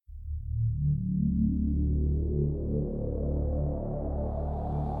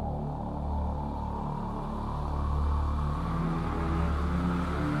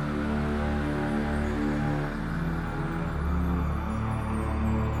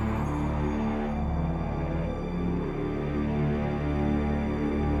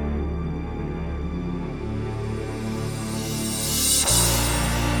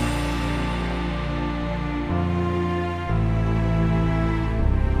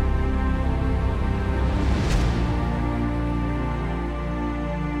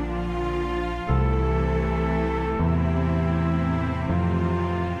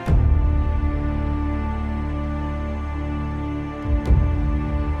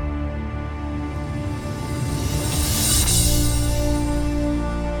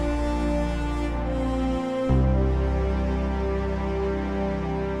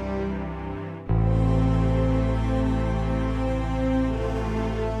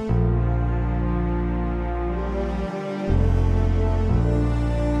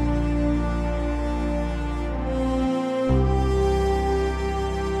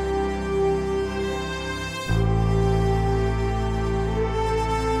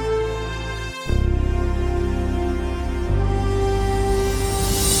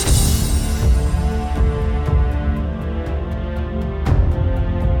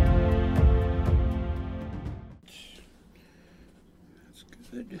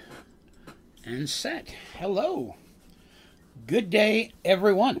Good and set. Hello. Good day,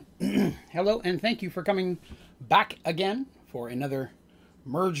 everyone. Hello, and thank you for coming back again for another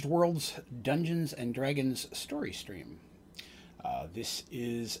Merged Worlds Dungeons and Dragons story stream. This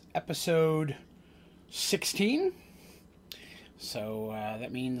is episode 16. So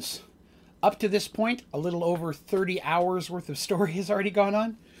that means up to this point, a little over 30 hours worth of story has already gone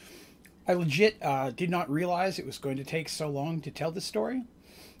on. I legit did not realize it was going to take so long to tell this story,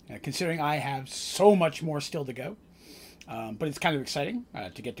 considering I have so much more still to go. But it's kind of exciting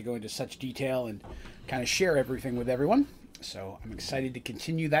to get to go into such detail and kind of share everything with everyone. So I'm excited to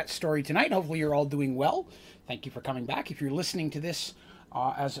continue that story tonight. Hopefully you're all doing well. Thank you for coming back. If you're listening to this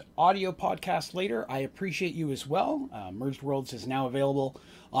as an audio podcast later, I appreciate you as well. Merged Worlds is now available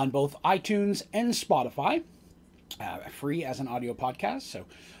on both iTunes and Spotify, free as an audio podcast. So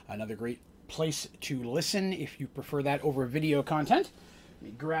another great place to listen if you prefer that over video content.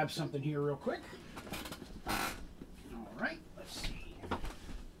 Let me grab something here real quick. All right, let's see. So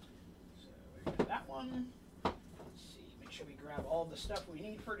we got that one. Let's see, make sure we grab all the stuff we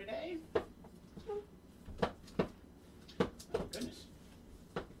need for today. Oh, goodness.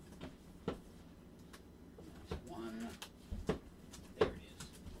 That's one. There it is.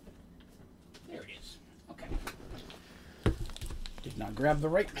 There it is. Okay. Did not grab the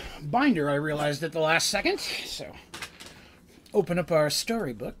right binder, I realized at the last second. So open up our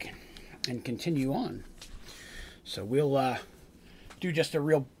storybook and continue on. So we'll do just a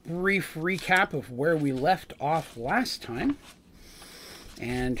real brief recap of where we left off last time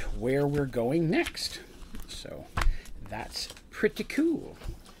and where we're going next. So that's pretty cool.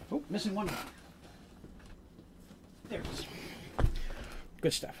 Oh, missing one. There it is.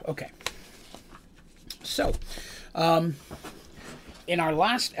 Good stuff. Okay. So, in our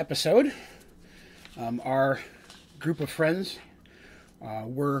last episode, our group of friends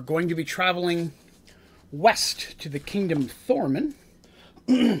were going to be traveling west to the kingdom Thorman,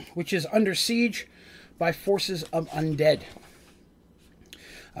 which is under siege by forces of undead.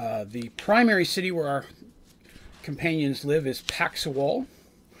 The primary city where our companions live is Paxawal,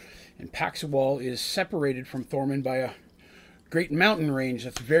 and Paxawal is separated from Thorman by a great mountain range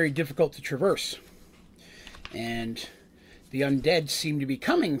that's very difficult to traverse. And the undead seem to be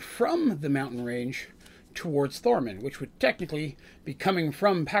coming from the mountain range towards Thorman, which would technically be coming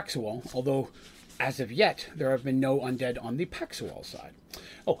from Paxawal, although as of yet, there have been no undead on the Paxawal side.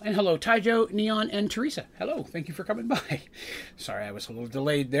 Oh, and hello, Taijo, Neon, and Teresa. Hello, thank you for coming by. Sorry, I was a little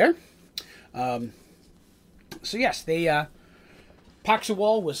delayed there. So yes,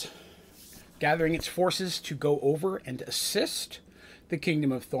 Paxawal was gathering its forces to go over and assist the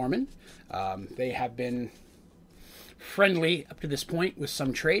Kingdom of Thorman. They have been friendly up to this point with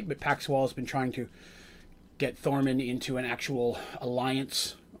some trade, but Paxawal has been trying to get Thorman into an actual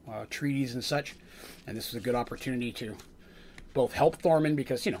alliance, treaties and such. And this was a good opportunity to both help Thorman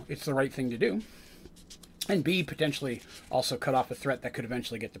because, you know, it's the right thing to do, and B, potentially also cut off a threat that could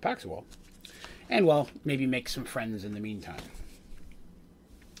eventually get to Paxawal. And, well, maybe make some friends in the meantime.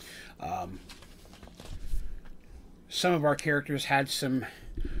 Some of our characters had some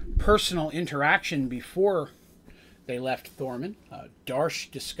personal interaction before they left Thorman. Darsh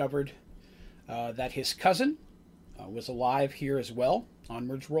discovered that his cousin was alive here as well on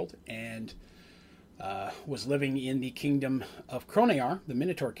Merged World, and was living in the kingdom of Kronear, the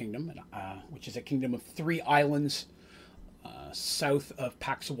Minotaur Kingdom, which is a kingdom of 3 islands south of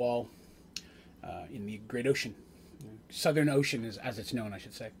Paxawal in the Great Ocean. Southern Ocean, as it's known, I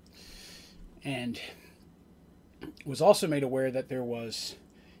should say. And was also made aware that there was,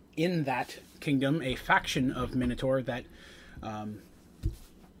 in that kingdom, a faction of Minotaur that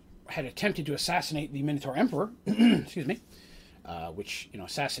had attempted to assassinate the Minotaur Emperor, excuse me, which, you know,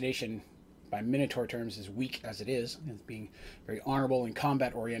 assassination by Minotaur terms is weak as it is, and being very honorable and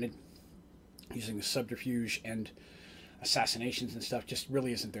combat oriented, using the subterfuge and assassinations and stuff just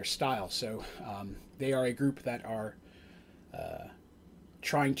really isn't their style. So they are a group that are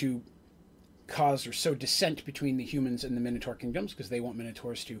trying to cause or sow dissent between the humans and the Minotaur kingdoms, because they want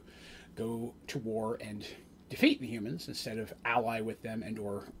Minotaurs to go to war and defeat the humans instead of ally with them and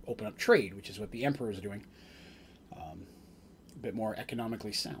or open up trade, which is what the Emperor is doing. A bit more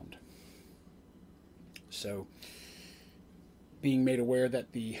economically sound. So, being made aware that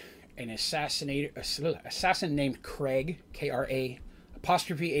an assassin named Craig, K-R-A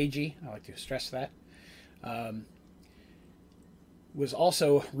apostrophe A-G, I like to stress that, was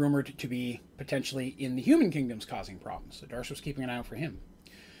also rumored to be potentially in the human kingdoms causing problems. So Darsh was keeping an eye out for him.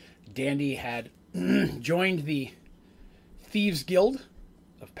 Dandy had joined the Thieves Guild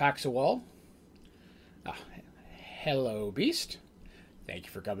of Paxawal. Hello, Beast. Thank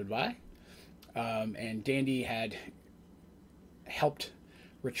you for coming by. And Dandy had helped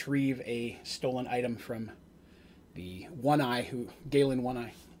retrieve a stolen item from the Galen One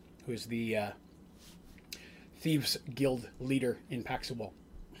Eye, who is the Thieves Guild leader in Paxawal.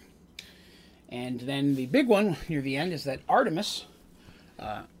 And then the big one near the end is that Artemis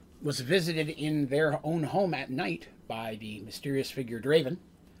was visited in their own home at night by the mysterious figure Draven,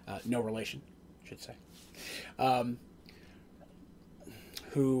 no relation, I should say,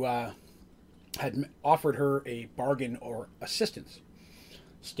 who had offered her a bargain or assistance,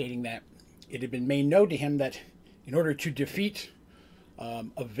 stating that it had been made known to him that in order to defeat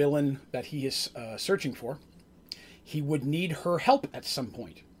a villain that he is searching for, he would need her help at some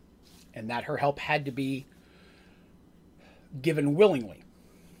point, and that her help had to be given willingly.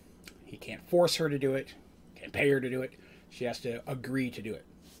 He can't force her to do it, can't pay her to do it. She has to agree to do it.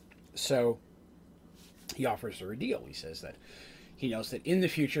 So he offers her a deal. He says that he knows that in the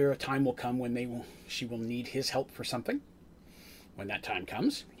future a time will come when she will need his help for something. When that time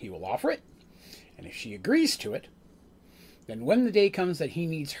comes, he will offer it. And if she agrees to it, then when the day comes that he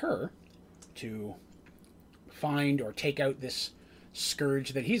needs her to find or take out this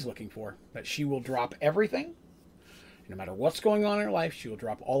scourge that he's looking for, that she will drop everything. No matter what's going on in her life, she will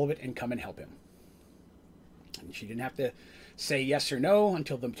drop all of it and come and help him. And she didn't have to say yes or no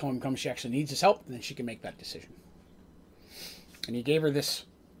until the time comes she actually needs his help, and then she can make that decision. And he gave her this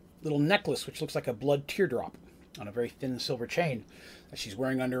little necklace, which looks like a blood teardrop on a very thin silver chain that she's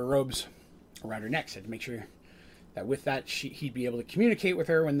wearing under her robes around her neck. So to make sure that with that he'd be able to communicate with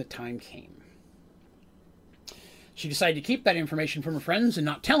her when the time came. She decided to keep that information from her friends and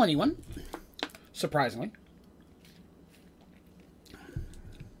not tell anyone, surprisingly.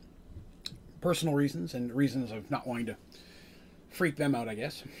 Personal reasons and reasons of not wanting to freak them out, I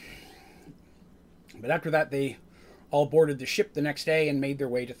guess. But after that, they all boarded the ship the next day and made their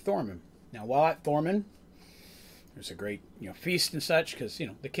way to Thorman. Now, while at Thorman, there's a great feast and such, because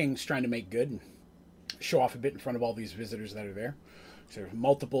the king's trying to make good and show off a bit in front of all these visitors that are there. So there's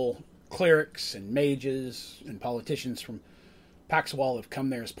multiple clerics and mages and politicians from Paxawal have come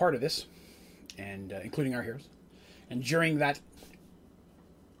there as part of this, and including our heroes. And during that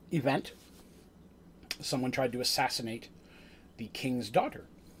event, someone tried to assassinate the king's daughter,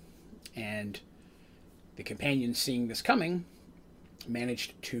 and the companions, seeing this coming,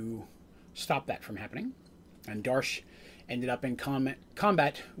 managed to stop that from happening. And Darsh ended up in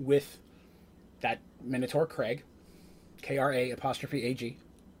combat with that Minotaur Craig, Kra'Ag,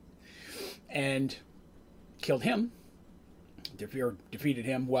 and killed him, defeated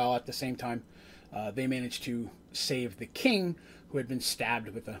him, while at the same time they managed to save the king, who had been stabbed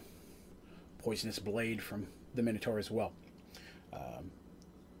with a poisonous blade from the Minotaur as well.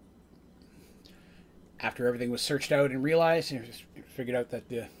 After everything was searched out and realized, figured out that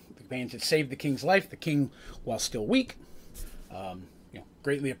the companions had saved the king's life, the king, while still weak,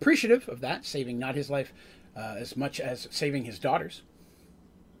 greatly appreciative of that, saving not his life as much as saving his daughter's,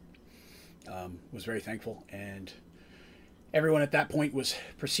 was very thankful. And everyone at that point was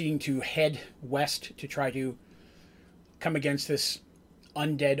proceeding to head west to try to come against this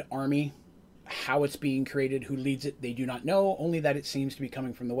undead army. How it's being created, who leads it, they do not know, only that it seems to be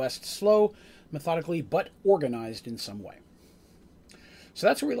coming from the west, slow, methodically, but organized in some way. So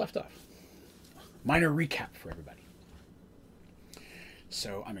that's where we left off. Minor recap for everybody.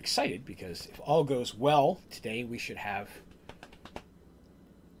 So I'm excited because if all goes well today, we should have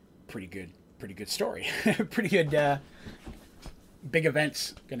pretty good story. Pretty good big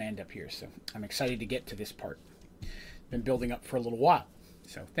events going to end up here. So I'm excited to get to this part. Been building up for a little while.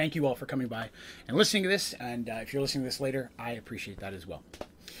 So thank you all for coming by and listening to this. And if you're listening to this later, I appreciate that as well.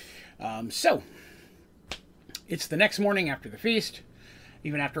 So it's the next morning after the feast.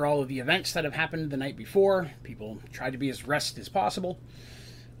 Even after all of the events that have happened the night before, people try to be as rested as possible.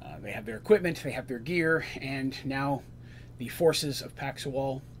 They have their equipment, they have their gear, and now the forces of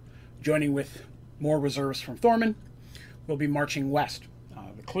Paxawal, joining with more reserves from Thorman, will be marching west.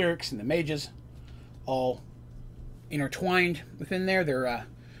 The clerics and the mages, all intertwined within there. They're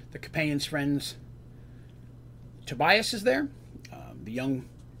the companions' friends. Tobias is there, the young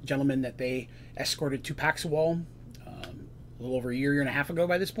gentleman that they escorted to Paxawal a little over a year and a half ago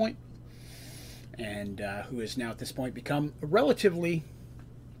by this point, and who has now at this point become a relatively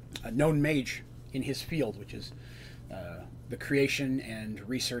known mage in his field, which is the creation and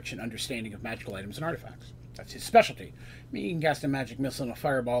research and understanding of magical items and artifacts. That's his specialty. I mean, you can cast a magic missile and a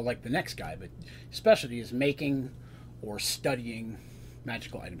fireball like the next guy, but his specialty is making or studying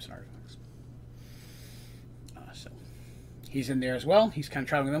magical items and artifacts. So he's in there as well. He's kind of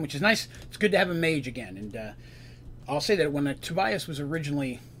traveling with them, which is nice. It's good to have a mage again, and I'll say that when Tobias was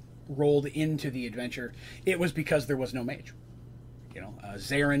originally rolled into the adventure, it was because there was no mage.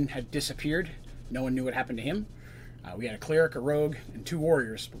 Zarin had disappeared. No one knew what happened to him. We had a cleric, a rogue, and 2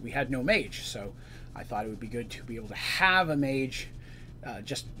 warriors, but we had no mage. So I thought it would be good to be able to have a mage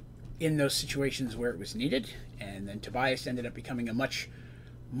just in those situations where it was needed. And then Tobias ended up becoming a much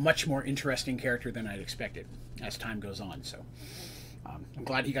more interesting character than I'd expected as time goes on. So I'm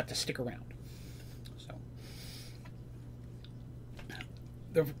glad he got to stick around. So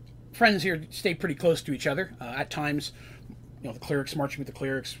the friends here stay pretty close to each other. At times, the clerics marching with the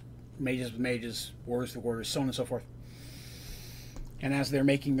clerics, mages with mages, warriors with warriors, so on and so forth. And as they're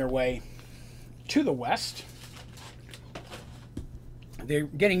making their way to the west, they're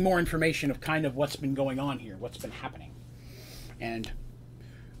getting more information of kind of what's been going on here, what's been happening. And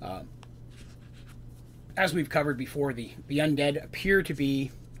as we've covered before, the undead appear to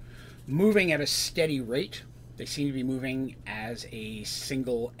be moving at a steady rate. They seem to be moving as a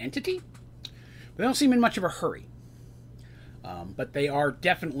single entity, but they don't seem in much of a hurry. But they are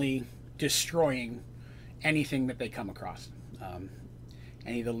definitely destroying anything that they come across,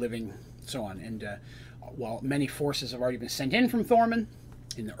 any of the living, so on. And while many forces have already been sent in from Thorman,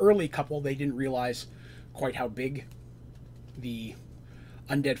 in the early couple, they didn't realize quite how big the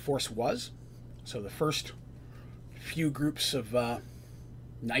undead force was. So the first few groups of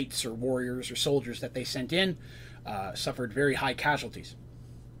knights or warriors or soldiers that they sent in suffered very high casualties,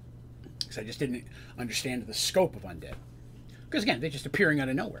 because I just didn't understand the scope of undead. Because again, they're just appearing out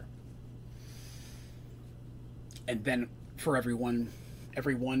of nowhere. And then for every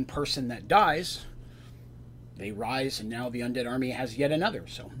one person that dies, they rise, and now the undead army has yet another.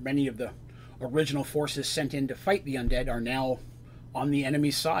 So many of the original forces sent in to fight the undead are now on the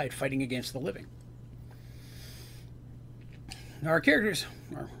enemy's side, fighting against the living. Now our characters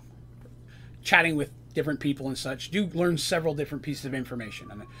are chatting with different people and such, do learn several different pieces of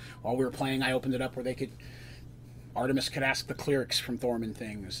information. And while we were playing, I opened it up where Artemis could ask the clerics from Thorman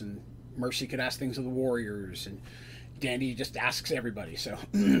things, and Mercy could ask things of the warriors, and Dandy just asks everybody. So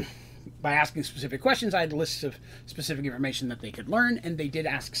by asking specific questions, I had lists of specific information that they could learn, and they did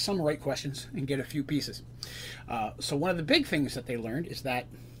ask some right questions and get a few pieces. So one of the big things that they learned is that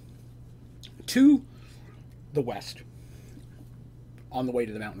to the west, on the way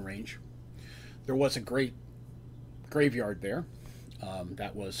to the mountain range, there was a great graveyard there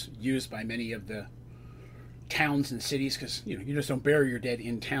that was used by many of the towns and cities, because you just don't bury your dead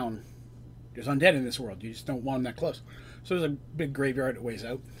in town. There's undead in this world. You just don't want them that close. So there's a big graveyard that ways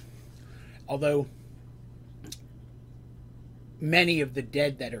out. Although many of the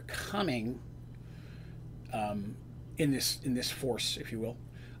dead that are coming in this force, if you will,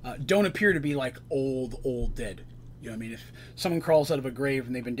 don't appear to be like old dead. I mean, if someone crawls out of a grave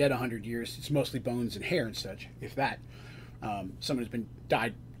and they've been dead 100 years, it's mostly bones and hair and such, if that. Someone who's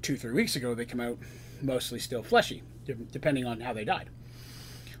died 2-3 weeks ago, they come out mostly still fleshy, depending on how they died.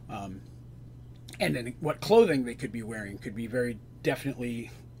 And then what clothing they could be wearing could be very definitely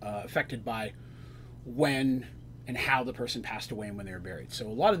affected by when and how the person passed away and when they were buried. So a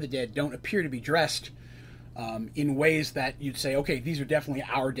lot of the dead don't appear to be dressed in ways that you'd say, okay, these are definitely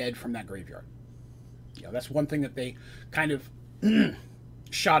our dead from that graveyard. That's one thing that they kind of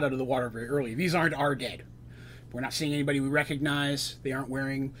shot out of the water very early. These aren't our dead. We're not seeing anybody we recognize. They're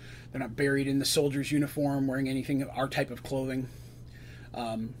not buried in the soldier's uniform, wearing anything of our type of clothing.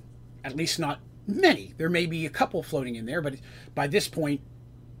 At least not many. There may be a couple floating in there, but by this point,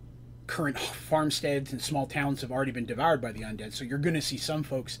 current farmsteads and small towns have already been devoured by the undead. So you're going to see some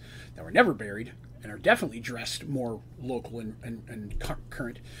folks that were never buried and are definitely dressed more local and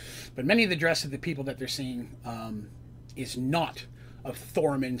current. But many of the dress of the people that they're seeing is not of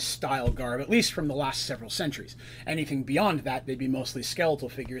Thorman-style garb, at least from the last several centuries. Anything beyond that, they'd be mostly skeletal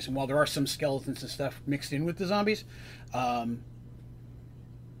figures. And while there are some skeletons and stuff mixed in with the zombies,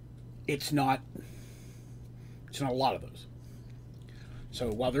 it's not a lot of those.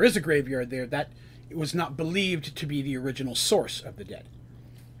 So while there is a graveyard there, that it was not believed to be the original source of the dead.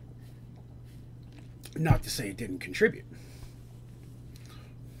 Not to say it didn't contribute.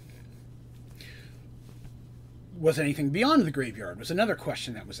 Was anything beyond the graveyard was another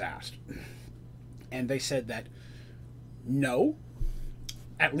question that was asked. And they said that no,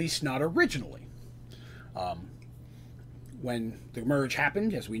 at least not originally. When the merge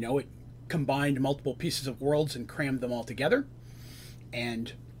happened, as we know, it combined multiple pieces of worlds and crammed them all together.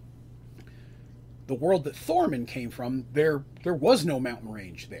 And the world that Thorman came from, there was no mountain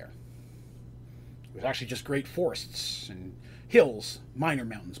range there. It was actually just great forests and hills, minor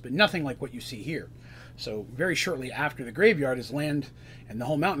mountains, but nothing like what you see here. So very shortly after the graveyard is land, and the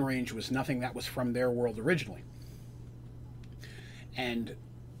whole mountain range was nothing that was from their world originally. And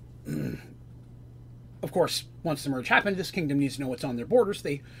of course, once the merge happened, this kingdom needs to know what's on their borders.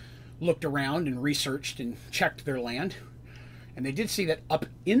 They looked around and researched and checked their land. And they did see that up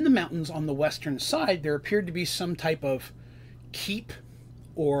in the mountains on the western side, there appeared to be some type of keep,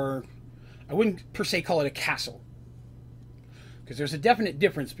 or I wouldn't per se call it a castle, because there's a definite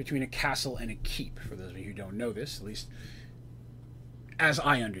difference between a castle and a keep, for those of you who don't know this, at least as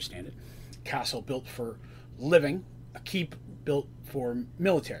I understand it. Castle built for living, a keep built for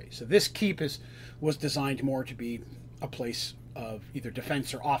military. So this keep was designed more to be a place of either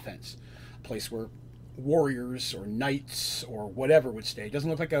defense or offense, a place where warriors or knights or whatever would stay. It doesn't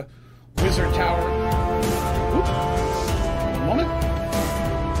look like a wizard tower. Oops. One moment.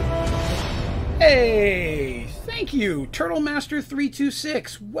 Hey, thank you, Turtle Master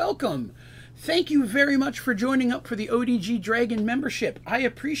 326. Welcome. Thank you very much for joining up for the ODG Dragon membership. I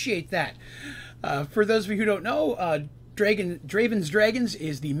appreciate that. For those of you who don't know, Draven's Dragons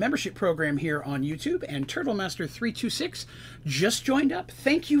is the membership program here on YouTube, and Turtle Master 326 just joined up.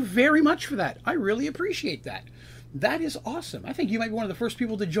 Thank you very much for that. I really appreciate that. That is awesome. I think you might be one of the first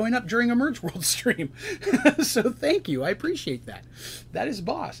people to join up during a Merge World stream. So thank you. I appreciate that. That is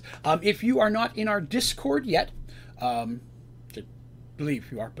boss. If you are not in our Discord yet, I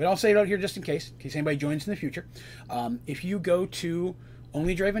believe you are, but I'll say it out here just in case anybody joins in the future. If you go to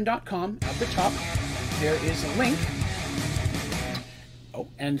onlydraven.com, at the top, there is a link. Oh,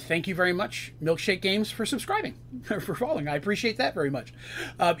 and thank you very much, Milkshake Games, for subscribing, for following. I appreciate that very much.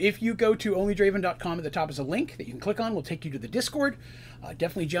 If you go to onlydraven.com, at the top is a link that you can click on. Will take you to the Discord.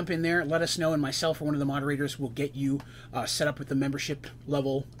 Definitely jump in there. Let us know, and myself or one of the moderators will get you set up with the membership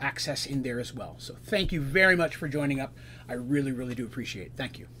level access in there as well. So thank you very much for joining up. I really, really do appreciate it.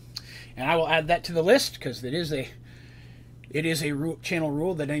 Thank you. And I will add that to the list, because it is a channel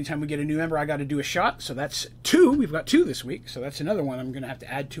rule that anytime we get a new member, I got to do a shot. So that's 2. We've got 2 this week. So that's another one I'm going to have to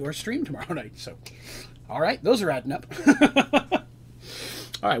add to our stream tomorrow night. So, all right, those are adding up.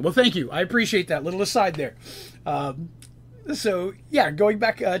 All right, well, thank you. I appreciate that little aside there. So, yeah, going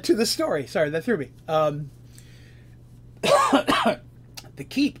back to the story. Sorry, that threw me. The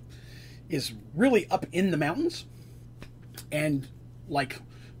keep is really up in the mountains and, like,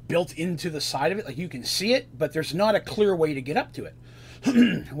 built into the side of it. Like, you can see it, but there's not a clear way to get up to it.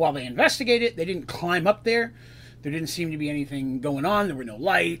 While they investigate it, they didn't climb up there. There didn't seem to be anything going on. There were no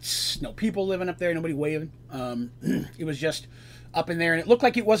lights, no people living up there, nobody waving. It was just up in there, and it looked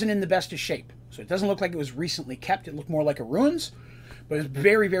like it wasn't in the best of shape. So it doesn't look like it was recently kept. It looked more like a ruins, but it's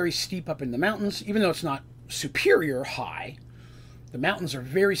very, very steep up in the mountains. Even though it's not superior high, the mountains are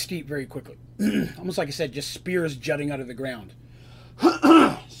very steep very quickly. Almost like I said, just spears jutting out of the ground.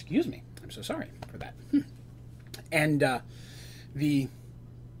 Excuse me. I'm so sorry for that. And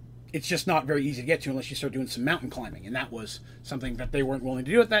it's just not very easy to get to unless you start doing some mountain climbing. And that was something that they weren't willing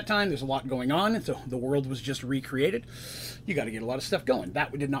to do at that time. There's a lot going on, and so the world was just recreated. You got to get a lot of stuff going.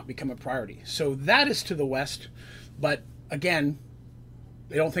 That did not become a priority. So that is to the west. But again,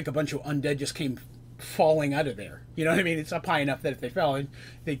 they don't think a bunch of undead just came falling out of there. You know what I mean? It's up high enough that if they fell,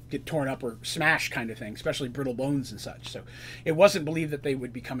 they'd get torn up or smashed, kind of thing, especially brittle bones and such. So it wasn't believed that they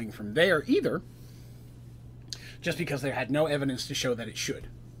would be coming from there either, just because they had no evidence to show that it should.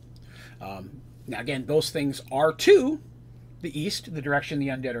 Now, again, those things are to the east, the direction the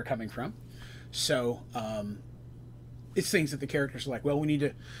undead are coming from. So it's things that the characters are like, well, we need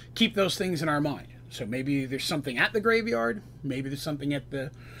to keep those things in our mind. So maybe there's something at the graveyard. Maybe there's something at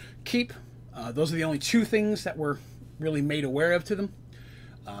the keep. Those are the only 2 things that were really made aware of to them.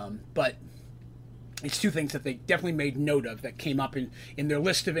 But it's 2 things that they definitely made note of that came up in their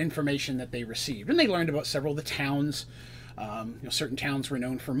list of information that they received. And they learned about several of the towns. Certain towns were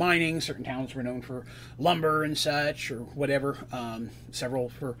known for mining, certain towns were known for lumber and such, or whatever. Several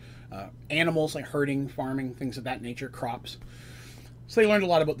for animals, like herding, farming, things of that nature, crops. So they learned a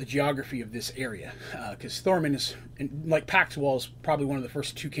lot about the geography of this area, because Thorman is, like Paxwell, is probably one of the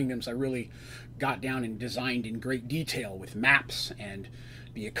first 2 kingdoms I really got down and designed in great detail with maps and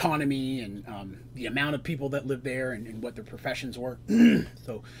the economy and the amount of people that live there and what their professions were.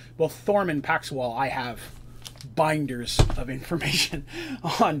 So both Thorman and Paxwell, I have binders of information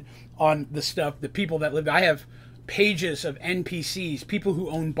on the stuff, the people that live there. I have pages of NPCs, people who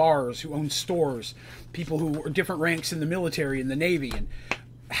own bars, who own stores, people who are different ranks in the military and the Navy, and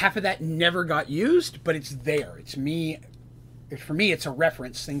half of that never got used, but it's there. It's me. For me, it's a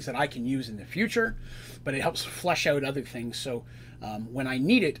reference, things that I can use in the future, but it helps flesh out other things. So when I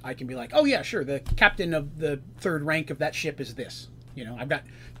need it, I can be like, oh yeah, sure, the captain of the 3rd rank of that ship is this. You know, I've got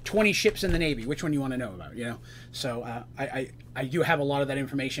 20 ships in the Navy. Which one you want to know about, you know? So I do have a lot of that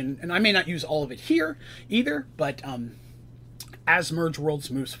information, and I may not use all of it here either, but as Merge Worlds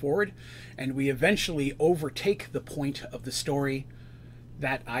moves forward and we eventually overtake the point of the story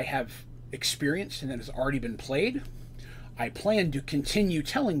that I have experienced and that has already been played, I plan to continue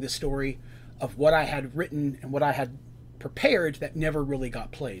telling the story of what I had written and what I had prepared that never really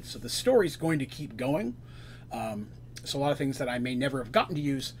got played. So the story's going to keep going. So a lot of things that I may never have gotten to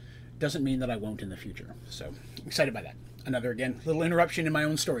use doesn't mean that I won't in the future. So I'm excited by that. Another, again, little interruption in my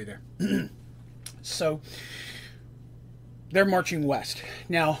own story there. So they're marching west.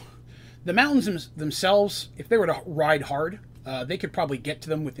 Now, the mountains themselves, if they were to ride hard, they could probably get to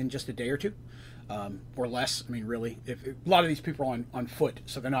them within just a day or two, or less. I mean, really, if a lot of these people are on foot,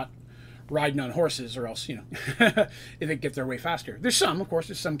 so they're not riding on horses, or else, if they get their way faster. There's some, of course,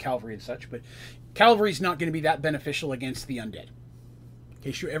 there's some cavalry and such, but cavalry's not going to be that beneficial against the undead. In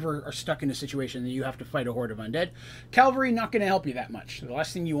case you ever are stuck in a situation that you have to fight a horde of undead, cavalry not going to help you that much. The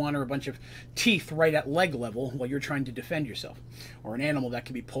last thing you want are a bunch of teeth right at leg level while you're trying to defend yourself, or an animal that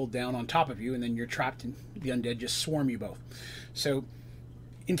can be pulled down on top of you and then you're trapped and the undead just swarm you both. So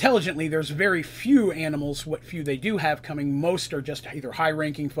intelligently, there's very few animals. What few they do have coming, most are just either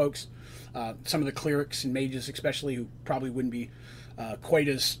high-ranking folks, some of the clerics and mages especially, who probably wouldn't be quite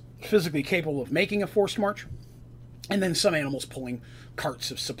as physically capable of making a forced march, and then some animals pulling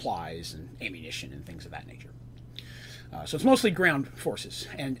carts of supplies and ammunition and things of that nature. So it's mostly ground forces,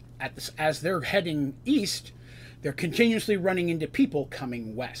 and as they're heading east, they're continuously running into people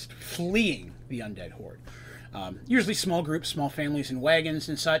coming west, fleeing the undead horde. Usually small groups, small families in wagons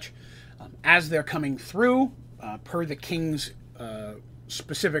and such. As they're coming through, per the king's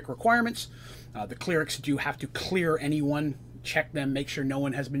specific requirements, the clerics do have to clear anyone, check them, make sure no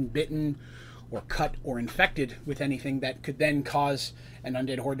one has been bitten or cut or infected with anything that could then cause an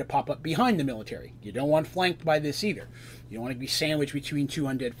undead horde to pop up behind the military. You don't want flanked by this either. You don't want to be sandwiched between two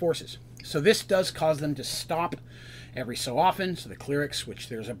undead forces. So this does cause them to stop every so often. So the clerics, which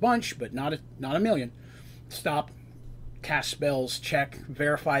there's a bunch, but not a million, stop, cast spells, check,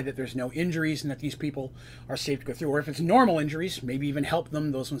 verify that there's no injuries and that these people are safe to go through. Or if it's normal injuries, maybe even help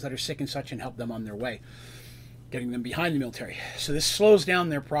them, those ones that are sick and such, and help them on their way, getting them behind the military. So this slows down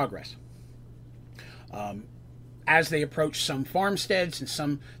their progress. As they approach some farmsteads and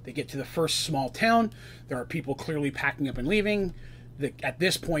some, they get to the first small town, there are people clearly packing up and leaving. At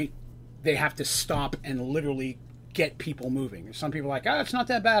this point, they have to stop and literally get people moving. Some people are like, it's not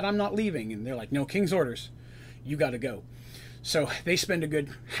that bad, I'm not leaving. And they're like, no, king's orders, you got to go. So they spend a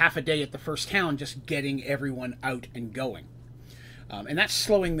good half a day at the first town just getting everyone out and going. And that's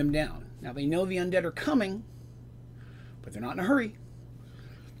slowing them down. Now, they know the undead are coming, but they're not in a hurry.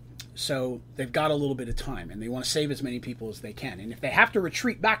 So they've got a little bit of time, and they want to save as many people as they can. And if they have to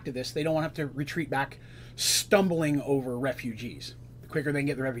retreat back to this, they don't want to have to retreat back stumbling over refugees. The quicker they can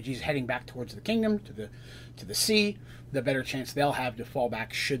get the refugees heading back towards the kingdom, to the sea, the better chance they'll have to fall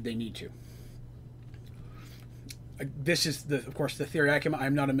back should they need to. This is, of course, the theory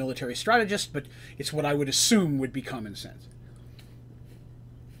I'm not a military strategist, but it's what I would assume would be common sense.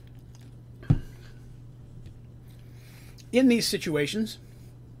 In these situations,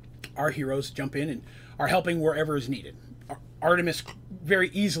 our heroes jump in and are helping wherever is needed. Artemis very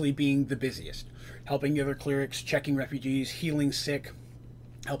easily being the busiest, helping the other clerics, checking refugees, healing sick,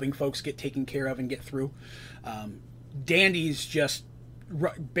 helping folks get taken care of and get through. Dandy's just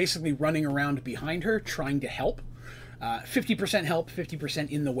basically running around behind her, trying to help. 50% help, 50%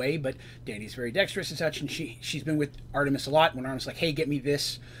 in the way, but Dandy's very dexterous and such, and she's been with Artemis a lot. When Artemis is like, hey, get me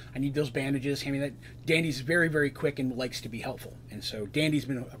this, I need those bandages, hand me that. Dandy's very, very quick and likes to be helpful. And so Dandy's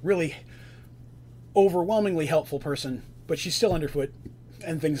been a really overwhelmingly helpful person, but she's still underfoot,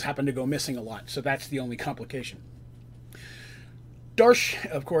 and things happen to go missing a lot, so that's the only complication. Darsh,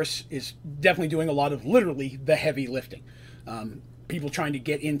 of course, is definitely doing a lot of literally the heavy lifting. People trying to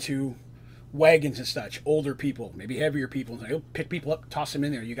get into wagons and such, older people, maybe heavier people, and he'll pick people up, toss them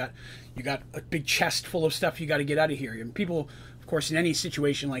in there. You got a big chest full of stuff you got to get out of here. And people, of course, in any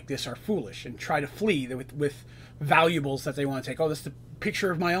situation like this are foolish and try to flee with valuables that they want to take. Oh, that's the picture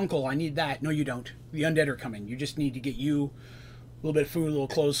of my uncle, I need that. No, you don't. The undead are coming. You just need to get you a little bit of food, a little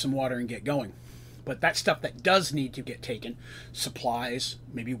clothes, some water, and get going. But that stuff that does need to get taken, supplies,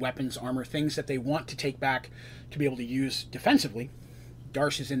 maybe weapons, armor, things that they want to take back to be able to use defensively,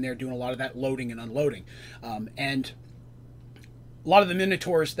 Darsh is in there doing a lot of that loading and unloading. And a lot of the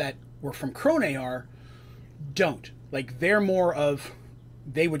Minotaurs that were from Kronear don't. Like, they're more of,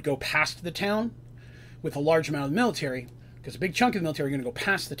 they would go past the town with a large amount of the military, because a big chunk of the military are going to go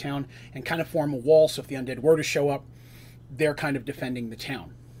past the town and kind of form a wall, so if the undead were to show up, they're kind of defending the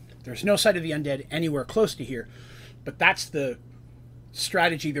town. There's no sight of the undead anywhere close to here, but that's the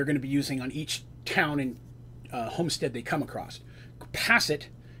strategy they're going to be using on each town and homestead they come across. pass it,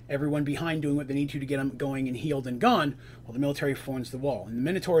 everyone behind doing what they need to get them going and healed and gone, while the military forms the wall. And the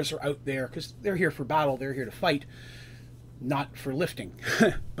Minotaurs are out there because they're here for battle, they're here to fight, not for lifting.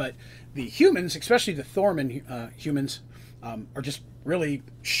 But the humans, especially the Thorman humans, are just really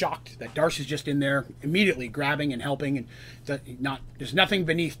shocked that Darsh is just in there immediately grabbing and helping, and there's nothing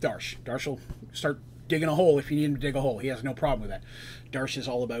beneath Darsh. Darsh will start digging a hole if you need him to dig a hole. He has no problem with that. Darsh is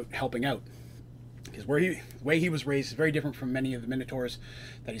all about helping out. Because the way he was raised is very different from many of the Minotaurs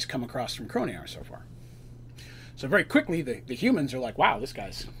that he's come across from Croniar so far. So very quickly, the humans are like, wow, this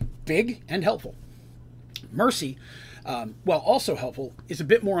guy's big and helpful. Mercy, while also helpful, is a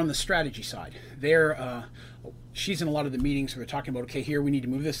bit more on the strategy side. She's in a lot of the meetings where they're talking about, okay, here we need to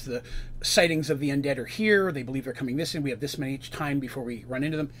move this. The sightings of the undead are here. They believe they're coming this in. We have this many each time before we run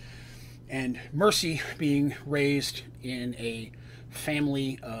into them. And Mercy, being raised in a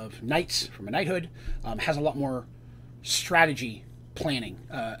family of knights from a knighthood, has a lot more strategy planning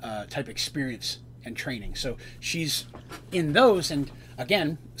type experience and training. So she's in those, and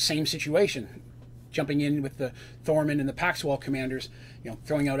again, same situation, jumping in with the Thorman and the Paxwell commanders,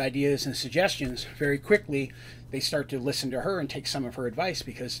 throwing out ideas and suggestions. Very quickly, they start to listen to her and take some of her advice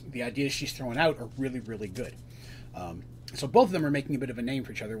because the ideas she's throwing out are really, really good. So both of them are making a bit of a name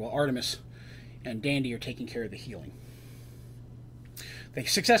for each other, while Artemis and Dandy are taking care of the healing. They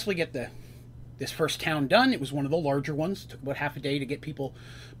successfully get this first town done. It was one of the larger ones. It took about half a day to get people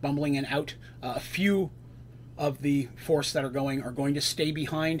bumbling and out. A few of the force that are going to stay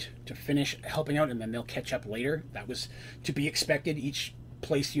behind to finish helping out, and then they'll catch up later. That was to be expected. Each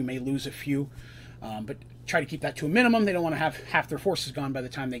place you may lose a few, but try to keep that to a minimum. They don't want to have half their forces gone by the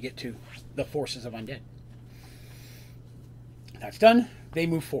time they get to the forces of undead. That's done. They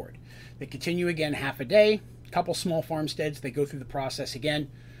move forward. They continue again half a day. Couple small farmsteads. They go through the process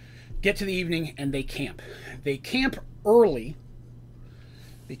again, get to the evening, and they camp. They camp early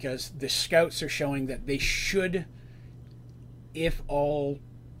because the scouts are showing that they should, if all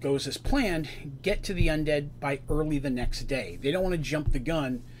goes as planned, get to the undead by early the next day. They don't want to jump the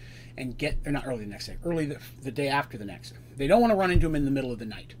gun and or not early the next day, early the day after the next. They don't want to run into them in the middle of the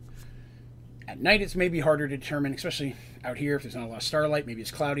night. At night, it's maybe harder to determine, especially out here if there's not a lot of starlight. Maybe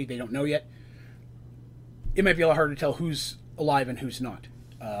it's cloudy. They don't know yet. It might be a lot harder to tell who's alive and who's not.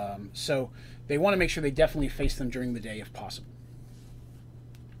 So they want to make sure they definitely face them during the day if possible.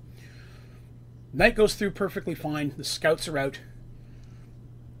 Night goes through perfectly fine. The scouts are out.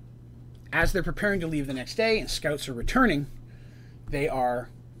 As they're preparing to leave the next day and scouts are returning, they are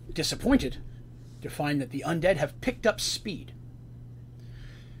disappointed to find that the undead have picked up speed.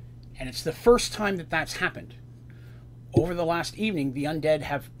 And it's the first time that that's happened. Over the last evening, the undead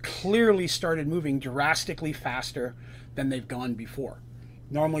have clearly started moving drastically faster than they've gone before.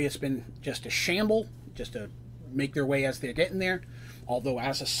 Normally it's been just a shamble, just to make their way as they're getting there, although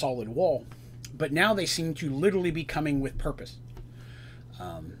as a solid wall. But now they seem to literally be coming with purpose.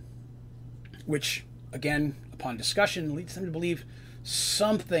 Which, again, upon discussion, leads them to believe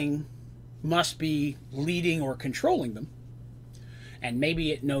something must be leading or controlling them. And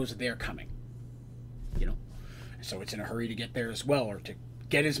maybe it knows they're coming. So it's in a hurry to get there as well, or to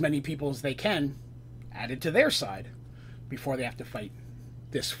get as many people as they can added to their side before they have to fight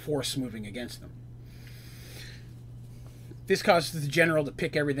this force moving against them. This causes the general to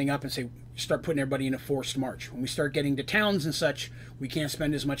pick everything up and start putting everybody in a forced march. When we start getting to towns and such, we can't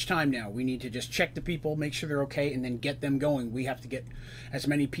spend as much time now. We need to just check the people, make sure they're okay, and then get them going. We have to get as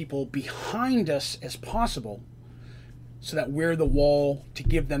many people behind us as possible so that we're the wall to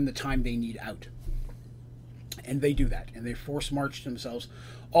give them the time they need out. And they do that, and they force march themselves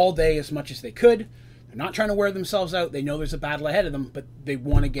all day as much as they could. They're not trying to wear themselves out. They know there's a battle ahead of them, but they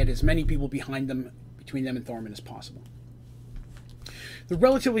want to get as many people behind them, between them and Thorman, as possible. They're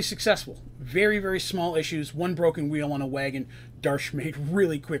relatively successful. Very, very small issues. One broken wheel on a wagon. Darsh made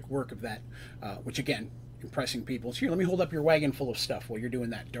really quick work of that, which again, impressing people. So here, let me hold up your wagon full of stuff while you're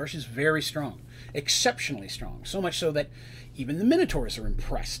doing that. Darsh is very strong, exceptionally strong, so much so that even the Minotaurs are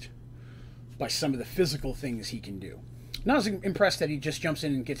impressed by some of the physical things he can do. Not as impressed that he just jumps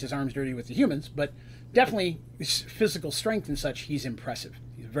in and gets his arms dirty with the humans, but definitely his physical strength and such, he's impressive.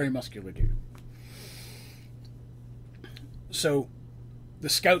 He's a very muscular dude. So the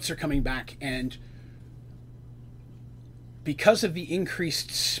scouts are coming back, and because of the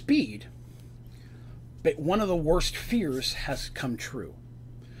increased speed, but one of the worst fears has come true.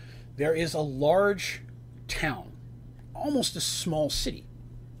 There is a large town, almost a small city.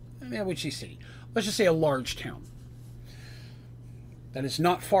 I would say city. Let's just say a large town that is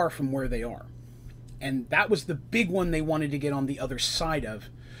not far from where they are. And that was the big one they wanted to get on the other side of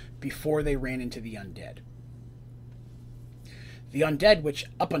before they ran into the undead. The undead, which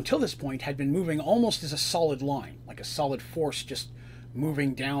up until this point had been moving almost as a solid line, like a solid force just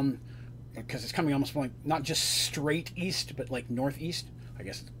moving down, because it's coming almost from like not just straight east, but like northeast. I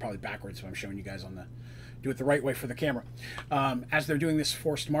guess it's probably backwards, so I'm showing you guys on the, do it the right way for the camera. As they're doing this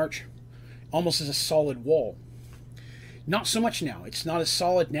forced march, almost as a solid wall. Not so much now. It's not as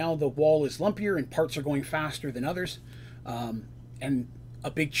solid now. The wall is lumpier and parts are going faster than others. And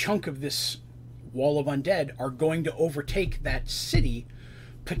a big chunk of this wall of undead are going to overtake that city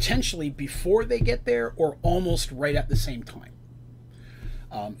potentially before they get there or almost right at the same time.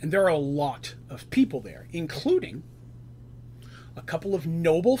 And there are a lot of people there, including a couple of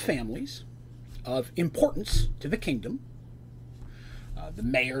noble families of importance to the kingdom, the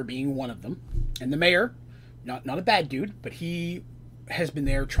mayor being one of them. And the mayor, not a bad dude, but he has been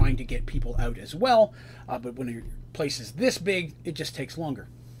there trying to get people out as well. But when your place is this big, it just takes longer.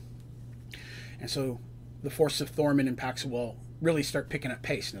 And so the forces of Thorman and Paxwell really start picking up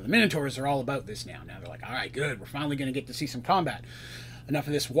pace. Now, the Minotaurs are all about this now. Now they're like, all right, good, we're finally going to get to see some combat. Enough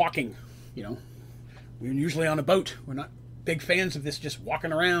of this walking, you know. We're usually on a boat. We're not big fans of this just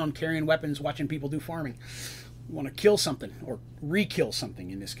walking around, carrying weapons, watching people do farming. We want to kill something, or re-kill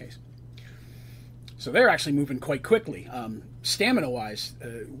something in this case. So they're actually moving quite quickly. Stamina-wise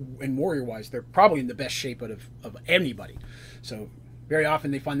and warrior-wise, they're probably in the best shape out of anybody. So very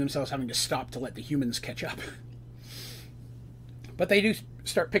often they find themselves having to stop to let the humans catch up. But they do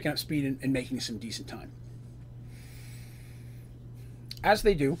start picking up speed and making some decent time. As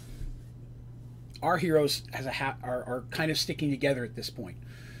they do, our heroes are kind of sticking together at this point.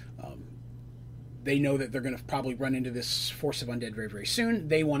 They know that they're going to probably run into this force of undead very, very soon.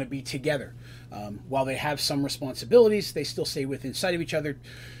 They want to be together. While they have some responsibilities, they still stay within sight of each other.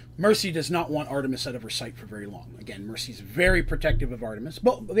 Mercy does not want Artemis out of her sight for very long. Again, Mercy's very protective of Artemis.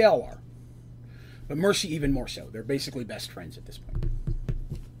 But they all are. But Mercy even more so. They're basically best friends at this point.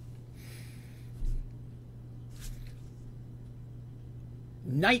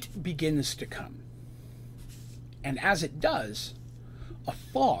 Night begins to come. And as it does, a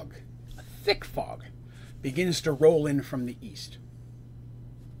fog, a thick fog, begins to roll in from the east.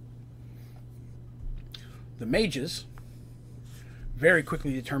 The mages very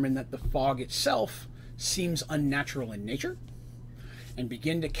quickly determine that the fog itself seems unnatural in nature and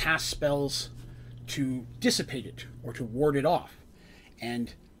begin to cast spells to dissipate it or to ward it off.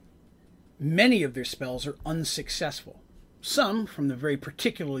 And many of their spells are unsuccessful. Some, from the very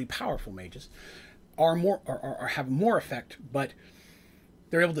particularly powerful mages, have more effect, but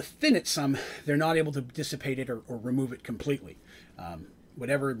they're able to thin it some. They're not able to dissipate it or remove it completely.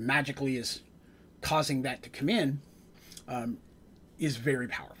 Whatever magically is causing that to come in is very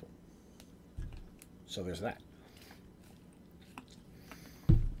powerful. So there's that.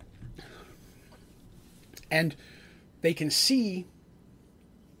 And they can see,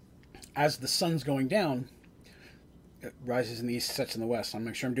 as the sun's going down, it rises in the east, sets in the west. I'm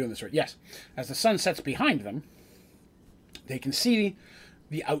not sure I'm doing this right. Yes. As the sun sets behind them, they can see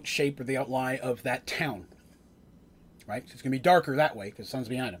the outshape or the outline of that town. Right? So it's going to be darker that way because the sun's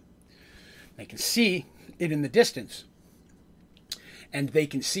behind them. They can see it in the distance, and they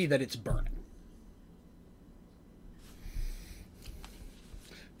can see that it's burning.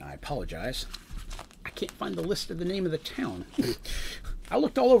 Now, I apologize. I can't find the list of the name of the town. I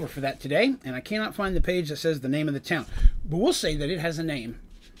looked all over for that today, and I cannot find the page that says the name of the town. But we'll say that it has a name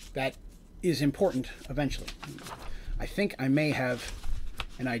that is important eventually. I think I may have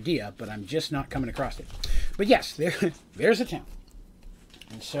an idea, but I'm just not coming across it. But yes, there's a town.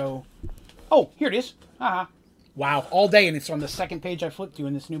 And so, oh, here it is. Haha. Wow, all day, and it's on the second page I flipped to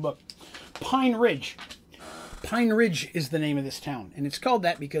in this new book. Pine Ridge. Pine Ridge is the name of this town, and it's called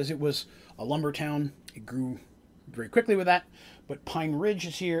that because it was a lumber town. It grew very quickly with that, but Pine Ridge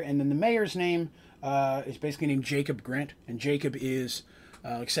is here, and then the mayor's name is basically named Jacob Grant, and Jacob is,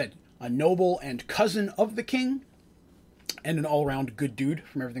 like I said, a noble and cousin of the king, and an all-around good dude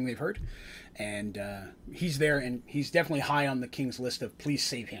from everything they've heard, and he's there, and he's definitely high on the king's list of please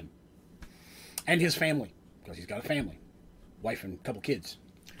save him, and his family, because he's got a family, wife and a couple kids.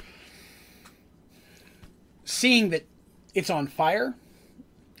 Seeing that it's on fire,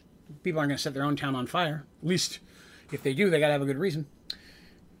 people aren't going to set their own town on fire. At least, if they do, they got to have a good reason.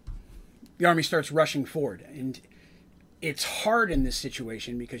 The army starts rushing forward, and it's hard in this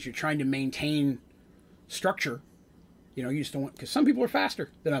situation because you're trying to maintain structure. You know, you just don't want, because some people are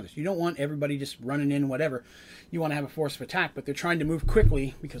faster than others. You don't want everybody just running in, whatever. You want to have a force of attack, but they're trying to move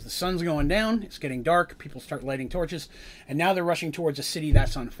quickly because the sun's going down, it's getting dark, people start lighting torches, and now they're rushing towards a city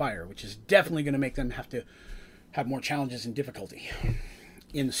that's on fire, which is definitely going to make them have to have more challenges and difficulty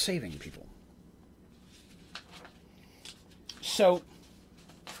in saving people. So,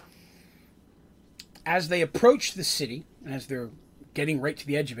 as they approach the city, as they're getting right to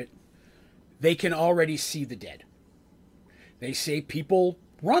the edge of it, they can already see the dead. They see people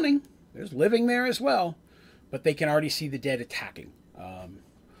running. There's living there as well, but they can already see the dead attacking.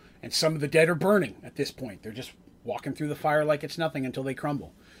 And some of the dead are burning at this point. They're just walking through the fire like it's nothing until they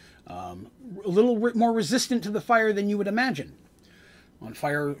crumble. A little more resistant to the fire than you would imagine. On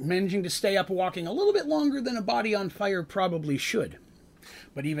fire, managing to stay up walking a little bit longer than a body on fire probably should.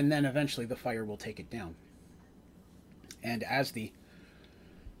 But even then, eventually the fire will take it down. And as the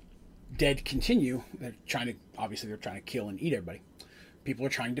dead continue, they're trying to kill and eat everybody. People are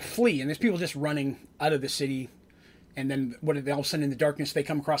trying to flee, and there's people just running out of the city. And then all of a sudden in the darkness they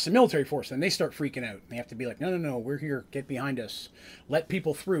come across the military force, and they start freaking out. They have to be like, no, we're here, get behind us, let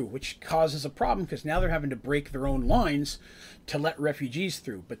people through, which causes a problem because now they're having to break their own lines to let refugees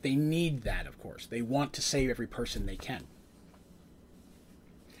through. But they need that, of course. They want to save every person they can.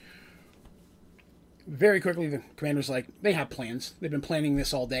 Very quickly, the commander's like, they have plans. They've been planning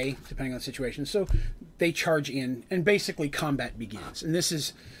this all day, depending on the situation. So they charge in, and basically combat begins. And this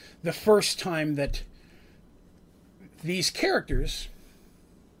is the first time that these characters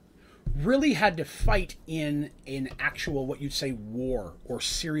really had to fight in an actual, what you'd say, war or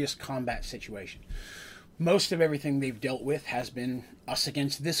serious combat situation. Most of everything they've dealt with has been us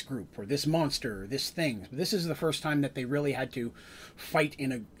against this group or this monster or this thing. This is the first time that they really had to fight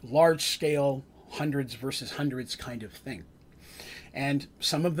in a large scale, hundreds versus hundreds kind of thing. And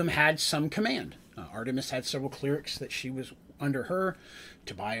some of them had some command. Artemis had several clerics that she was under her.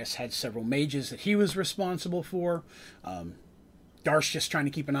 Tobias had several mages that he was responsible for. Darsh just trying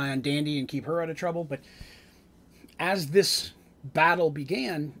to keep an eye on Dandy and keep her out of trouble. But as this battle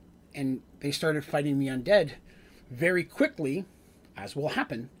began and they started fighting the undead, very quickly, as will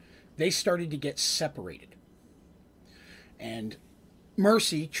happen, they started to get separated. And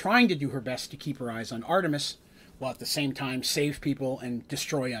Mercy, trying to do her best to keep her eyes on Artemis, while at the same time save people and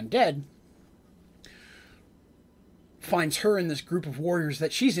destroy undead, finds her in this group of warriors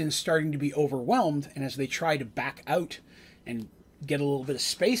that she's in starting to be overwhelmed, and as they try to back out and get a little bit of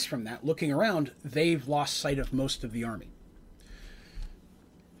space from that, looking around, they've lost sight of most of the army.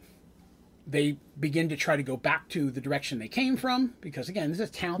 They begin to try to go back to the direction they came from, because again, this is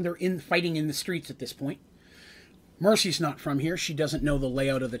a town, they're fighting in the streets at this point. Mercy's not from here. She doesn't know the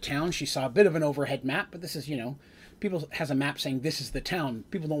layout of the town. She saw a bit of an overhead map, but this is, people has a map saying this is the town.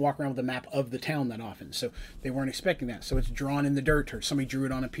 People don't walk around with a map of the town that often, so they weren't expecting that. So it's drawn in the dirt, or somebody drew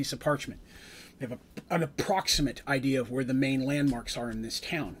it on a piece of parchment. They have an approximate idea of where the main landmarks are in this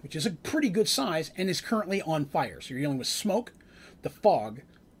town, which is a pretty good size and is currently on fire. So you're dealing with smoke, the fog,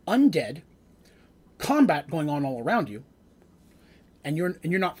 undead, combat going on all around you, and you're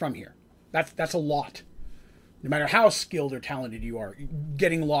not from here. That's a lot. No matter how skilled or talented you are,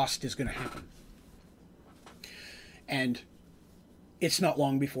 getting lost is going to happen. And it's not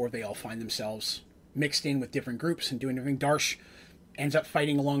long before they all find themselves mixed in with different groups and doing everything. Darsh ends up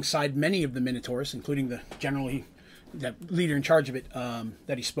fighting alongside many of the Minotaurs, including the leader in charge of it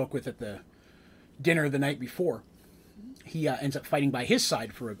that he spoke with at the dinner the night before. He ends up fighting by his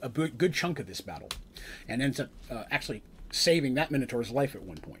side for a good chunk of this battle, and ends up actually saving that Minotaur's life at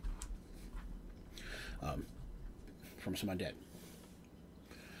one point. From some undead.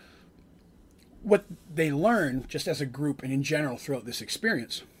 What they learn, just as a group and in general throughout this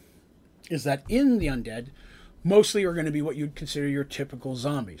experience, is that in the undead, mostly are going to be what you'd consider your typical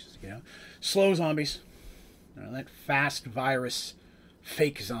zombies. Slow zombies, that fast virus,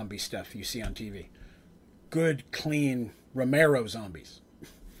 fake zombie stuff you see on TV. Good, clean Romero zombies.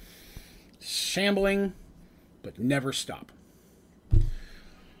 Shambling, but never stop.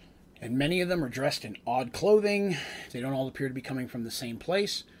 And many of them are dressed in odd clothing. They don't all appear to be coming from the same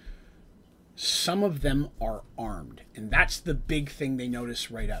place. Some of them are armed. And that's the big thing they notice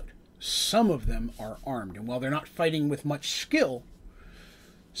right out. Some of them are armed. And while they're not fighting with much skill,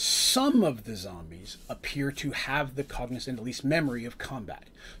 some of the zombies appear to have the cognizant, at least memory, of combat.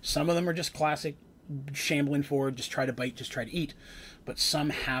 Some of them are just classic, shambling forward, just try to bite, just try to eat. But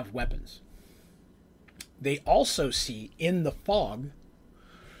some have weapons. They also see in the fog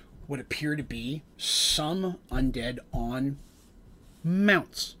what appear to be some undead on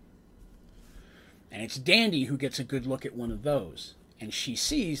mounts. And it's Dandy who gets a good look at one of those. And she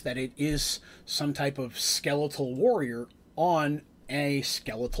sees that it is some type of skeletal warrior on a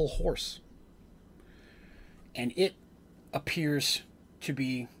skeletal horse. And it appears to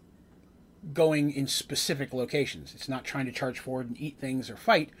be going in specific locations. It's not trying to charge forward and eat things or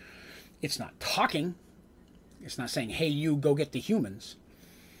fight. It's not talking. It's not saying, hey, you, go get the humans.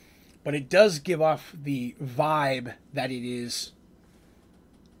 but it does give off the vibe that it is,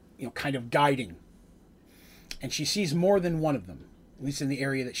 kind of guiding. And she sees more than one of them, at least in the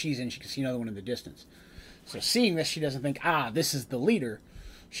area that she's in. She can see another one in the distance. So seeing this, she doesn't think, this is the leader.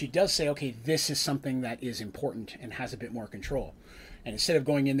 She does say, okay, this is something that is important and has a bit more control. And instead of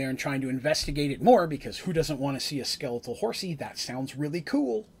going in there and trying to investigate it more, because who doesn't want to see a skeletal horsey? That sounds really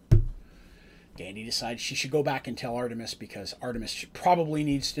cool. Dandy decides she should go back and tell Artemis, because Artemis probably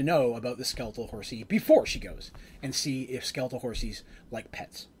needs to know about the skeletal horsey before she goes and see if skeletal horsies like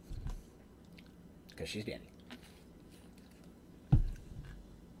pets. Because she's Dandy.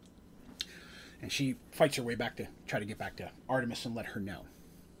 And she fights her way back to try to get back to Artemis and let her know.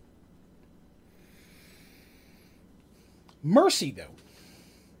 Mercy, though,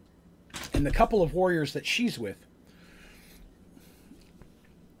 and the couple of warriors that she's with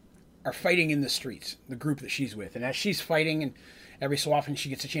are fighting in the streets, the group that she's with. And as she's fighting, and every so often she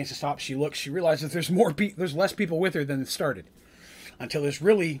gets a chance to stop, she looks, she realizes there's less people with her than started, until there's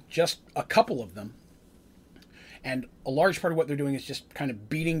really just a couple of them. And a large part of what they're doing is just kind of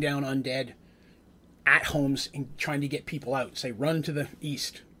beating down undead at homes and trying to get people out. Say, run to the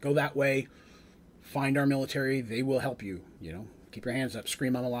east, go that way, find our military, they will help you. Keep your hands up,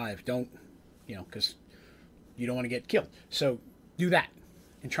 scream I'm alive. Don't, because you don't want to get killed. So do that,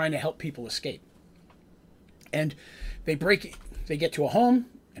 and trying to help people escape. And they get to a home,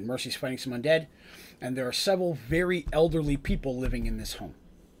 and Mercy's fighting some undead, and there are several very elderly people living in this home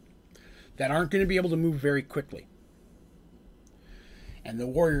that aren't going to be able to move very quickly. And the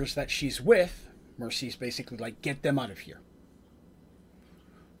warriors that she's with, Mercy's basically like, get them out of here.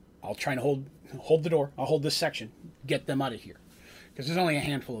 I'll try and hold the door. I'll hold this section. Get them out of here. Because there's only a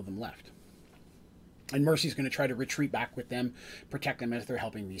handful of them left. And Mercy's going to try to retreat back with them, protect them as they're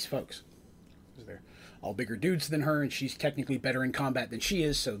helping these folks. Because they're all bigger dudes than her, and she's technically better in combat than she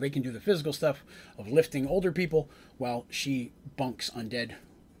is, so they can do the physical stuff of lifting older people, while she bunks undead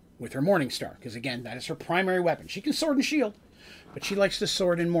with her Morningstar. Because again, that is her primary weapon. She can sword and shield, but she likes to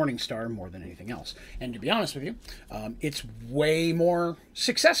sword and Morningstar more than anything else. And to be honest with you, it's way more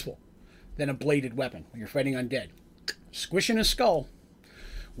successful than a bladed weapon when you're fighting undead. Squishing a skull,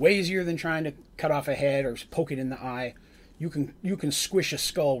 way easier than trying to cut off a head or poke it in the eye. You can squish a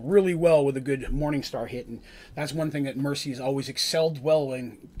skull really well with a good Morningstar hit, and that's one thing that Mercy has always excelled well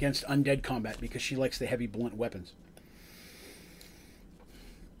in against undead combat, because she likes the heavy blunt weapons.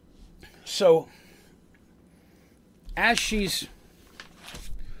 So, as she's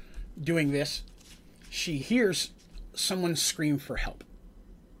doing this, she hears someone scream for help.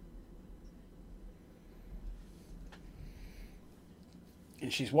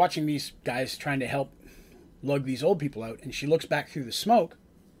 And she's watching these guys trying to help lug these old people out, and she looks back through the smoke,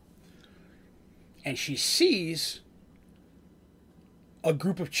 and she sees a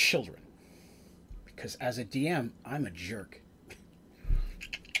group of children. Because as a DM, I'm a jerk.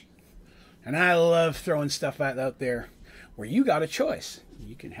 And I love throwing stuff out there where you got a choice.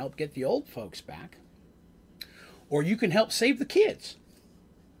 You can help get the old folks back, or you can help save the kids.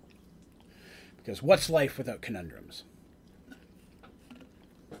 Because what's life without conundrums?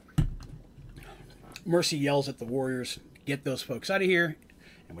 Mercy yells at the warriors, get those folks out of here,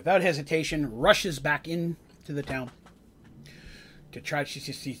 and without hesitation rushes back into the town to try. She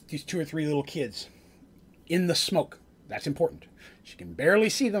sees these 2 or 3 little kids in the smoke. That's important. She can barely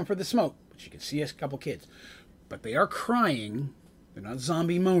see them for the smoke, but she can see a couple kids. But they are crying. They're not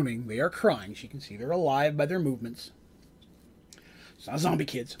zombie moaning. They are crying. She can see they're alive by their movements. It's not zombie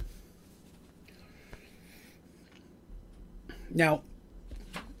kids. Now,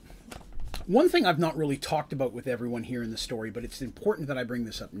 one thing I've not really talked about with everyone here in the story, but it's important that I bring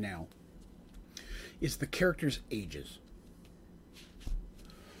this up now, is the characters' ages.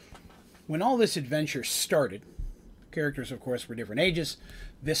 When all this adventure started, characters, of course, were different ages.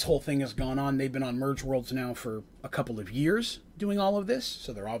 This whole thing has gone on. They've been on Merge Worlds now for a couple of years doing all of this,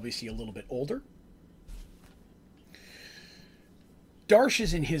 so they're obviously a little bit older. Darsh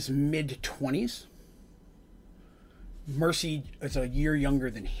is in his mid-20s. Mercy is a year younger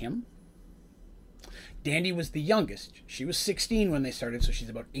than him. Dandy was the youngest. She was 16 when they started, so she's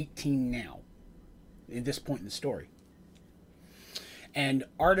about 18 now, at this point in the story. And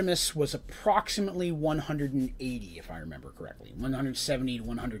Artemis was approximately 180, if I remember correctly. 170 to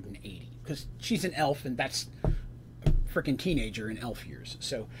 180. Because she's an elf, and that's a freaking teenager in elf years.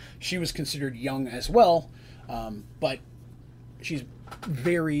 So she was considered young as well. But she's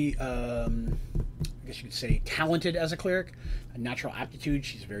very, I guess you could say, talented as a cleric. A natural aptitude.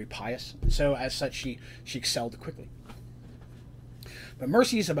 She's very pious. So as such, she excelled quickly. But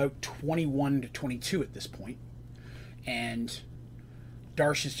Mercy is about 21 to 22 at this point. And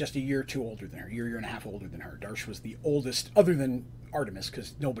Darsh is just a year or two older than her, year and a half older than her. Darsh was the oldest, other than Artemis,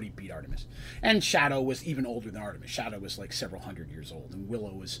 because nobody beat Artemis. And Shadow was even older than Artemis. Shadow was like several hundred years old, and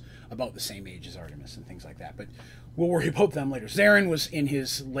Willow was about the same age as Artemis and things like that. But we'll worry about them later. Zarin was in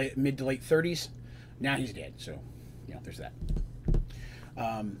his mid to late 30s. Now he's dead, so there's that.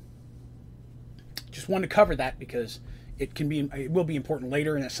 Just wanted to cover that because it will be important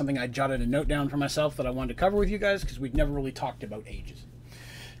later, and that's something I jotted a note down for myself that I wanted to cover with you guys, because we've never really talked about ages.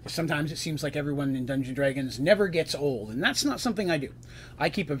 Sometimes it seems like everyone in Dungeons & Dragons never gets old, and that's not something I do. I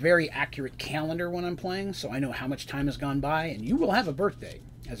keep a very accurate calendar when I'm playing, so I know how much time has gone by, and you will have a birthday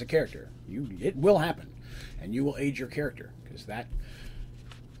as a character. It will happen, and you will age your character, because that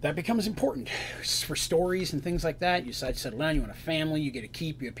becomes important for stories and things like that. You decide to settle down, you want a family, you get a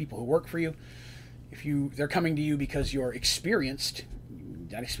keep, you have people who work for you. If they're coming to you because you're experienced,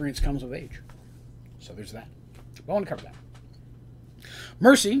 that experience comes with age. So there's that. I want to cover that.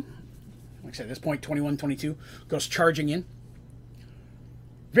 Mercy, like I said, at this point, 21, 22, goes charging in.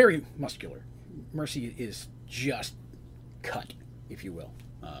 Very muscular. Mercy is just cut, if you will.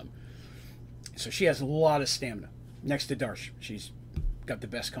 So she has a lot of stamina. Next to Darsh, she's got the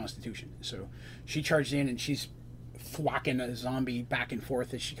best constitution. So she charged in, and she's thwacking a zombie back and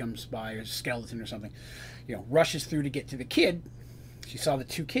forth as she comes by, or a skeleton or something. Rushes through to get to the kid. She saw the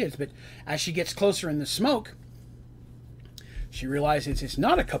two kids, but as she gets closer in the smoke, she realizes it's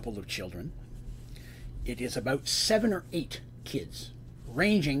not a couple of children. It is about 7 or 8 kids,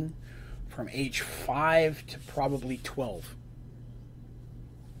 ranging from age 5 to probably 12.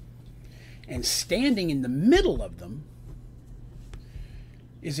 And standing in the middle of them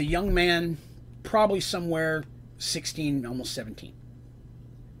is a young man, probably somewhere 16, almost 17.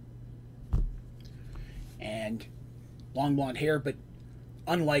 And long blonde hair, but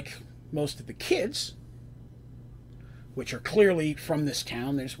unlike most of the kids, which are clearly from this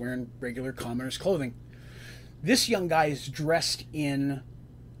town, they're just wearing regular commoners' clothing, this young guy is dressed in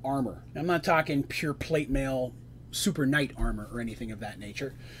armor. I'm not talking pure plate mail, super knight armor or anything of that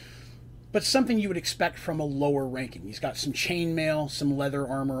nature, but something you would expect from a lower ranking. He's got some chainmail, some leather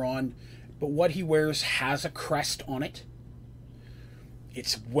armor on, but what he wears has a crest on it.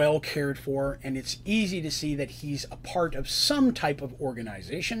 It's well cared for, and it's easy to see that he's a part of some type of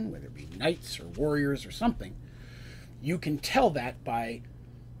organization, whether it be knights or warriors or something. You can tell that by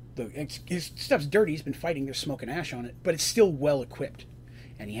his stuff's dirty. He's been fighting. There's smoke and ash on it, but it's still well equipped.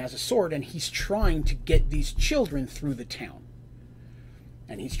 And he has a sword, and he's trying to get these children through the town.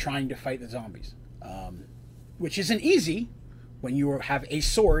 And he's trying to fight the zombies, which isn't easy when you have a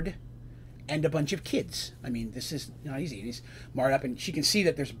sword and a bunch of kids. I mean, this is not easy. He's marred up, and she can see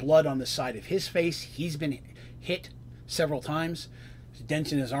that there's blood on the side of his face. He's been hit several times. There's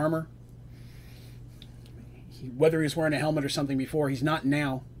dents in his armor. Whether he's wearing a helmet or something before, he's not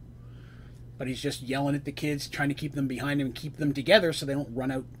now. But he's just yelling at the kids, trying to keep them behind him and keep them together so they don't run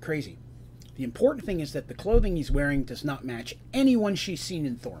out crazy. The important thing is that the clothing he's wearing does not match anyone she's seen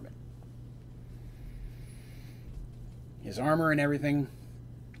in Thorman. His armor and everything,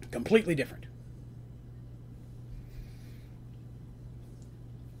 completely different.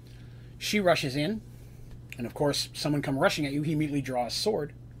 She rushes in, and of course, someone come rushing at you, he immediately draws a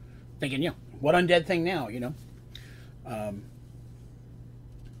sword, thinking, what undead thing now,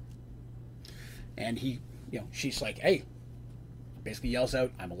 and she's like, hey, basically yells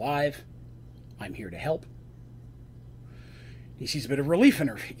out, I'm alive, I'm here to help. He sees a bit of relief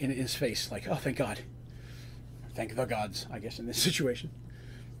in his face, like, oh, thank God. Thank the gods, I guess, in this situation.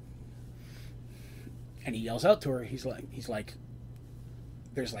 And he yells out to her, he's like,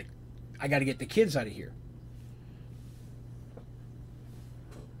 I got to get the kids out of here.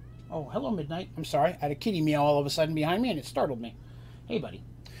 Oh, hello, Midnight. I'm sorry. I had a kitty meow all of a sudden behind me, and it startled me. Hey, buddy.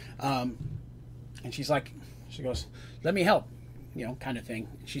 And she goes, let me help, kind of thing.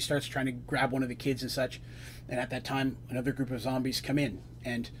 She starts trying to grab one of the kids and such. And at that time, another group of zombies come in.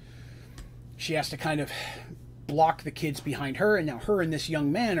 And she has to kind of block the kids behind her. And now her and this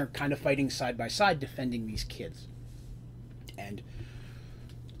young man are kind of fighting side by side, defending these kids. And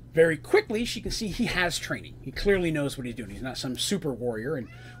very quickly, she can see he has training. He clearly knows what he's doing. He's not some super warrior. And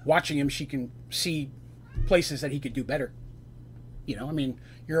watching him, she can see places that he could do better.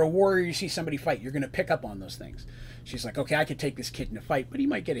 You're a warrior, you see somebody fight, you're going to pick up on those things. She's like, okay, I could take this kid in a fight, but he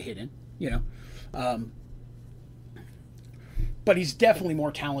might get a hit in, but he's definitely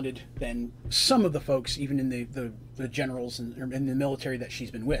more talented than some of the folks, even in the generals and in the military that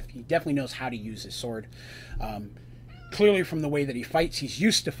she's been with. He definitely knows how to use his sword. Clearly from the way that he fights, he's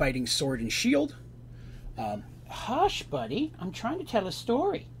used to fighting sword and shield. Hush, buddy. I'm trying to tell a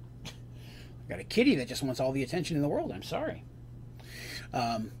story. I've got a kitty that just wants all the attention in the world. I'm sorry.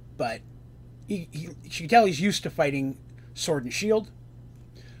 But you can tell he's used to fighting sword and shield,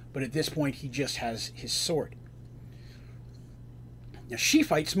 but at this point he just has his sword. Now she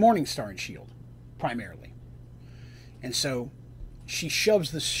fights Morningstar and shield, primarily. And so she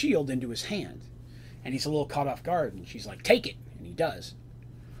shoves the shield into his hand, and he's a little caught off guard, and she's like, take it, and he does.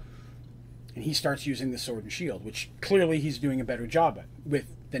 And he starts using the sword and shield, which clearly he's doing a better job with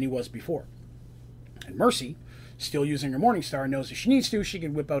than he was before. And Mercy, still using her Morningstar, knows if she needs to, she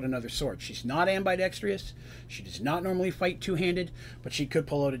can whip out another sword. She's not ambidextrous. She does not normally fight two-handed, but she could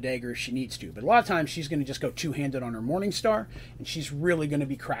pull out a dagger if she needs to. But a lot of times she's going to just go two-handed on her Morningstar, and she's really going to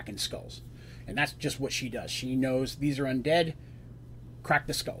be cracking skulls. And that's just what she does. She knows these are undead, crack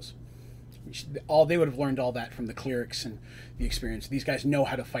the skulls. They would have learned all that from the clerics and the experience. These guys know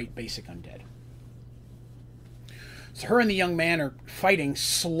how to fight basic undead. So her and the young man are fighting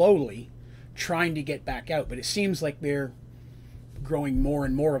slowly, trying to get back out, but it seems like they're growing more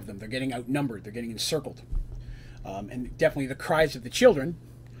and more of them. They're getting outnumbered. They're getting encircled. And definitely the cries of the children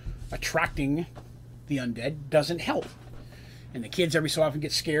attracting the undead doesn't help. And the kids every so often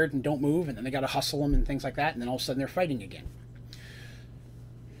get scared and don't move, and then they got to hustle them and things like that, and then all of a sudden they're fighting again.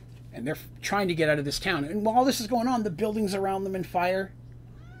 And they're trying to get out of this town. And while this is going on, the buildings around them in fire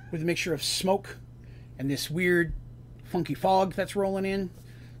with a mixture of smoke and this weird, funky fog that's rolling in.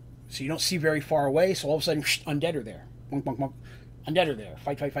 So you don't see very far away. So all of a sudden, undead are there. Bonk, bonk, bonk. Undead are there.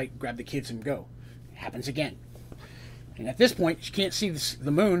 Fight, fight, fight. Grab the kids and go. It happens again. And at this point, she can't see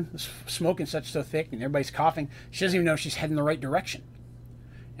the moon. The smoke and such so thick, and everybody's coughing. She doesn't even know if she's heading the right direction.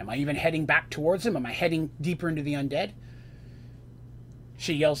 Am I even heading back towards them? Am I heading deeper into the undead?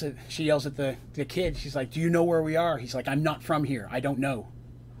 She yells at the kid. She's like, do you know where we are? He's like, I'm not from here. I don't know.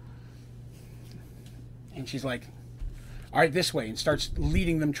 And she's like, all right, this way, and starts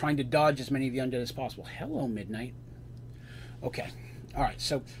leading them, trying to dodge as many of the undead as possible. Hello, Midnight. Okay. All right,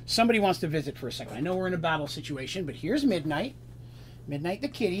 so somebody wants to visit for a second. I know we're in a battle situation, but here's Midnight. Midnight the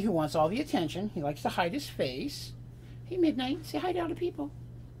kitty who wants all the attention. He likes to hide his face. Hey, Midnight, say hi to all the people.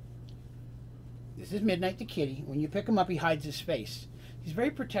 This is Midnight the kitty. When you pick him up, he hides his face. He's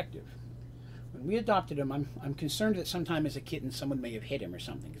very protective. When we adopted him, I'm concerned that sometime as a kitten someone may have hit him or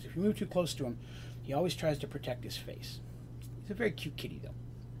something, because if you move too close to him, he always tries to protect his face. He's a very cute kitty, though.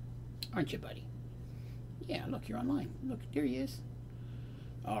 Aren't you, buddy? Yeah, look, you're online. Look, there he is.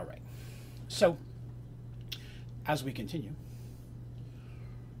 All right. So, as we continue,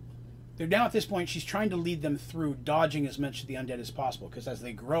 they're now at this point, she's trying to lead them through, dodging as much of the undead as possible, because as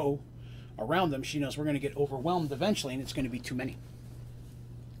they grow around them, she knows we're going to get overwhelmed eventually, and it's going to be too many.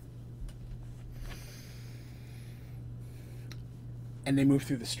 And they move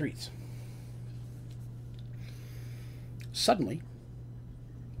through the streets. Suddenly,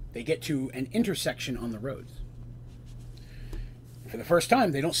 they get to an intersection on the roads. For the first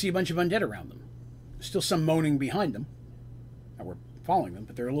time, they don't see a bunch of undead around them. There's still some moaning behind them. Now we're following them,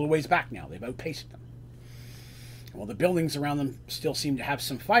 but they're a little ways back now. They've outpaced them. And while the buildings around them still seem to have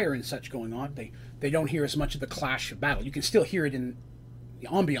some fire and such going on, they don't hear as much of the clash of battle. You can still hear it in the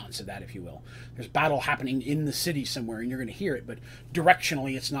ambiance of that, if you will. There's battle happening in the city somewhere, and you're going to hear it, but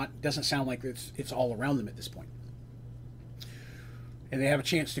directionally, doesn't sound like it's all around them at this point. And they have a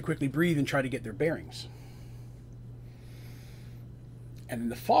chance to quickly breathe and try to get their bearings. And then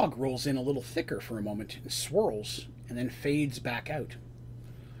the fog rolls in a little thicker for a moment and swirls and then fades back out.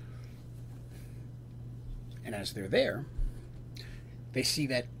 And as they're there, they see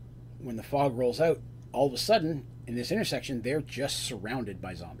that when the fog rolls out, all of a sudden, in this intersection, they're just surrounded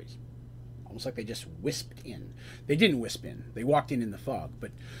by zombies. Almost like they just wisped in. They didn't wisp in. They walked in the fog,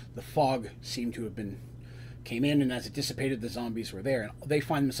 but the fog seemed to have came in, and as it dissipated, the zombies were there. And they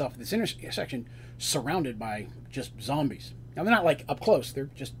find themselves at this intersection surrounded by just zombies. Now, they're not like up close. They're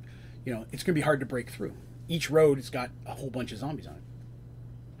just, it's going to be hard to break through. Each road has got a whole bunch of zombies on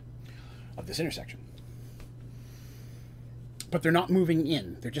it of this intersection. But they're not moving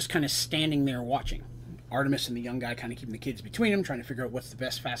in. They're just kind of standing there watching. Artemis and the young guy kind of keeping the kids between them, trying to figure out what's the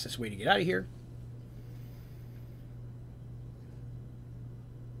best, fastest way to get out of here.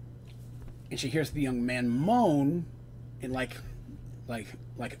 And she hears the young man moan in like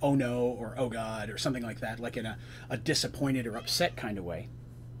oh no, or oh God, or something like that, like in a disappointed or upset kind of way.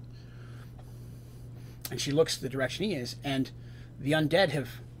 And she looks the direction he is, and the undead have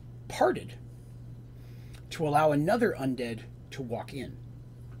parted to allow another undead to walk in.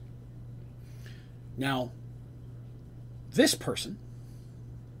 Now, this person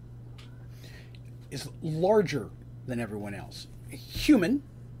is larger than everyone else. A human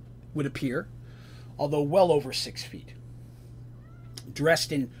would appear, although well over 6 feet.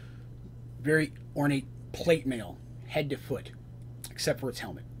 Dressed in very ornate plate mail, head to foot, except for its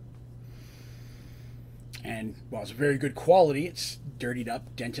helmet. And while it's very good quality, it's dirtied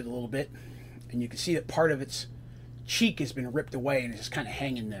up, dented a little bit, and you can see that part of its cheek has been ripped away and it's just kind of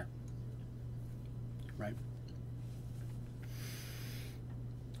hanging there. Right?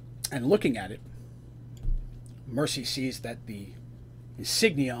 And looking at it, Mercy sees that the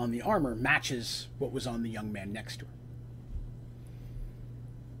insignia on the armor matches what was on the young man next to her.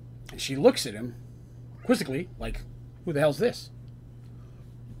 And she looks at him quizzically, like, who the hell's this?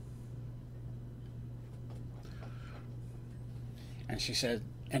 And she said,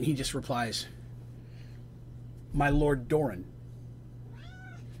 and he just replies, my Lord Doran.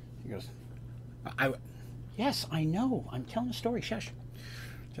 He goes, yes, I know. I'm telling a story. Shush.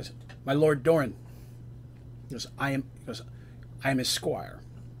 She says, my Lord Doran. He goes, I am his squire.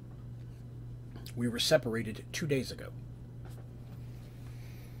 We were separated 2 days ago.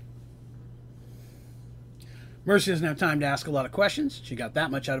 Mercy doesn't have time to ask a lot of questions. She got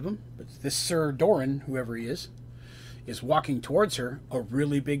that much out of him. But this Sir Doran, whoever he is walking towards her, a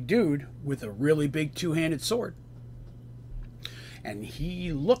really big dude with a really big two-handed sword. And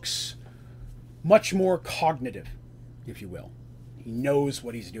he looks much more cognitive, if you will. He knows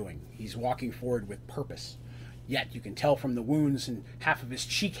what he's doing. He's walking forward with purpose. Yet you can tell from the wounds and half of his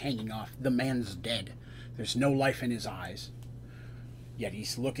cheek hanging off, the man's dead. There's no life in his eyes. Yet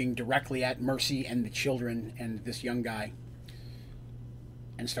he's looking directly at Mercy and the children and this young guy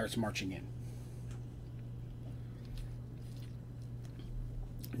and starts marching in.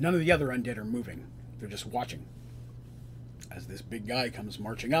 None of the other undead are moving. They're just watching as this big guy comes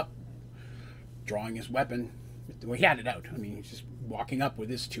marching up, drawing his weapon. Well, he had it out. I mean, he's just walking up with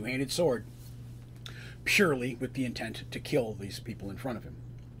his two-handed sword, purely with the intent to kill these people in front of him.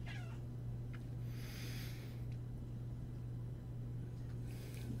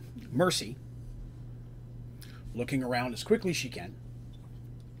 Mercy, looking around as quickly as she can,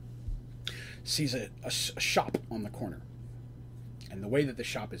 sees a shop on the corner. And the way that the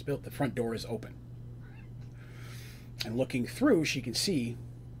shop is built, the front door is open. And looking through, she can see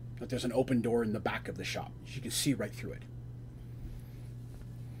that there's an open door in the back of the shop. She can see right through it.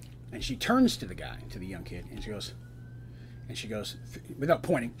 And she turns to the guy, to the young kid, and she goes, without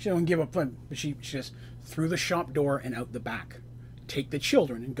pointing, she doesn't give up, but she says, through the shop door and out the back. Take the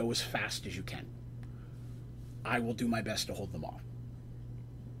children and go as fast as you can. I will do my best to hold them off.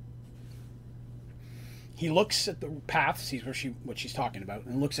 He looks at the path, sees what she's talking about,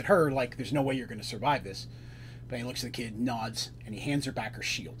 and looks at her like there's no way you're going to survive this. But he looks at the kid, nods, and he hands her back her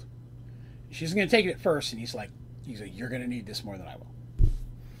shield. She's going to take it at first, and he's like, you're going to need this more than I will.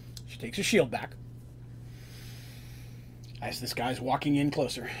 She takes her shield back. As this guy's walking in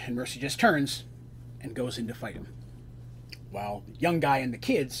closer, and Mercy just turns and goes in to fight him. While the young guy and the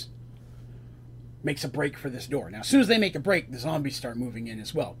kids makes a break for this door. Now, as soon as they make a break, the zombies start moving in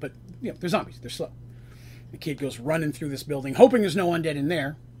as well. But, they're zombies. They're slow. The kid goes running through this building, hoping there's no undead in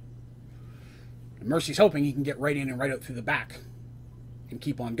there. And Mercy's hoping he can get right in and right out through the back and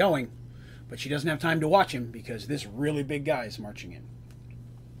keep on going. But she doesn't have time to watch him because this really big guy is marching in.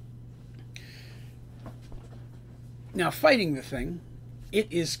 Now, fighting the thing, it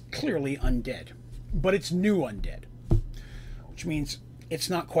is clearly undead. But it's new undead. Which means it's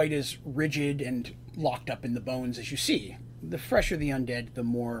not quite as rigid and locked up in the bones as you see. The fresher the undead, the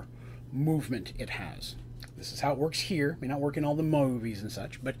more movement it has. This is how it works here. It may not work in all the movies and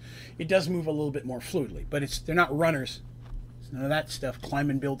such, but it does move a little bit more fluidly. But they're not runners. It's none of that stuff.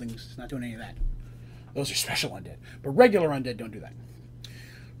 Climbing buildings. It's not doing any of that. Those are special undead. But regular undead don't do that.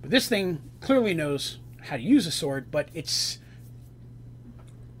 But this thing clearly knows how to use a sword, but I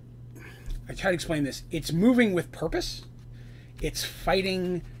try to explain this. It's moving with purpose. It's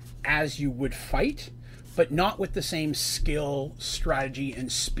fighting as you would fight, but not with the same skill, strategy,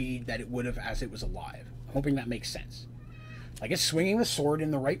 and speed that it would have as it was alive. I'm hoping that makes sense. Like it's swinging the sword in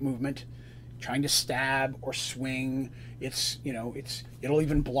the right movement, trying to stab or swing. It'll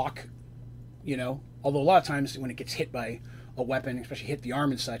even block, although a lot of times when it gets hit by a weapon, especially hit the arm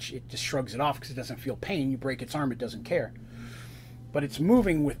and such, it just shrugs it off because it doesn't feel pain. You break its arm, it doesn't care. But it's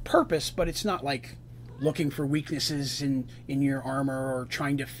moving with purpose, but it's not like looking for weaknesses in your armor or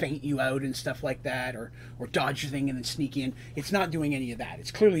trying to feint you out and stuff like that or dodge your thing and then sneak in. It's not doing any of that.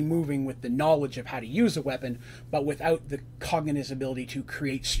 It's clearly moving with the knowledge of how to use a weapon, but without the cognitive ability to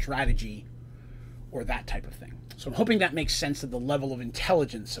create strategy or that type of thing. So I'm hoping that makes sense of the level of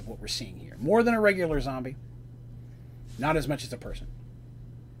intelligence of what we're seeing here. More than a regular zombie, not as much as a person.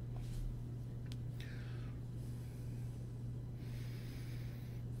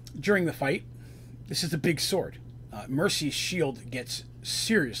 During the fight, this is a big sword. Mercy's shield gets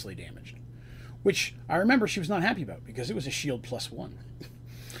seriously damaged, which I remember she was not happy about because it was a shield +1.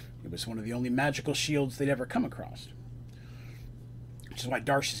 It was one of the only magical shields they'd ever come across. Which is why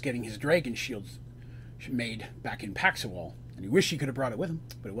Darsh is getting his dragon shields made back in Paxawal. And he wished he could have brought it with him,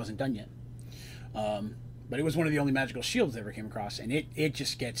 but it wasn't done yet. But it was one of the only magical shields they ever came across, and it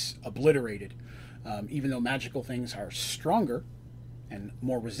just gets obliterated. Even though magical things are stronger and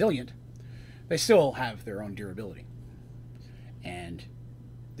more resilient, they still have their own durability. And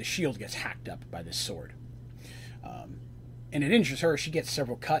the shield gets hacked up by this sword. And it injures her. She gets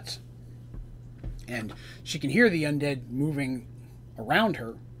several cuts. And she can hear the undead moving around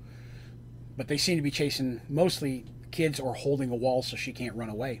her, but they seem to be chasing mostly kids or holding a wall so she can't run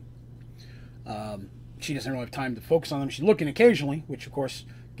away. She doesn't really have time to focus on them. She's looking occasionally, which of course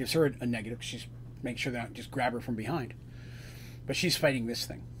gives her a negative. She's making sure they don't just grab her from behind. But she's fighting this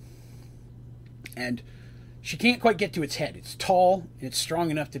thing. And she can't quite get to its head. It's tall, and it's strong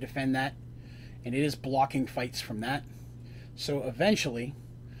enough to defend that, and it is blocking fights from that. So eventually,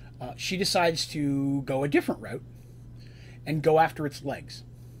 she decides to go a different route and go after its legs.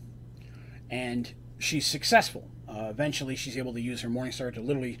 And she's successful. Eventually, she's able to use her Morningstar to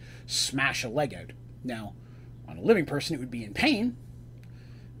literally smash a leg out. Now, on a living person, it would be in pain.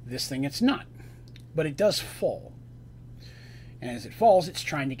 This thing, it's not. But it does fall. And as it falls, it's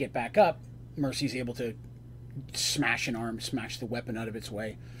trying to get back up. Mercy's able to smash an arm, smash the weapon out of its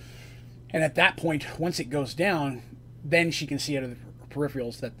way. And at that point, once it goes down, then she can see out of the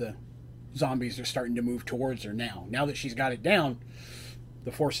peripherals that the zombies are starting to move towards her now. Now that she's got it down,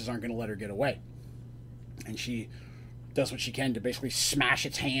 the forces aren't going to let her get away. And she does what she can to basically smash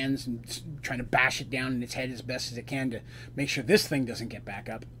its hands and trying to bash it down in its head as best as it can to make sure this thing doesn't get back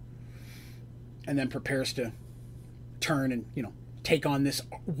up. And then prepares to turn and, take on this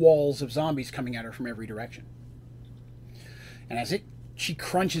walls of zombies coming at her from every direction. And as she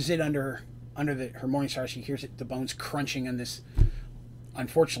crunches it under her Morningstar, she hears the bones crunching on this,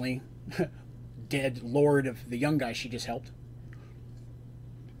 unfortunately, dead lord of the young guy she just helped.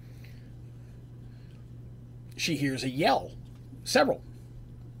 She hears a yell, several.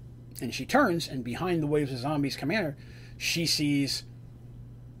 And she turns, and behind the waves of zombies coming at her, she sees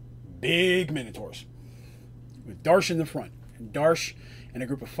big Minotaurs with Darsh in the front. And Darsh and a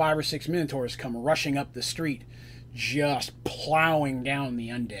group of 5 or 6 Minotaurs come rushing up the street, just plowing down the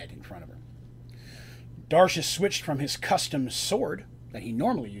undead in front of her. Darsh has switched from his custom sword that he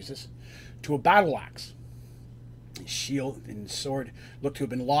normally uses to a battle axe. His shield and sword look to have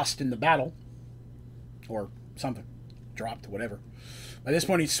been lost in the battle, or something, dropped, whatever. By this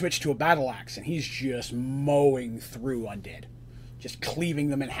point, he's switched to a battle axe, and he's just mowing through undead, just cleaving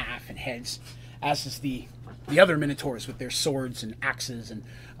them in half and heads, as is the other Minotaurs with their swords and axes and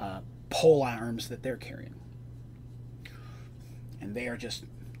pole arms that they're carrying. And they are just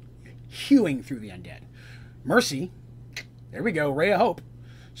hewing through the undead. Mercy, there we go, ray of hope,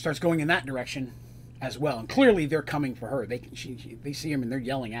 starts going in that direction as well. And clearly they're coming for her. They see him and they're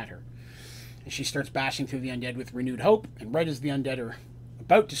yelling at her. And she starts bashing through the undead with renewed hope. And right as the undead are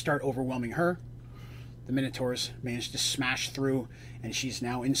about to start overwhelming her, the Minotaurs manage to smash through, and she's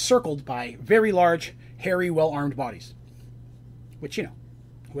now encircled by very large, hairy, well-armed bodies. Which,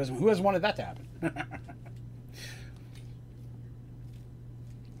 who hasn't wanted that to happen?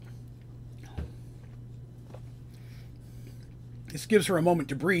 This gives her a moment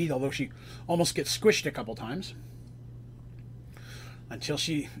to breathe, although she almost gets squished a couple times. Until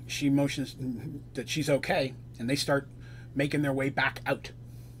she motions that she's okay, and they start making their way back out.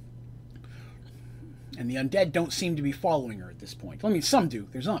 And the undead don't seem to be following her at this point. I mean, some do.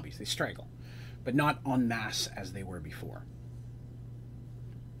 They're zombies. They straggle. But not en masse as they were before.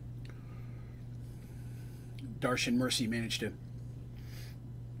 Darsh and Mercy manage to,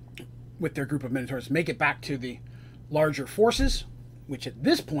 with their group of Minotaurs, make it back to the larger forces, which at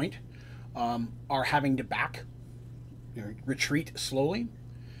this point are having to retreat slowly,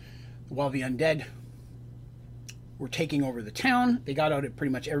 while the undead were taking over the town. They got out at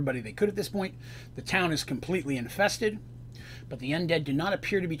pretty much everybody they could at this point. The town is completely infested, but the undead do not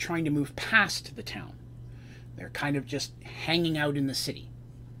appear to be trying to move past the town. They're kind of just hanging out in the city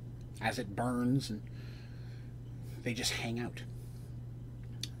as it burns, and they just hang out.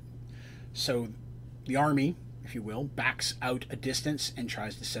 So the army, if you will, backs out a distance and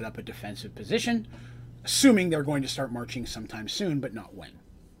tries to set up a defensive position, assuming they're going to start marching sometime soon, but not when.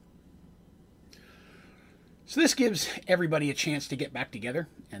 So this gives everybody a chance to get back together,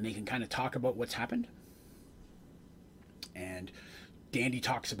 and they can kind of talk about what's happened. And Dandy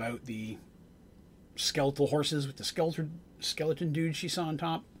talks about the skeletal horses with the skeleton dude she saw on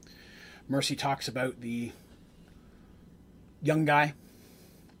top. Mercy talks about the young guy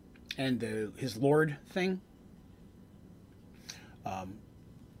and his lord thing.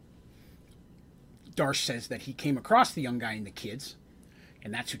 Darsh says that he came across the young guy and the kids,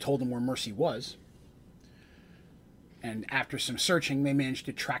 and that's who told him where Mercy was. And after some searching, they managed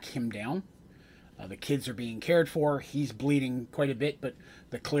to track him down. The kids are being cared for. He's bleeding quite a bit, but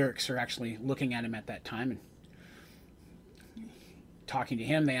the clerics are actually looking at him at that time and talking to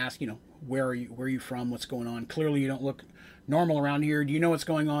him. They ask, where are you from? What's going on? Clearly you don't look normal around here. Do you know what's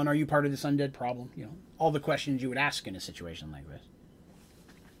going on? Are you part of this undead problem? All the questions you would ask in a situation like this.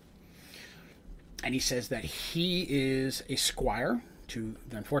 And he says that he is a squire to,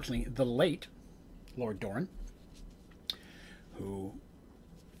 unfortunately, the late Lord Doran, who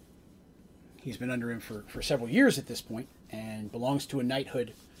he's been under him for several years at this point, and belongs to a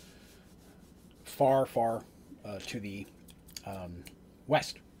knighthood far, far to the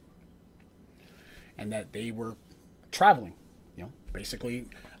west. And that they were traveling, basically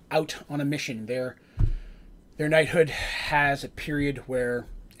out on a mission. Their knighthood has a period where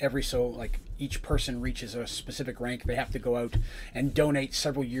each person reaches a specific rank, they have to go out and donate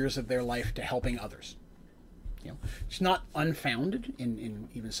several years of their life to helping others. It's not unfounded in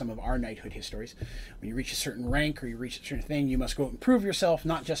even some of our knighthood histories. When you reach a certain rank or you reach a certain thing, you must go out and prove yourself,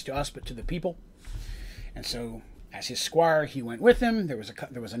 not just to us, but to the people. And so, as his squire, he went with him. There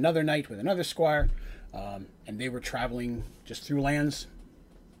was another knight with another squire, and they were traveling just through lands,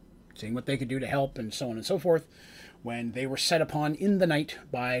 seeing what they could do to help, and so on and so forth, when they were set upon in the night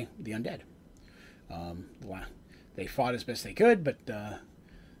by the undead. They fought as best they could, but the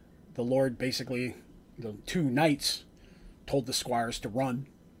Lord basically, the two knights told the squires to run,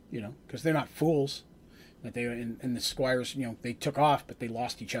 because they're not fools. That they and the squires, they took off, but they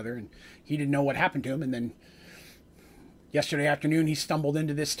lost each other, and he didn't know what happened to him. And then yesterday afternoon, he stumbled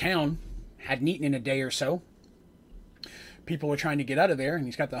into this town, hadn't eaten in a day or so. People were trying to get out of there, and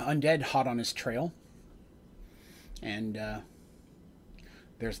he's got the undead hot on his trail. And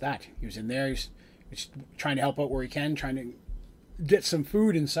there's that. He was in there. He's trying to help out where he can, trying to get some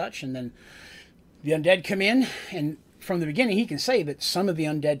food and such. And then the undead come in, and from the beginning, he can say that some of the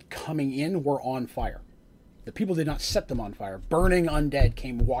undead coming in were on fire. The people did not set them on fire. Burning undead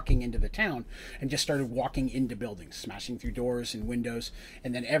came walking into the town and just started walking into buildings, smashing through doors and windows,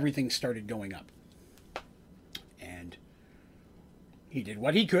 and then everything started going up. And he did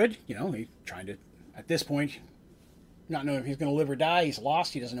what he could, he trying to, at this point, not knowing if he's going to live or die. He's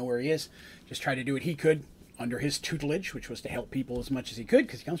lost. He doesn't know where he is. Just tried to do what he could under his tutelage, which was to help people as much as he could,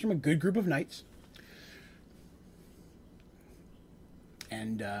 because he comes from a good group of knights.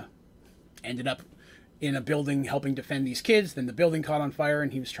 And ended up in a building helping defend these kids. Then the building caught on fire,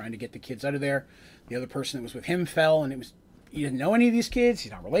 and he was trying to get the kids out of there. The other person that was with him fell, and he didn't know any of these kids.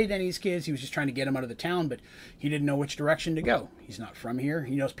 He's not related to any of these kids. He was just trying to get them out of the town, but he didn't know which direction to go. He's not from here.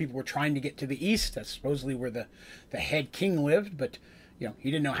 He knows people were trying to get to the east. That's supposedly where the head king lived, but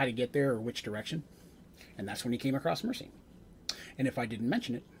he didn't know how to get there or which direction. And that's when he came across Mercy. And if I didn't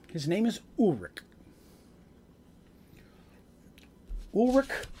mention it, his name is Ulrich.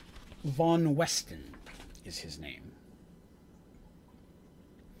 Ulrich von Westen is his name.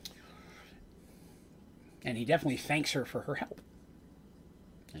 And he definitely thanks her for her help.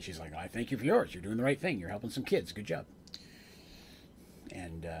 And she's like, I thank you for yours. You're doing the right thing. You're helping some kids. Good job.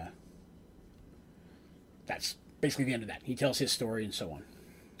 And that's basically the end of that. He tells his story and so on.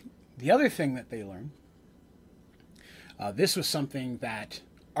 The other thing that they learn, this was something that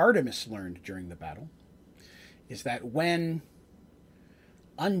Artemis learned during the battle, is that when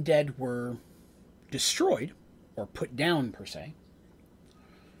undead were destroyed, or put down per se,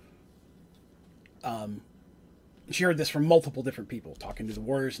 she heard this from multiple different people, talking to the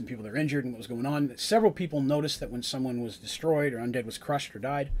warriors and people that were injured and what was going on. Several people noticed that when someone was destroyed or undead was crushed or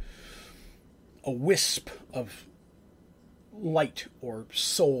died, a wisp of light or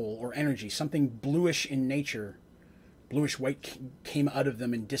soul or energy, something bluish in nature, bluish white, came out of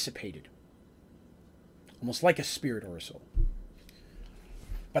them and dissipated. Almost like a spirit or a soul.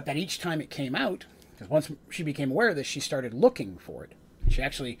 But that each time it came out, because once she became aware of this, she started looking for it. She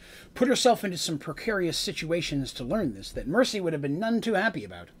actually put herself into some precarious situations to learn this, that Mercy would have been none too happy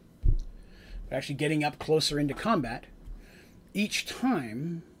about. But actually getting up closer into combat, each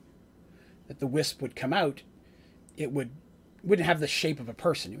time that the wisp would come out, it wouldn't have the shape of a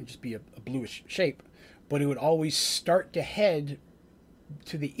person. It would just be a bluish shape. But it would always start to head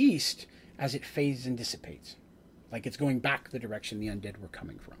to the east as it fades and dissipates. Like it's going back the direction the undead were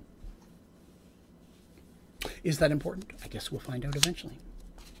coming from. Is that important? I guess we'll find out eventually.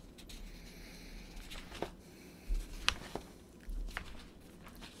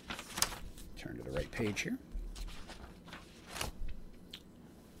 Turn to the right page here.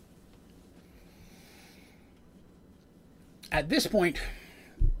 at this point,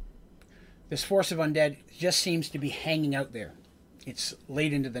 this force of undead just seems to be hanging out there. It's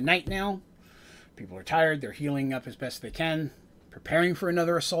late into the night now. People are tired. They're healing up as best they can, preparing for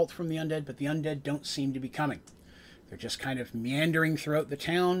another assault from the undead, but the undead don't seem to be coming. They're just kind of meandering throughout the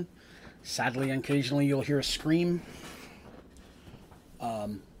town. Sadly, occasionally you'll hear a scream.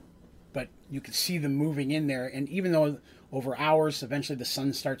 But you can see them moving in there, and even though over hours, eventually the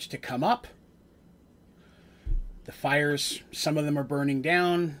sun starts to come up, the fires, some of them are burning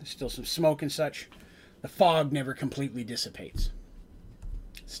down, there's still some smoke and such. The fog never completely dissipates.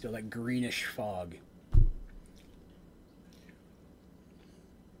 It's still that greenish fog.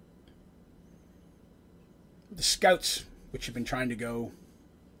 The scouts, which have been trying to go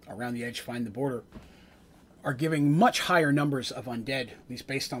around the edge, find the border, are giving much higher numbers of undead, at least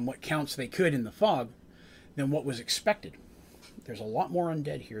based on what counts they could in the fog, than what was expected. There's a lot more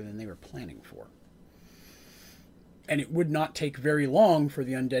undead here than they were planning for. And it would not take very long for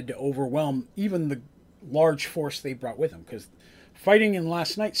the undead to overwhelm even the large force they brought with them, because fighting in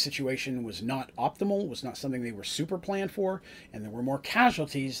last night's situation was not optimal, was not something they were super planned for, and there were more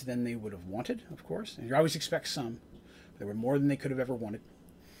casualties than they would have wanted, of course. And you always expect some. There were more than they could have ever wanted.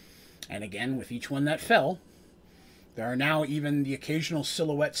 And again, with each one that fell, there are now even the occasional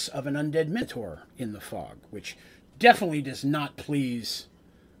silhouettes of an undead minotaur in the fog, which definitely does not please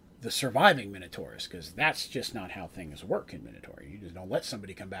the surviving minotaurs, because that's just not how things work in Minotaur. You just don't let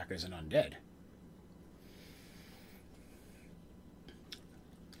somebody come back as an undead.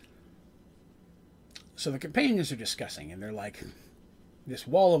 So the companions are discussing, and they're like, this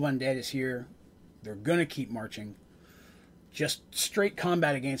wall of undead is here. They're going to keep marching. Just straight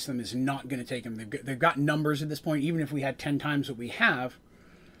combat against them is not going to take them. They've got numbers at this point. Even if we had 10 times what we have,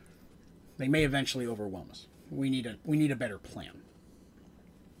 they may eventually overwhelm us. We need a better plan.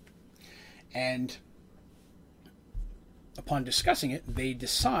 And upon discussing it, they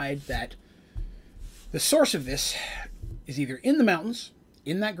decide that the source of this is either in the mountains,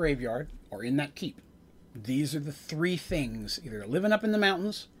 in that graveyard, or in that keep. These are the three things, either living up in the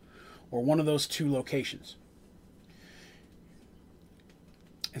mountains or one of those two locations.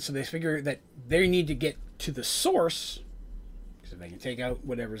 And so they figure that they need to get to the source, because if they can take out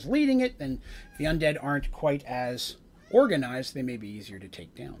whatever's leading it, then if the undead aren't quite as organized, they may be easier to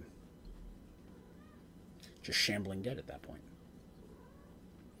take down. Just shambling dead at that point.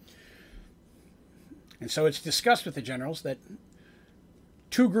 And so it's discussed with the generals that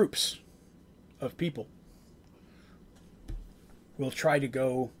two groups of people will try to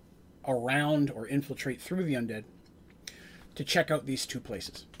go around or infiltrate through the undead to check out these two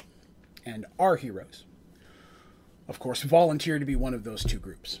places. And our heroes, of course, volunteer to be one of those two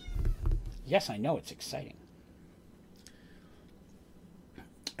groups. Yes, I know, it's exciting.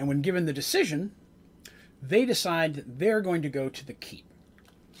 And when given the decision, they decide that they're going to go to the keep.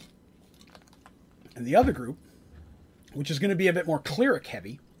 And the other group, which is going to be a bit more cleric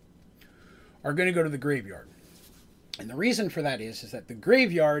heavy, are going to go to the graveyard. And the reason for that is that the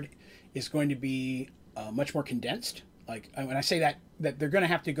graveyard is going to be much more condensed. Like, when I say that they're going to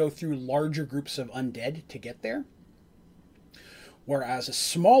have to go through larger groups of undead to get there. Whereas a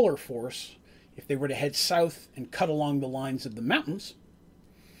smaller force, if they were to head south and cut along the lines of the mountains,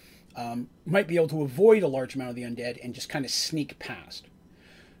 might be able to avoid a large amount of the undead and just kind of sneak past.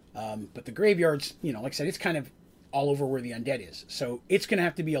 But the graveyards, like I said, it's kind of all over where the undead is. So it's going to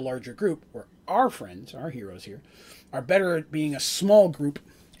have to be a larger group, where our friends, our heroes here, are better at being a small group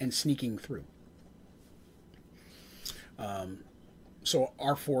and sneaking through. So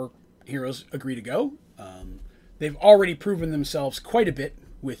our four heroes agree to go. They've already proven themselves quite a bit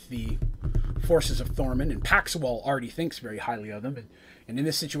with the forces of Thorman, and Paxwell already thinks very highly of them. And in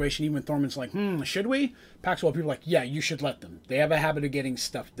this situation, even when Thorman's like, should we? Paxwell people are like, yeah, you should let them. They have a habit of getting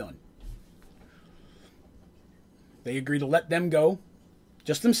stuff done. They agree to let them go,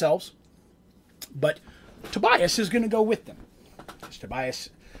 just themselves. But Tobias is going to go with them. Tobias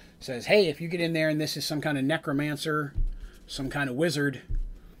says, hey, if you get in there and this is some kind of necromancer, some kind of wizard,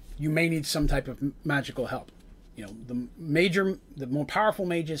 you may need some type of magical help. The more powerful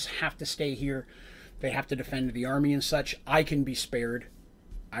mages have to stay here. They have to defend the army and such. I can be spared.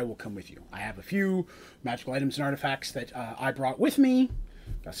 I will come with you. I have a few magical items and artifacts that I brought with me.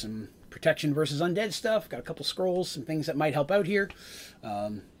 Got some protection versus undead stuff. Got a couple scrolls, some things that might help out here.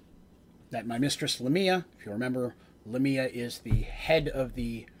 That my mistress, Lamia, if you remember, Lamia is the head of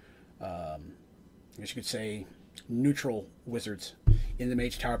the, I guess you could say, neutral wizards in the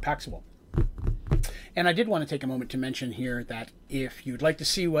Mage Tower Paxwell. And I did want to take a moment to mention here that if you'd like to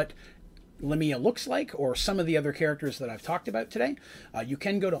see what Lamia looks like, or some of the other characters that I've talked about today, you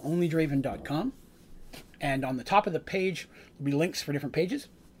can go to onlydraven.com. And on the top of the page will be links for different pages.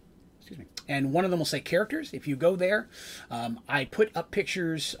 Excuse me. And one of them will say characters. If you go there, I put up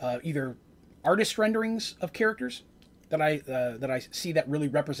pictures, either artist renderings of characters that I see that really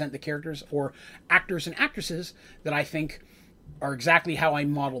represent the characters, or actors and actresses that I think are exactly how I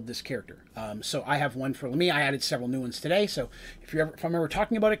modeled this character. So I have one for Lamia. I added several new ones today. So if I'm ever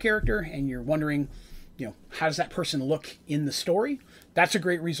talking about a character and you're wondering, how does that person look in the story, that's a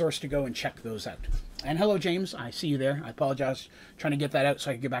great resource to go and check those out. And hello, James. I see you there. I apologize trying to get that out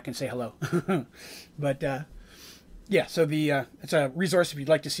so I could get back and say hello. But yeah, so it's a resource if you'd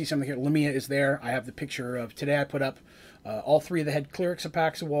like to see something here. Lamia is there. I have the picture of today. I put up all three of the head clerics of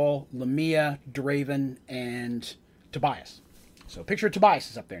Paxawal, Lamia, Draven, and Tobias. So a picture of Tobias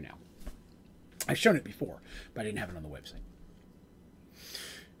is up there now. I've shown it before, but I didn't have it on the website.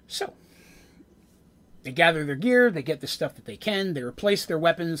 So they gather their gear, they get the stuff that they can, they replace their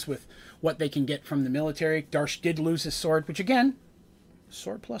weapons with what they can get from the military. Darsh did lose his sword, which again,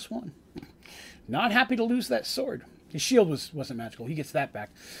 sword +1. Not happy to lose that sword. His shield wasn't magical. He gets that back.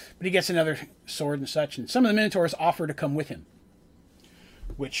 But he gets another sword and such, and some of the Minotaurs offer to come with him,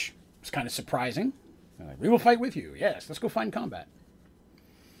 which is kind of surprising. They're like, we will fight with you. Yes, let's go find combat.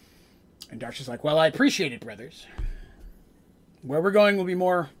 And Darsh is like, well, I appreciate it, brothers. Where we're going will be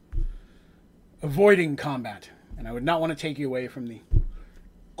more avoiding combat, and I would not want to take you away from the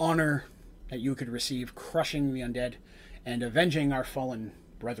honor that you could receive crushing the undead and avenging our fallen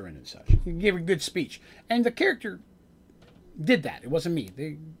brethren and such. He gave a good speech, and the character did that. It wasn't me.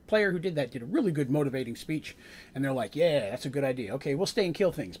 The player who did that did a really good motivating speech, and they're like, yeah, that's a good idea. Okay, we'll stay and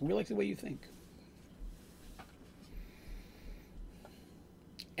kill things, but we like the way you think.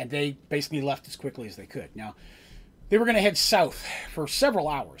 And they basically left as quickly as they could. Now, they were going to head south for several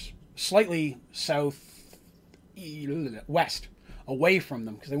hours, slightly west, away from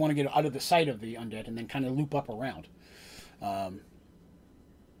them, because they want to get out of the sight of the undead and then kind of loop up around. Now,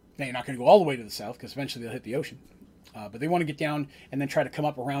 you're not going to go all the way to the south, because eventually they'll hit the ocean. But they want to get down and then try to come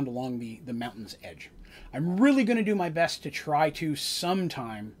up around along the mountain's edge. I'm really going to do my best to try to,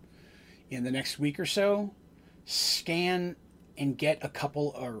 sometime in the next week or so, scan and get a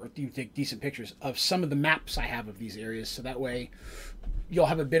couple, or you take decent pictures of some of the maps I have of these areas, so that way you'll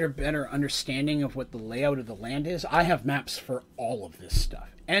have a better understanding of what the layout of the land is. I have maps for all of this stuff,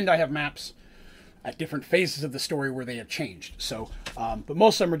 and I have maps at different phases of the story where they have changed. So, but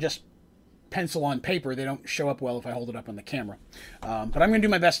most of them are just pencil on paper. They don't show up well if I hold it up on the camera. But I'm going to do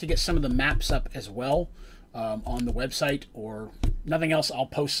my best to get some of the maps up as well on the website, or nothing else, I'll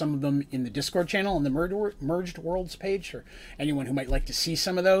post some of them in the Discord channel on the Merged Worlds page, for anyone who might like to see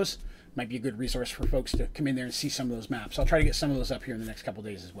some of those. Might be a good resource for folks to come in there and see some of those maps. I'll try to get some of those up here in the next couple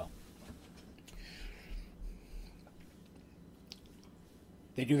days as well.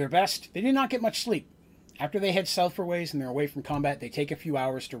 They do their best. They did not get much sleep. After they head south for ways and they're away from combat, they take a few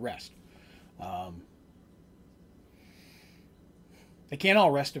hours to rest. They can't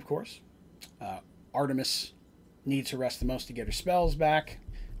all rest, of course. Artemis needs to rest the most to get her spells back,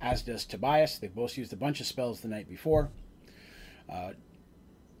 as does Tobias. They both used a bunch of spells the night before.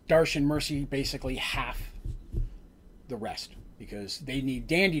 Darsh and Mercy basically half the rest, because they need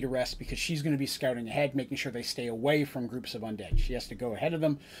Dandy to rest, because she's going to be scouting ahead, making sure they stay away from groups of undead. She has to go ahead of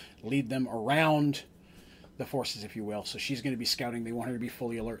them, lead them around the forces, if you will. So she's going to be scouting. They want her to be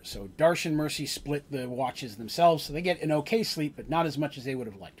fully alert. So Darsh and Mercy split the watches themselves, so they get an okay sleep, but not as much as they would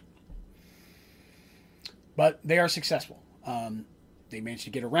have liked. But they are successful. They managed to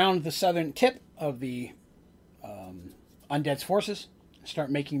get around the southern tip of the undead's forces,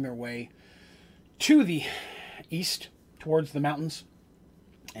 start making their way to the east towards the mountains.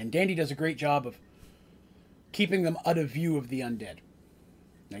 And Dandy does a great job of keeping them out of view of the undead.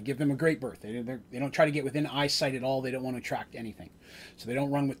 They give them a great berth. They don't try to get within eyesight at all. They don't want to attract anything. So they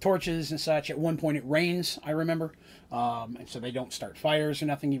don't run with torches and such. At one point it rains, I remember. And so they don't start fires or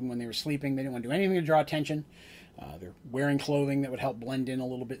nothing, even when they were sleeping. They didn't want to do anything to draw attention. They're wearing clothing that would help blend in a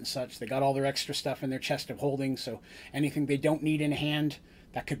little bit and such. They got all their extra stuff in their chest of holding, so anything they don't need in hand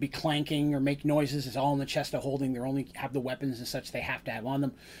that could be clanking or make noises is all in the chest of holding. They only have the weapons and such they have to have on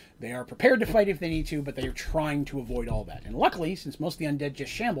them. They are prepared to fight if they need to, but they are trying to avoid all that. And luckily, since most of the undead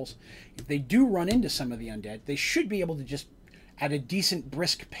just shambles, if they do run into some of the undead, they should be able to just, at a decent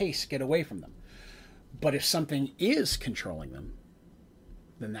brisk pace, get away from them. But if something is controlling them,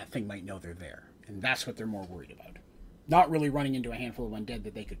 then that thing might know they're there. And that's what they're more worried about. Not really running into a handful of undead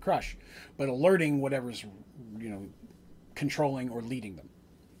that they could crush, but alerting whatever's, controlling or leading them.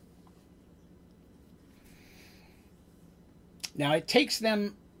 Now, it takes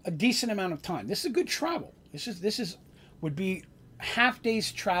them a decent amount of time. This is a good travel. This would be half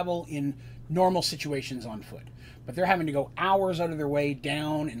day's travel in normal situations on foot. But they're having to go hours out of their way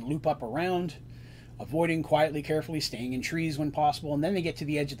down and loop up around, avoiding quietly, carefully, staying in trees when possible. And then they get to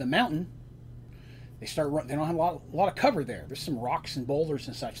the edge of the mountain. They don't have a lot of cover there. There's some rocks and boulders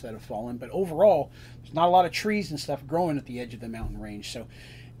and such that have fallen, but overall, there's not a lot of trees and stuff growing at the edge of the mountain range. So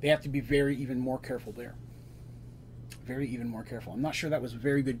they have to be even more careful there. Even more careful. I'm not sure that was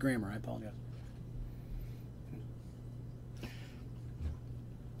very good grammar. I apologize.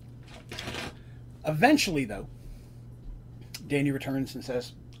 Eventually, though, Dandy returns and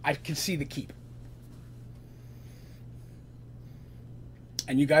says, I can see the keep.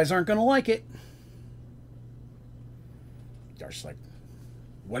 And you guys aren't going to like it. Darsh's like,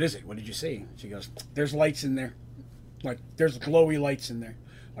 what is it? What did you see? She goes, there's lights in there. Like, there's glowy lights in there.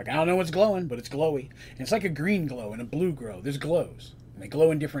 Like, I don't know what's glowing, but it's glowy. And it's like a green glow and a blue glow. There's glows. And they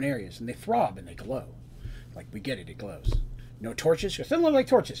glow in different areas. And they throb and they glow. Like, we get it. It glows. No torches? It doesn't look like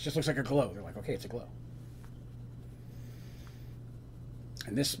torches. It just looks like a glow. They're like, okay, it's a glow.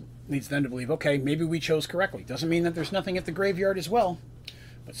 And this leads them to believe, okay, maybe we chose correctly. Doesn't mean that there's nothing at the graveyard as well.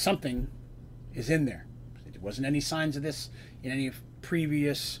 But something is in there. There wasn't any signs of this in any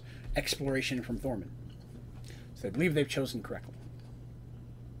previous exploration from Thorman. So they believe they've chosen correctly.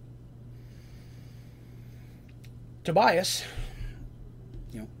 Tobias,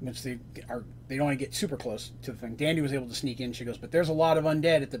 once they don't want to get super close to the thing, Dandy was able to sneak in. She goes, but there's a lot of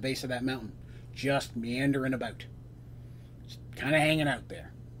undead at the base of that mountain. Just meandering about. Just kind of hanging out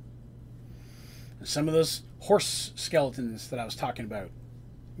there. And some of those horse skeletons that I was talking about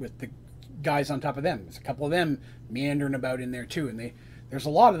with the guys on top of them, there's a couple of them meandering about in there too. And there's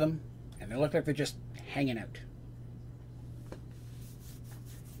a lot of them, and they look like they're just hanging out.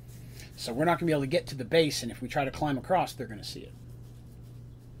 So we're not going to be able to get to the base, and if we try to climb across, they're going to see it.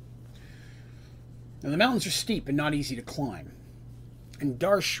 Now, the mountains are steep and not easy to climb. And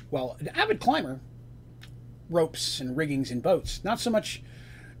Darsh, while an avid climber, ropes and riggings in boats, not so much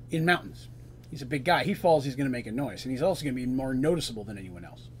in mountains. He's a big guy. He falls, he's going to make a noise, and he's also going to be more noticeable than anyone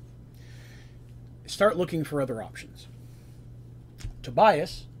else. Start looking for other options.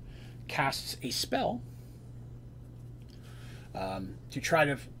 Tobias casts a spell to try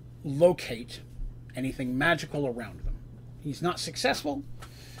to locate anything magical around them. He's not successful,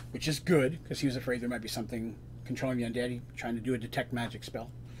 which is good, because he was afraid there might be something controlling the undead, trying to do a detect magic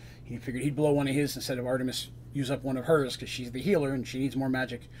spell. He figured he'd blow one of his instead of Artemis use up one of hers, because she's the healer and she needs more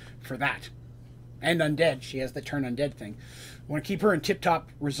magic for that. And undead. She has the turn undead thing. We want to keep her in tip-top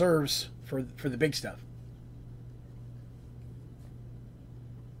reserves for the big stuff.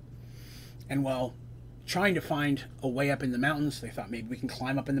 And while trying to find a way up in the mountains, they thought maybe we can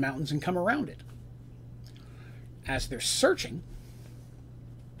climb up in the mountains and come around it. As they're searching,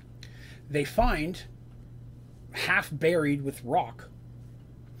 they find, half buried with rock,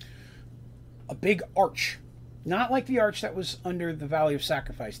 a big arch. Not like the arch that was under the Valley of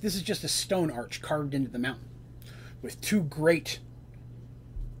Sacrifice. This is just a stone arch carved into the mountain with two great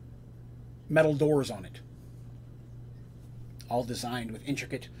metal doors on it, all designed with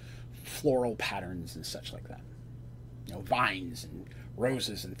intricate floral patterns and such like that. Vines and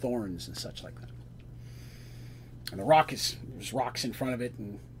roses and thorns and such like that. And there's rocks in front of it,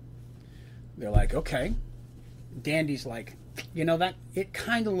 and they're like, okay. Dandy's like, that it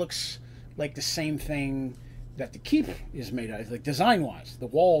kind of looks like the same thing that the keep is made of, like design-wise. The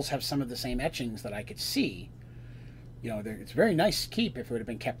walls have some of the same etchings that I could see. It's a very nice keep if it would have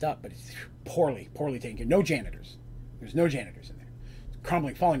been kept up, but it's poorly taken care of. No janitors. There's no janitors in there. It's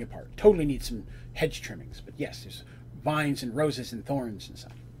crumbling, falling apart. Totally needs some hedge trimmings. But yes, there's vines and roses and thorns and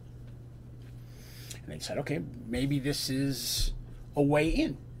stuff. And they said, okay, maybe this is a way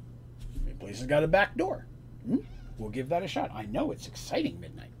in. Maybe the place has got a back door. We'll give that a shot. I know, it's exciting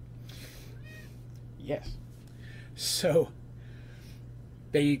midnight. Yes. So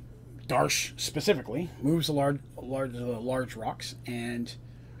Darsh specifically moves the large rocks, and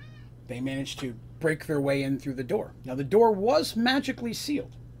they manage to break their way in through the door. Now the door was magically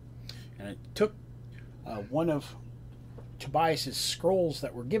sealed, and it took one of Tobias's scrolls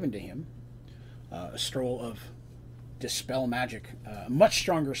that were given to him, a scroll of dispel magic, a much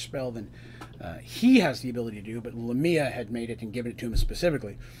stronger spell than he has the ability to do, but Lamia had made it and given it to him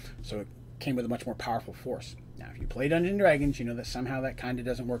specifically, so it came with a much more powerful force. Now, if you play Dungeons & Dragons, you know that somehow that kind of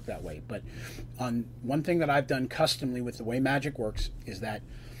doesn't work that way. But on one thing that I've done customly with the way magic works is that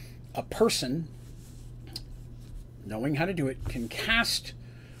a person, knowing how to do it, can cast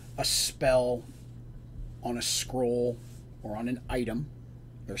a spell on a scroll or on an item.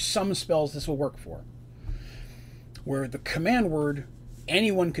 There's some spells this will work for, where the command word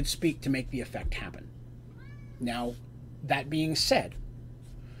anyone could speak to make the effect happen. Now, that being said,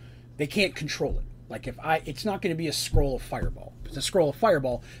 they can't control it. Like it's not going to be a scroll of fireball. If it's a scroll of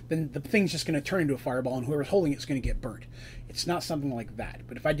fireball, then the thing's just going to turn into a fireball, and whoever's holding it's going to get burnt. It's not something like that.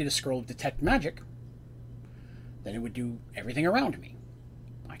 But if I did a scroll of detect magic, then it would do everything around me.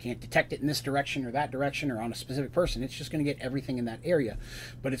 I can't detect it in this direction or that direction or on a specific person. It's just going to get everything in that area,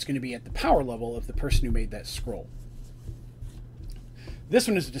 but it's going to be at the power level of the person who made that scroll. This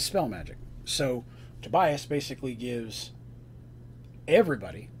one is a dispel magic. So Tobias basically gives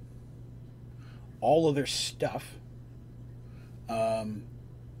everybody all of their stuff,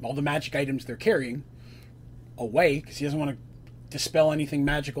 all the magic items they're carrying, away, because he doesn't want to dispel anything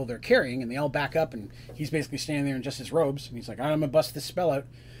magical they're carrying, and they all back up, and he's basically standing there in just his robes, and he's like, I'm going to bust this spell out,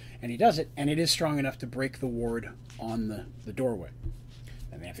 and he does it, and it is strong enough to break the ward on the doorway.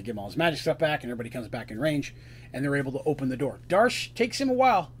 And they have to give him all his magic stuff back, and everybody comes back in range, and they're able to open the door. Darsh takes him a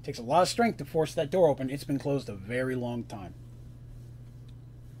while. It takes a lot of strength to force that door open. It's been closed a very long time.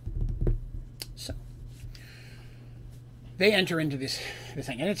 So they enter into this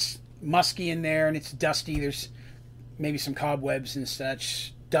thing, and it's musky in there, and it's dusty. There's maybe some cobwebs and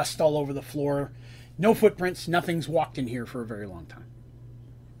such, dust all over the floor. No footprints. Nothing's walked in here for a very long time.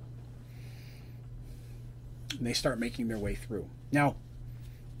 And they start making their way through. Now,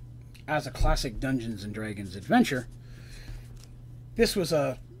 as a classic Dungeons and Dragons adventure, this was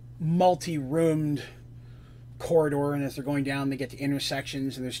a multi-roomed corridor, and as they're going down, they get to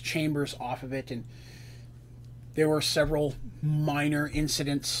intersections, and there's chambers off of it, and there were several minor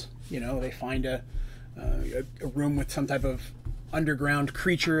incidents. You know, they find a room with some type of underground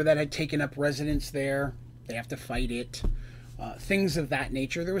creature that had taken up residence there. They have to fight it. Things of that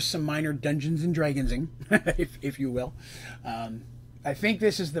nature. There was some minor Dungeons and Dragonsing, if you will. I think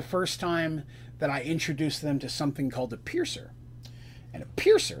this is the first time that I introduced them to something called a piercer. And a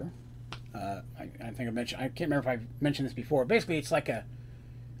piercer, I think I mentioned, I can't remember if I've mentioned this before. Basically, it's like I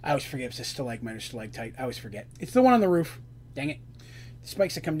always forget if it's a stalagmite or stalactite. I always forget. It's the one on the roof. Dang it. The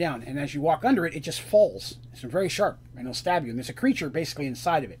spikes that come down, and as you walk under it, it just falls. It's very sharp, and it'll stab you. And there's a creature basically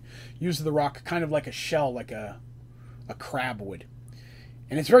inside of it. Uses the rock kind of like a shell, like a crab would.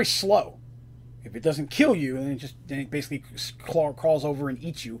 And it's very slow. If it doesn't kill you, then it basically crawls over and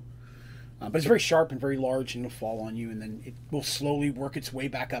eats you. But it's very sharp and very large, and it'll fall on you, and then it will slowly work its way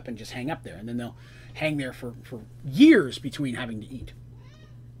back up and just hang up there. And then they'll hang there for years between having to eat.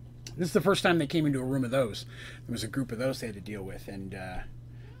 This is the first time they came into a room of those. There was a group of those they had to deal with, and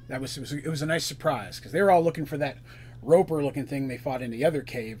it was a nice surprise, because they were all looking for that roper-looking thing they fought in the other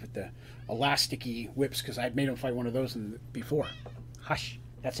cave with the elasticy whips, because I'd made them fight one of those before. Hush.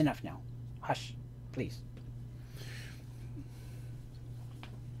 That's enough now. Hush, please.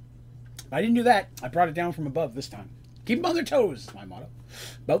 I didn't do that. I brought it down from above this time. Keep them on their toes, my motto.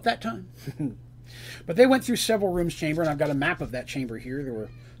 About that time. But they went through several rooms chamber, and I've got a map of that chamber here. There were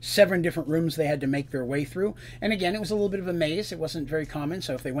 7 different rooms they had to make their way through. And again, it was a little bit of a maze. It wasn't very common,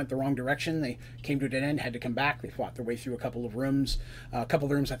 so if they went the wrong direction, they came to a dead end, had to come back. They fought their way through a couple of rooms. A couple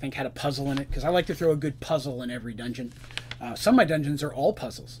of rooms, I think, had a puzzle in it, because I like to throw a good puzzle in every dungeon. Some of my dungeons are all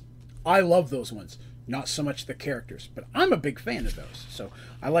puzzles. I love those ones. Not so much the characters, but I'm a big fan of those. So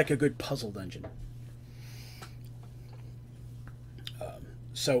I like a good puzzle dungeon.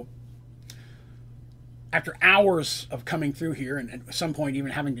 So after hours of coming through here, and at some point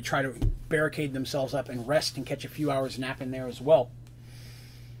even having to try to barricade themselves up and rest and catch a few hours nap in there as well,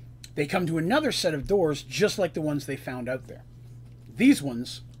 they come to another set of doors just like the ones they found out there. These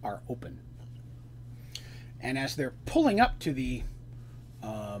ones are open. And as they're pulling up to the...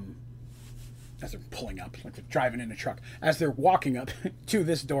 as they're pulling up, like they're driving in a truck, as they're walking up to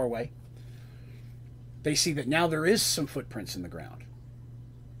this doorway, they see that now there is some footprints in the ground.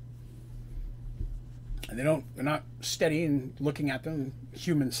 And they're not steady and looking at them,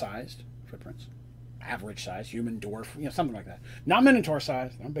 human-sized footprints. Average size, human, dwarf, something like that. Not Minotaur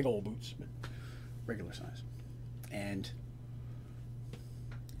size, not big old boots, but regular size. And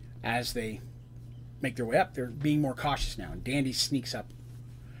as they make their way up, they're being more cautious now. And Dandy sneaks up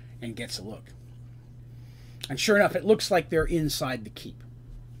and gets a look. And sure enough, it looks like they're inside the keep.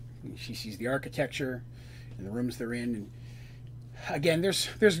 She sees the architecture and the rooms they're in. And again, there's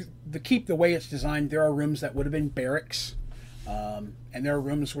the keep, the way it's designed. There are rooms that would have been barracks. And there are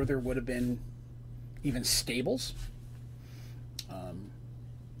rooms where there would have been even stables.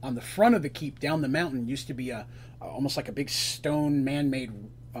 On the front of the keep, down the mountain, used to be almost like a big stone man-made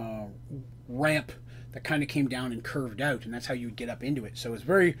ramp that kind of came down and curved out, and that's how you would get up into it. So it's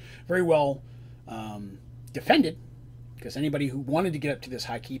very, very well defended, because anybody who wanted to get up to this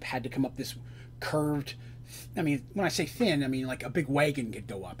high keep had to come up this curved I mean, when I say thin, I mean like a big wagon could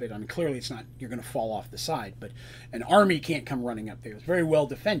go up it. I mean, clearly it's not, you're going to fall off the side, but an army can't come running up there. It's very well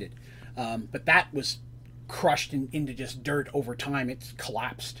defended. But that was crushed into just dirt over time. It's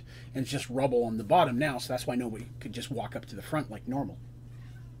collapsed and it's just rubble on the bottom now, so that's why nobody could just walk up to the front like normal.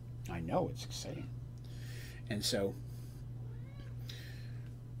 I know, it's exciting. And so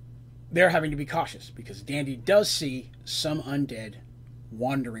they're having to be cautious because Dandy does see some undead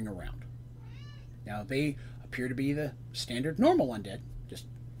wandering around. Now, they appear to be the standard normal undead, just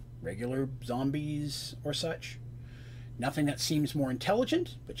regular zombies or such. Nothing that seems more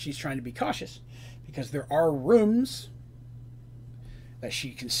intelligent, but she's trying to be cautious because there are rooms that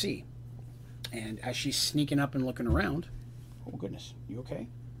she can see. And as she's sneaking up and looking around, oh goodness, you okay?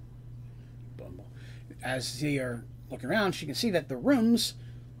 Bumble. As they are looking around, she can see that the rooms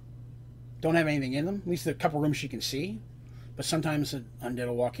don't have anything in them. At least the couple rooms she can see. But sometimes an undead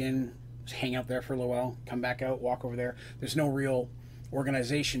will walk in, hang out there for a little while, come back out, walk over there. There's no real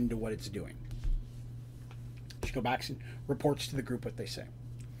organization to what it's doing. She goes back and reports to the group what they say.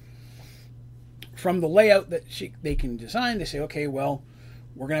 From the layout that they can design, they say, okay, well,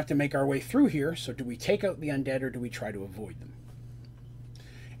 we're going to have to make our way through here, so do we take out the undead or do we try to avoid them?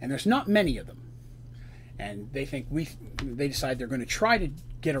 And there's not many of them. And they think they decide they're going to try to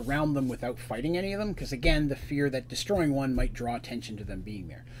get around them without fighting any of them, because again, the fear that destroying one might draw attention to them being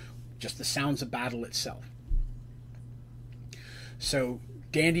there. Just the sounds of battle itself. So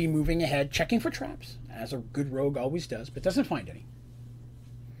Dandy moving ahead, checking for traps, as a good rogue always does, but doesn't find any.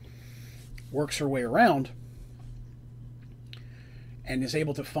 Works her way around and is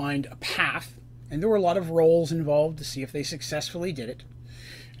able to find a path. And there were a lot of rolls involved to see if they successfully did it.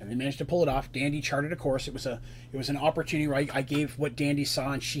 And they managed to pull it off. Dandy charted a course. It was an opportunity where I gave what Dandy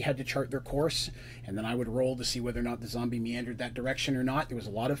saw, and she had to chart their course. And then I would roll to see whether or not the zombie meandered that direction or not. There was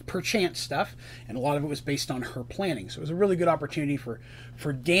a lot of perchance stuff, and a lot of it was based on her planning. So it was a really good opportunity for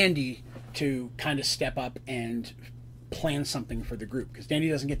Dandy to kind of step up and plan something for the group, because Dandy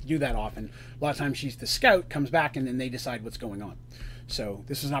doesn't get to do that often. A lot of times she's the scout, comes back, and then they decide what's going on. So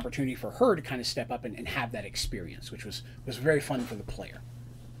this was an opportunity for her to kind of step up and have that experience, which was very fun for the player.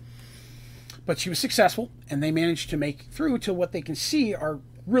 But she was successful, and they managed to make through to what they can see are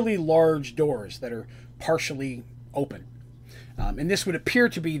really large doors that are partially open. And this would appear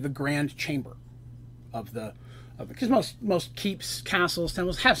to be the grand chamber of the because most keeps, castles,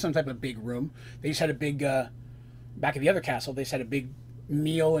 temples have some type of big room. They just had a big back at the other castle. They just had a big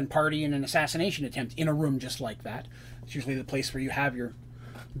meal and party and an assassination attempt in a room just like that. It's usually the place where you have your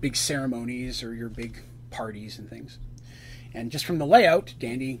big ceremonies or your big parties and things. And just from the layout,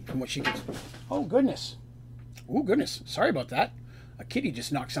 Dandy, from what she gets... Oh, goodness. Oh, goodness. Sorry about that. A kitty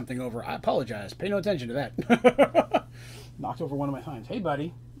just knocked something over. I apologize. Pay no attention to that. Knocked over one of my signs. Hey,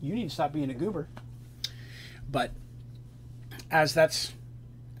 buddy, you need to stop being a goober. But as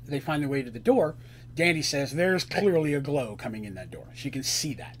they find their way to the door, Dandy says there's clearly a glow coming in that door. She can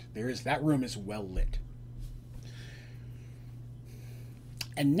see that. That room is well lit.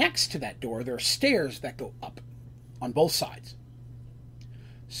 And next to that door, there are stairs that go up on both sides.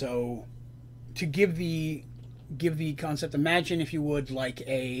 So to give the concept, imagine, if you would, like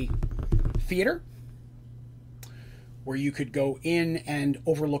a theater where you could go in and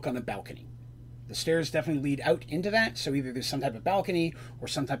overlook on a balcony. The stairs definitely lead out into that, so either there's some type of balcony or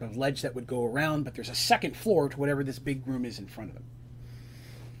some type of ledge that would go around, but there's a second floor to whatever this big room is in front of them.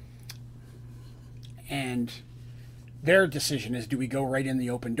 And their decision is, do we go right in the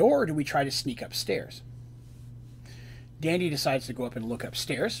open door or do we try to sneak upstairs? Dandy decides to go up and look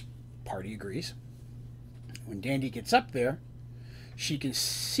upstairs. Party agrees. When Dandy gets up there, she can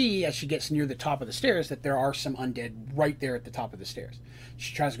see, as she gets near the top of the stairs, that there are some undead right there at the top of the stairs.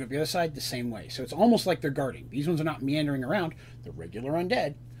 She tries to go up the other side the same way. So it's almost like they're guarding. These ones are not meandering around. They're regular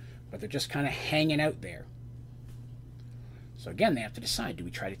undead, but they're just kind of hanging out there. So again, they have to decide, do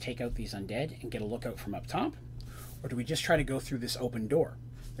we try to take out these undead and get a lookout from up top? Or do we just try to go through this open door?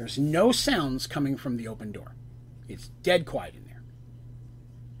 There's no sounds coming from the open door. It's dead quiet in there.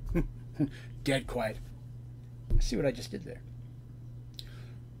 Dead quiet. See what I just did there?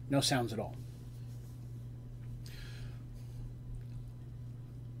 No sounds at all.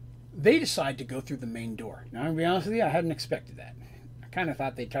 They decide to go through the main door. Now, I'm going to be honest with you, I hadn't expected that. I kind of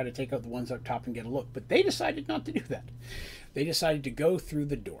thought they'd try to take out the ones up top and get a look, but they decided not to do that. They decided to go through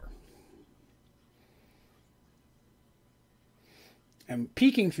the door. And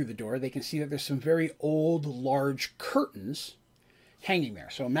peeking through the door, they can see that there's some very old, large curtains hanging there.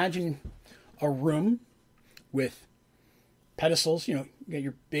 So imagine a room with pedestals. You got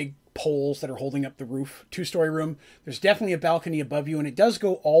your big poles that are holding up the roof. Two-story room. There's definitely a balcony above you, and it does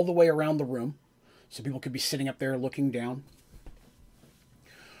go all the way around the room. So people could be sitting up there looking down.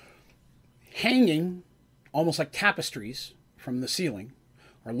 Hanging, almost like tapestries from the ceiling,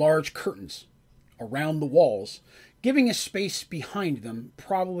 are large curtains around the walls, giving a space behind them,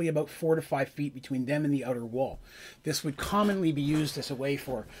 probably about 4 to 5 feet between them and the outer wall. This would commonly be used as a way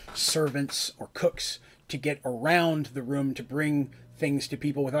for servants or cooks to get around the room to bring things to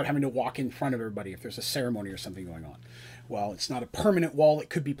people without having to walk in front of everybody if there's a ceremony or something going on. Well, it's not a permanent wall. It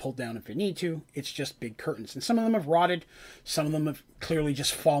could be pulled down if it need to. It's just big curtains. And some of them have rotted. Some of them have clearly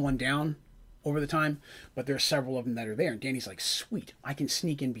just fallen down over the time, but there are several of them that are there. And Danny's like, sweet, I can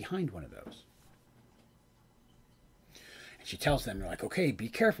sneak in behind one of those. And she tells them, they're like, okay, be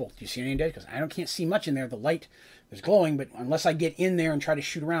careful. Do you see any dead? Because can't see much in there. The light is glowing, but unless I get in there and try to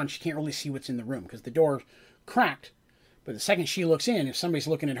shoot around, she can't really see what's in the room because the door cracked. But the second she looks in, if somebody's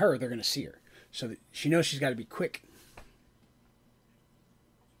looking at her, they're going to see her. So that she knows she's got to be quick.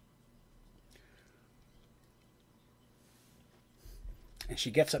 And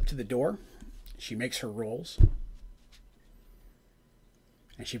she gets up to the door. She makes her rolls.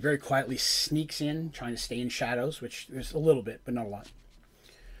 And she very quietly sneaks in, trying to stay in shadows, which there's a little bit, but not a lot.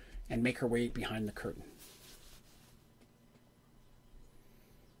 And make her way behind the curtain.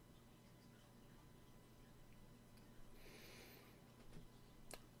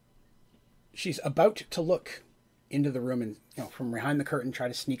 She's about to look into the room and, from behind the curtain, try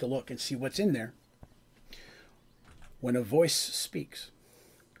to sneak a look and see what's in there, when a voice speaks.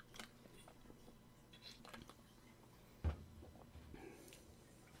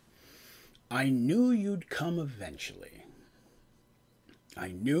 I knew you'd come eventually.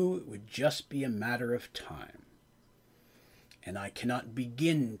 I knew it would just be a matter of time. And I cannot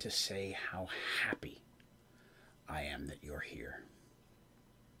begin to say how happy I am that you're here.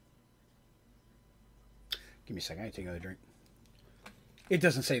 Give me a second, I take another drink. It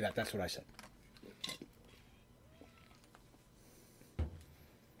doesn't say that, that's what I said.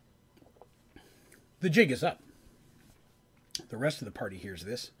 The jig is up. The rest of the party hears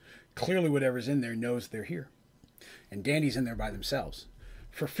this. Clearly whatever's in there knows they're here. And Dandy's in there by themselves.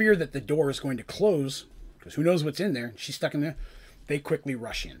 For fear that the door is going to close, because who knows what's in there, she's stuck in there, they quickly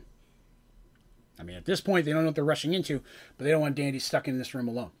rush in. I mean, at this point, they don't know what they're rushing into, but they don't want Dandy stuck in this room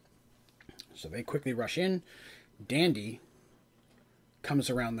alone. So they quickly rush in. Dandy comes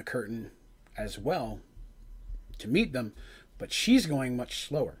around the curtain as well to meet them, but she's going much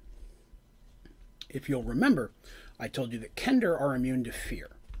slower. If you'll remember, I told you that Kender are immune to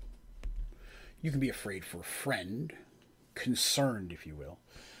fear. You can be afraid for a friend, concerned, if you will,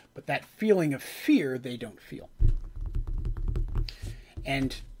 but that feeling of fear they don't feel.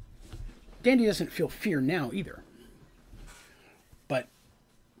 And Dandy doesn't feel fear now either, but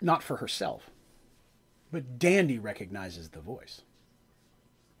not for herself. But Dandy recognizes the voice.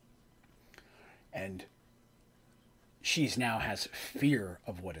 And she's now has fear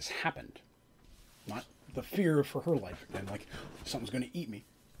of what has happened. Not the fear for her life again, like something's going to eat me,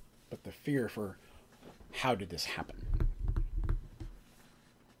 but the fear for how did this happen.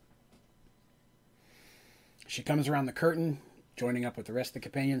 She comes around the curtain, joining up with the rest of the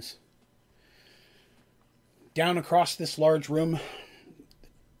companions. Down across this large room,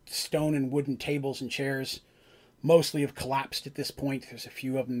 stone and wooden tables and chairs mostly have collapsed at this point. There's a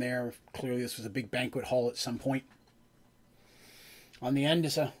few of them there. Clearly this was a big banquet hall at some point. On the end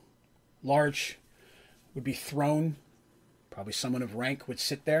is a large, would be throne. Probably someone of rank would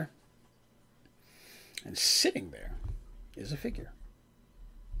sit there. And sitting there is a figure.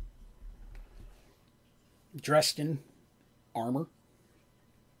 Dressed in armor.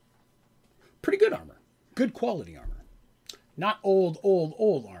 Pretty good armor. Good quality armor. Not old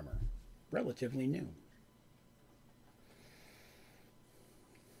armor. Relatively new.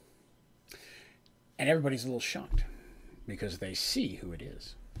 And everybody's a little shocked because they see who it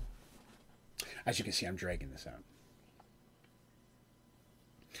is. As you can see, I'm dragging this out.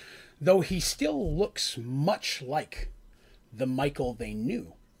 Though he still looks much like the Michael they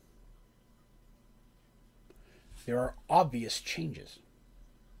knew, there are obvious changes.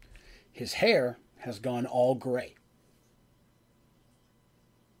 His hair has gone all gray.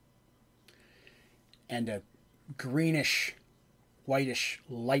 And a greenish, whitish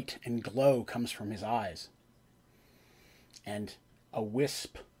light and glow comes from his eyes. And a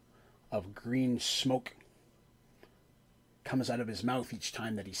wisp of green smoke comes out of his mouth each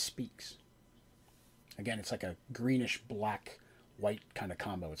time that he speaks. Again, it's like a greenish, black, white kind of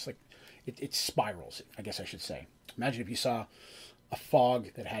combo. It's like, it spirals, I guess I should say. Imagine if you saw a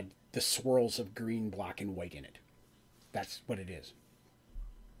fog that had the swirls of green, black, and white in it. That's what it is.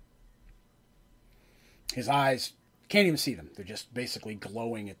 His eyes Can't even see them. They're just basically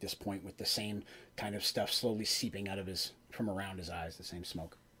glowing at this point with the same kind of stuff slowly seeping out of from around his eyes, the same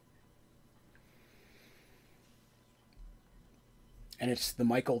smoke. And it's the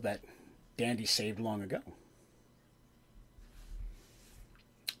Michael that Dandy saved long ago.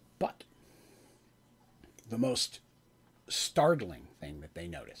 But the most startling thing that they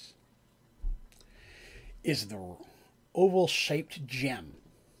notice is the oval-shaped gem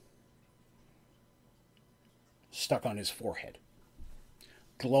stuck on his forehead,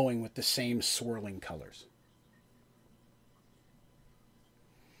 glowing with the same swirling colors.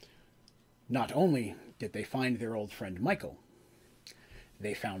 Not only did they find their old friend Michael,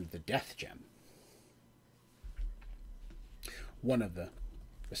 they found the Death Gem, one of the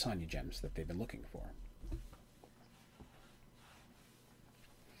Visanya gems that they've been looking for.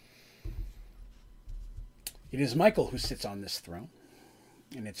 It is Michael who sits on this throne,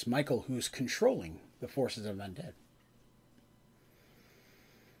 and it's Michael who's controlling the forces of undead.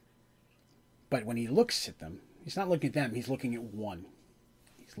 But when he looks at them, he's not looking at them, he's looking at one.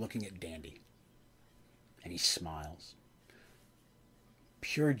 He's looking at Dandy. And he smiles.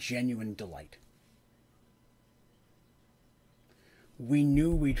 Pure, genuine delight. We knew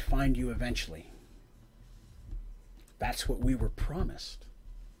we'd find you eventually. That's what we were promised.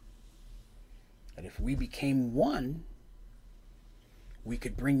 That if we became one, we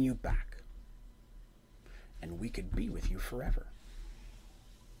could bring you back. And we could be with you forever.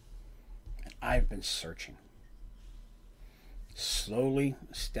 And I've been searching. Slowly,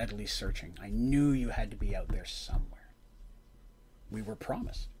 steadily searching. I knew you had to be out there somewhere. We were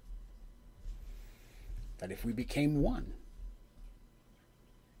promised that if we became one,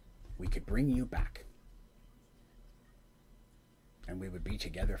 we could bring you back. And we would be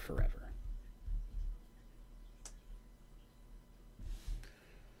together forever.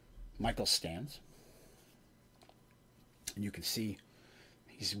 Michael stands. And you can see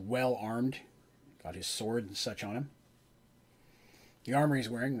he's well armed. Got his sword and such on him. The armor he's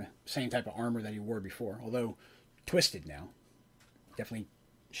wearing, the same type of armor that he wore before, although twisted now. Definitely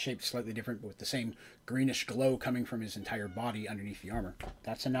shaped slightly different, but with the same greenish glow coming from his entire body underneath the armor.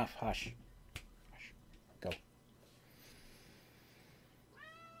 That's enough. Hush. Hush. Go.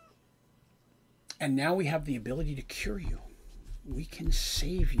 And now we have the ability to cure you. We can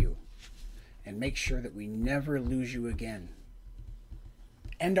save you and make sure that we never lose you again.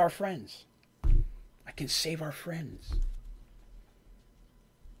 And our friends. I can save our friends.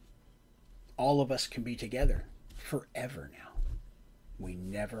 All of us can be together forever now. We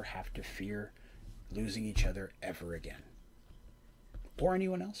never have to fear losing each other ever again. Or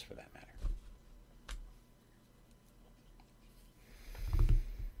anyone else for that matter.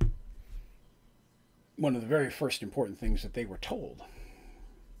 One of the very first important things that they were told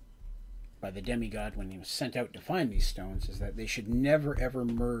by the demigod when he was sent out to find these stones is that they should never ever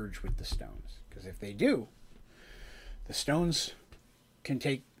merge with the stones. Because if they do, the stones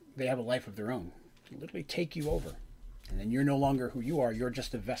they have a life of their own. They literally take you over. And then you're no longer who you are. You're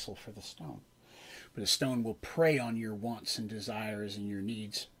just a vessel for the stone. But the stone will prey on your wants and desires and your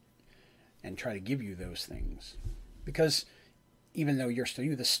needs and try to give you those things. Because even though you're still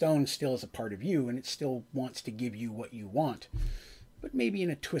you, the stone still is a part of you and it still wants to give you what you want, but maybe in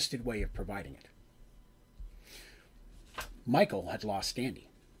a twisted way of providing it. Michael had lost Dandy.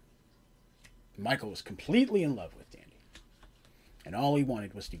 Michael was completely in love with Dandy. And all he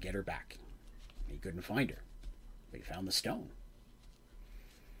wanted was to get her back. He couldn't find her. But he found the stone.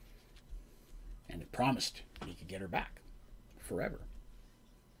 And it promised he could get her back forever.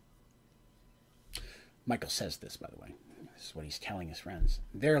 Michael says this, by the way. This is what he's telling his friends.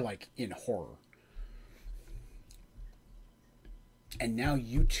 They're like in horror. And now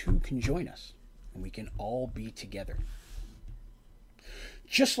you too can join us. And we can all be together.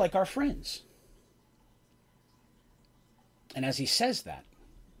 Just like our friends. And as he says that,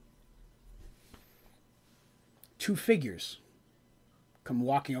 two figures come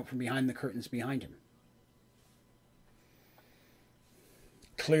walking out from behind the curtains behind him.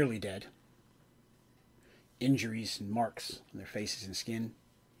 Clearly dead. Injuries and marks on their faces and skin.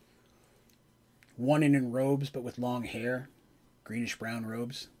 One in robes, but with long hair, greenish-brown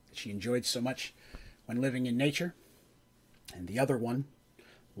robes that she enjoyed so much when living in nature. And the other one,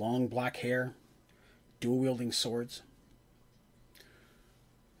 long black hair, dual-wielding swords.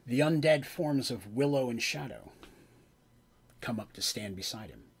 The undead forms of Willow and Shadow come up to stand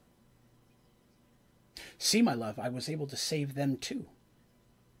beside him. See, my love, I was able to save them too.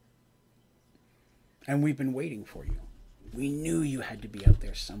 And we've been waiting for you. We knew you had to be out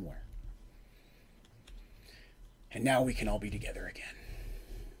there somewhere. And now we can all be together again.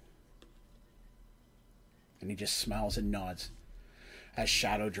 And he just smiles and nods as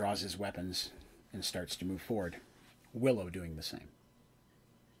Shadow draws his weapons and starts to move forward. Willow doing the same.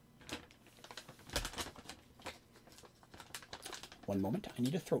 One moment, I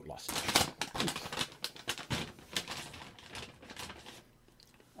need a throat lozenge.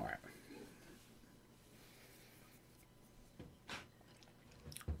 All right.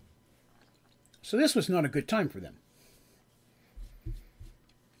 So this was not a good time for them.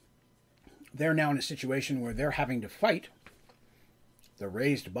 They're now in a situation where they're having to fight the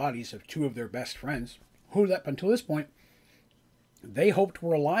raised bodies of two of their best friends, who up until this point, they hoped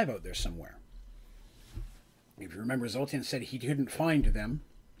were alive out there somewhere. If you remember, Zoltan said he couldn't find them.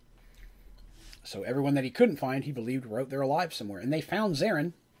 So everyone that he couldn't find, he believed were out there alive somewhere. And they found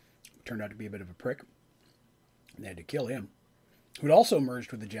Zarin, who turned out to be a bit of a prick. And they had to kill him, who'd also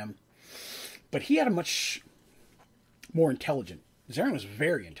merged with the gem. But he had a much more intelligent. Zarin was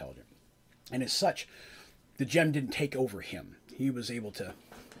very intelligent. And as such, the gem didn't take over him. He was able to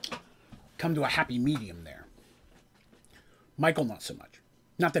come to a happy medium there. Michael, not so much.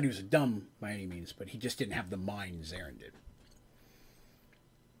 Not that he was dumb by any means, but he just didn't have the mind Zarin did.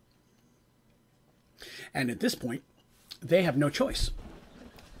 And at this point, they have no choice.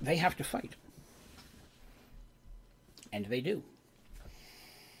 They have to fight. And they do.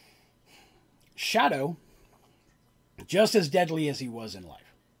 Shadow, just as deadly as he was in life.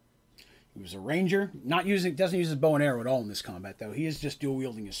 He was a ranger, doesn't use his bow and arrow at all in this combat, though. He is just dual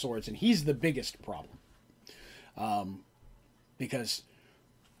wielding his swords, and he's the biggest problem. Because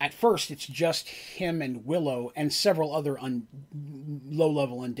at first it's just him and Willow and several other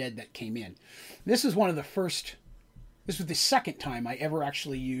low-level undead that came in. This was the second time I ever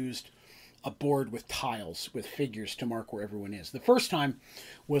actually used a board with tiles, with figures to mark where everyone is. The first time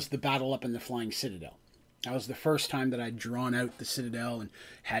was the battle up in the Flying Citadel. That was the first time that I'd drawn out the Citadel and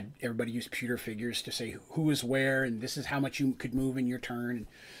had everybody use pewter figures to say who was where, and this is how much you could move in your turn, and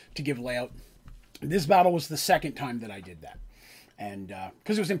to give layout. This battle was the second time that I did that. And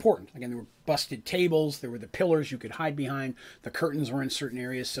because it was important. Again, there were busted tables, there were the pillars you could hide behind, the curtains were in certain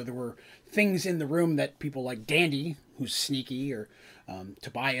areas, so there were things in the room that people like Dandy, who's sneaky, or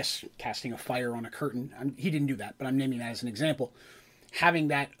Tobias casting a fire on a curtain. He didn't do that, but I'm naming that as an example. Having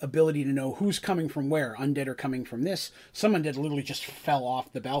that ability to know who's coming from where. Undead are coming from this. Some undead literally just fell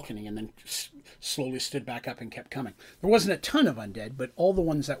off the balcony and then slowly stood back up and kept coming. There wasn't a ton of undead, but all the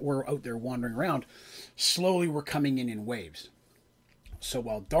ones that were out there wandering around slowly were coming in waves. So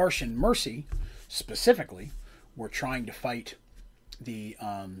while Darsh and Mercy, specifically, were trying to fight the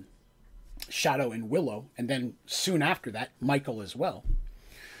Shadow and Willow, and then soon after that, Michael as well,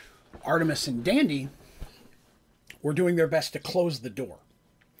 Artemis and Dandy were doing their best to close the door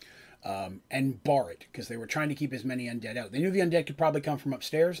and bar it, because they were trying to keep as many undead out. They knew the undead could probably come from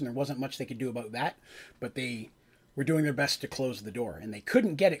upstairs, and there wasn't much they could do about that, but they were doing their best to close the door. And they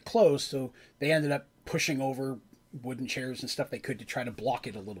couldn't get it closed, so they ended up pushing over wooden chairs and stuff they could to try to block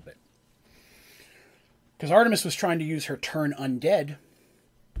it a little bit. Because Artemis was trying to use her turn undead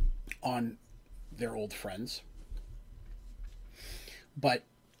on their old friends, but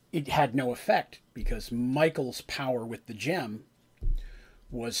it had no effect because Michael's power with the gem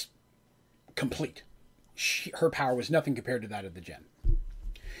was complete. Her power was nothing compared to that of the gem.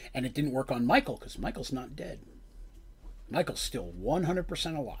 And it didn't work on Michael because Michael's not dead. Michael's still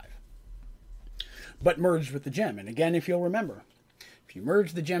 100% alive, but merged with the gem. And again, if you'll remember, if you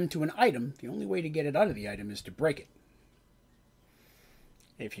merge the gem to an item, the only way to get it out of the item is to break it.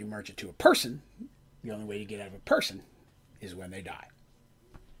 If you merge it to a person, the only way to get out of a person is when they die.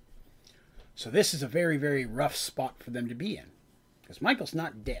 So this is a very, very rough spot for them to be in, because Michael's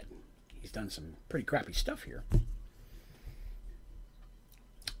not dead. He's done some pretty crappy stuff here.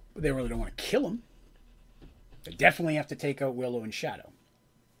 But they really don't want to kill him. They definitely have to take out Willow and Shadow.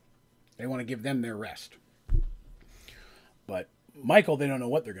 They want to give them their rest. But Michael, they don't know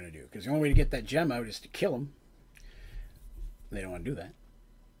what they're going to do, because the only way to get that gem out is to kill him. They don't want to do that,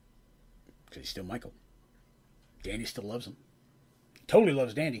 because he's still Michael. Dandy still loves him. Totally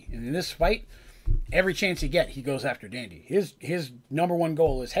loves Dandy. And in this fight, every chance he gets, he goes after Dandy. His number one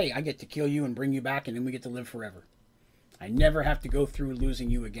goal is, hey, I get to kill you and bring you back, and then we get to live forever. I never have to go through losing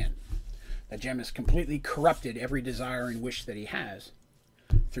you again. That gem has completely corrupted every desire and wish that he has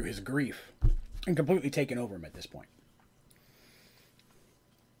through his grief, and completely taken over him at this point.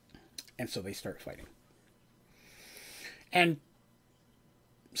 And so they start fighting. And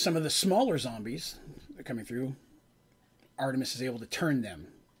some of the smaller zombies that are coming through, Artemis is able to turn them.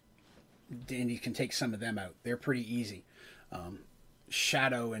 Dandy can take some of them out. They're pretty easy.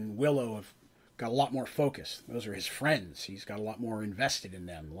 Shadow and Willow have got a lot more focus. Those are his friends. He's got a lot more invested in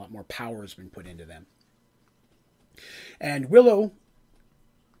them. A lot more power has been put into them. And Willow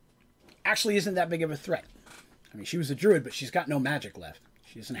actually isn't that big of a threat. I mean, she was a druid, but she's got no magic left.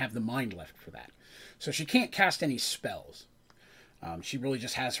 She doesn't have the mind left for that. So she can't cast any spells. She really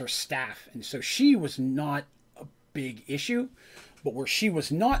just has her staff. And so she was not a big issue. But where she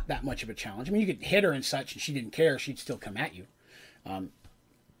was not that much of a challenge, I mean, you could hit her and such, and she didn't care. She'd still come at you.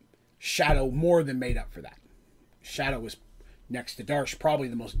 Shadow more than made up for that. Shadow was, next to Darsh, probably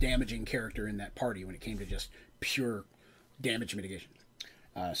the most damaging character in that party when it came to just pure damage mitigation.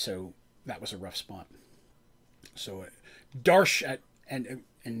 So that was a rough spot. So Darsh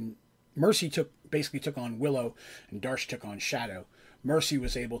and Mercy basically took on Willow, and Darsh took on Shadow. Mercy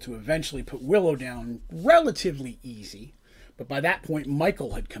was able to eventually put Willow down relatively easy, but by that point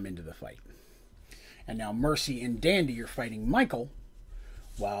Michael had come into the fight. And now Mercy and Dandy are fighting Michael,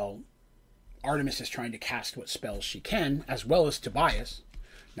 while Artemis is trying to cast what spells she can, as well as Tobias.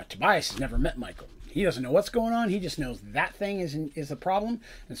 Now Tobias has never met Michael. He doesn't know what's going on. He just knows that thing is a problem,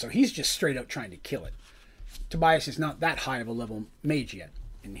 and so he's just straight up trying to kill it. Tobias is not that high of a level mage yet,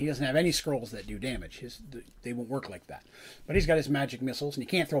 and he doesn't have any scrolls that do damage. They won't work like that. But he's got his magic missiles, and he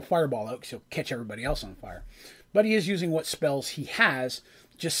can't throw fireball out because he'll catch everybody else on fire. But he is using what spells he has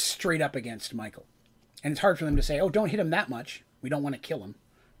just straight up against Michael. And it's hard for them to say, oh, don't hit him that much. We don't want to kill him.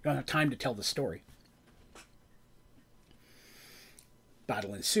 We don't have time to tell the story.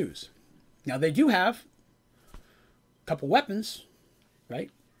 Battle ensues. Now, they do have a couple weapons, right?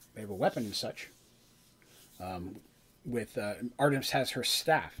 They have a weapon and such. Artemis has her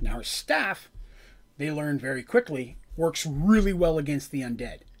staff. Now, her staff, they learn very quickly, works really well against the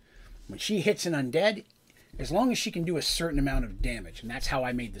undead. When she hits an undead, as long as she can do a certain amount of damage, and that's how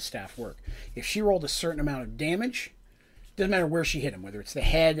I made the staff work. If she rolled a certain amount of damage, doesn't matter where she hit him, whether it's the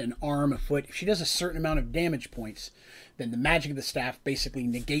head, an arm, a foot, if she does a certain amount of damage points, then the magic of the staff basically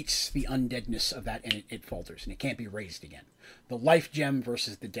negates the undeadness of that, and it falters, and it can't be raised again. The life gem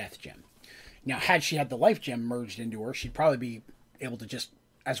versus the death gem. Now, had she had the life gem merged into her, she'd probably be able to just,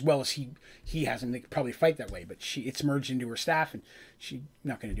 as well as he has, and they could probably fight that way, but it's merged into her staff, and she's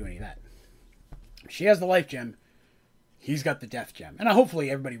not going to do any of that. She has the life gem. He's got the death gem. And hopefully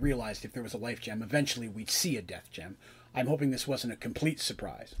everybody realized if there was a life gem, eventually we'd see a death gem. I'm hoping this wasn't a complete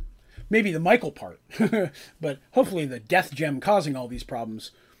surprise. Maybe the Michael part. But hopefully the death gem causing all these problems,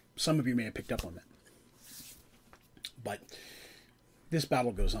 some of you may have picked up on that. But this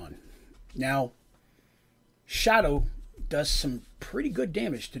battle goes on. Now, Shadow does some pretty good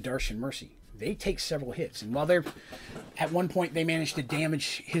damage to Darsh and Mercy. They take several hits, and while at one point they managed to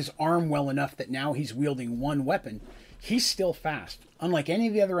damage his arm well enough that now he's wielding one weapon, he's still fast. Unlike any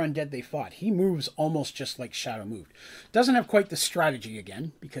of the other undead they fought, he moves almost just like Shadow moved. Doesn't have quite the strategy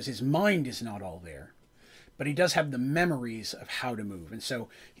again, because his mind is not all there, but he does have the memories of how to move, and so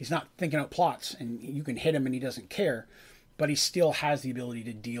he's not thinking out plots, and you can hit him and he doesn't care, but he still has the ability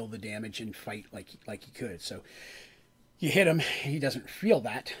to deal the damage and fight like he could. So you hit him, he doesn't feel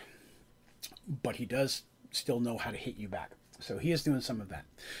that, but he does still know how to hit you back. So he is doing some of that.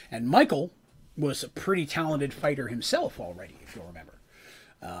 And Michael was a pretty talented fighter himself already, if you'll remember.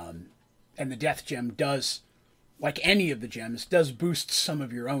 And the death gem does, like any of the gems, does boost some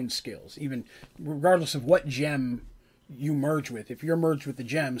of your own skills. Even regardless of what gem you merge with, if you're merged with the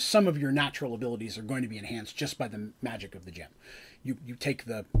gem, some of your natural abilities are going to be enhanced just by the magic of the gem. You take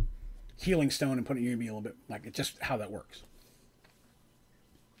the healing stone and put it, you're going to be a little bit like, it's just how that works.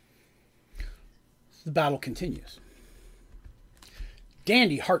 The battle continues.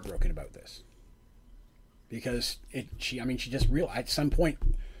 Dandy heartbroken about this, because she just realized at some point,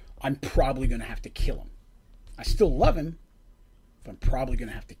 I'm probably going to have to kill him. I still love him, but I'm probably going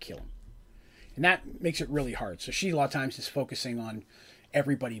to have to kill him. And that makes it really hard. So she a lot of times is focusing on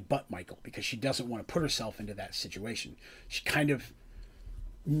everybody but Michael, because she doesn't want to put herself into that situation. She kind of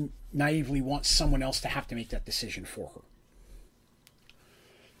naively wants someone else to have to make that decision for her.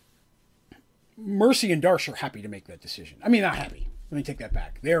 Mercy and Darsh are happy to make that decision. I mean, not happy. Let me take that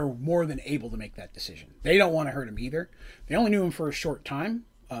back. They're more than able to make that decision. They don't want to hurt him either. They only knew him for a short time,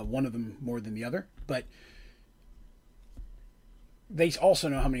 one of them more than the other, but they also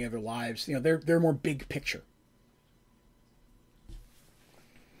know how many other lives. You know, they're more big picture.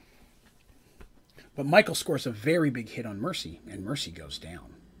 But Michael scores a very big hit on Mercy, and Mercy goes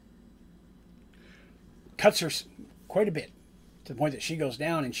down. Cuts her quite a bit, to the point that she goes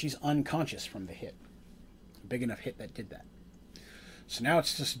down and she's unconscious from the hit. A big enough hit that did that. So now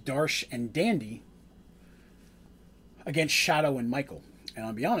it's just Darsh and Dandy against Shadow and Michael. And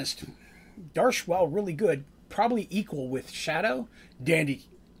I'll be honest, Darsh, while really good, probably equal with Shadow. Dandy,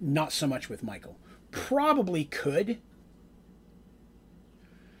 not so much with Michael. Probably could,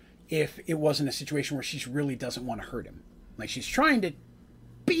 if it wasn't a situation where she really doesn't want to hurt him. Like, she's trying to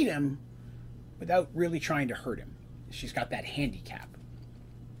beat him without really trying to hurt him. She's got that handicap.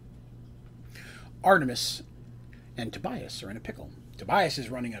 Artemis and Tobias are in a pickle. Tobias is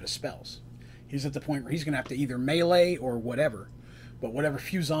running out of spells. He's at the point where he's going to have to either melee or whatever. But whatever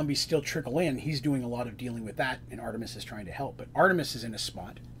few zombies still trickle in, he's doing a lot of dealing with that, and Artemis is trying to help. But Artemis is in a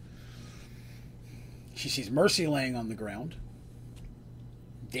spot. She sees Mercy laying on the ground.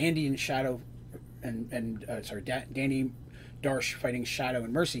 Dandy and Shadow, Dandy, Darsh fighting Shadow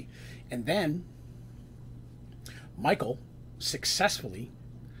and Mercy. And then Michael successfully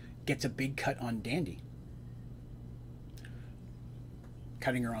gets a big cut on Dandy,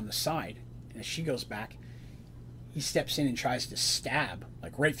 cutting her on the side. And as she goes back, he steps in and tries to stab,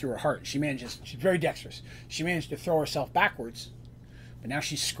 like right through her heart. She's very dexterous. She managed to throw herself backwards, but now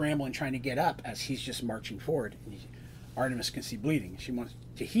she's scrambling, trying to get up as he's just marching forward. And Artemis can see bleeding. She wants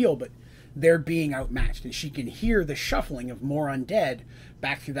to heal, but they're being outmatched. And she can hear the shuffling of more undead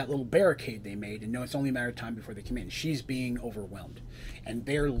back through that little barricade they made, and know it's only a matter of time before they come in. She's being overwhelmed, and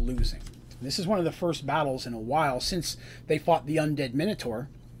they're losing. This is one of the first battles in a while since they fought the Undead Minotaur.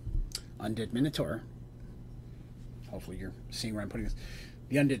 Undead Minotaur. Hopefully you're seeing where I'm putting this.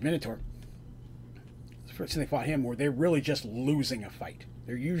 The Undead Minotaur. The first time they fought him, where they're really just losing a fight.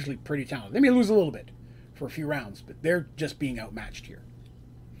 They're usually pretty talented. They may lose a little bit for a few rounds, but they're just being outmatched here.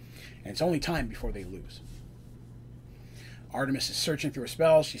 And it's only time before they lose. Artemis is searching through her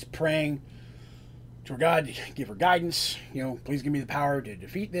spells. She's praying to her God to give her guidance. Please give me the power to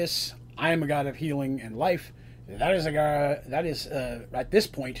defeat this. I am a God of healing and life. That is at this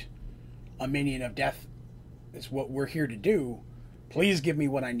point a minion of death. Is what we're here to do. Please give me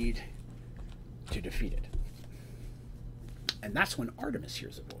what I need to defeat it. And that's when Artemis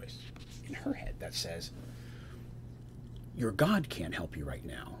hears a voice in her head that says, your God can't help you right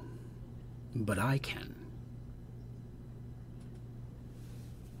now, but I can.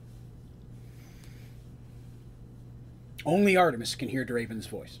 Only Artemis can hear Draven's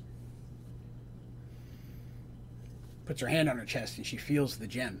voice. Puts her hand on her chest and she feels the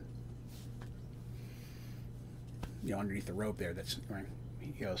gem. Underneath the robe there, that's right.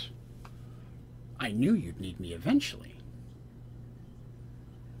 He goes, I knew you'd need me eventually.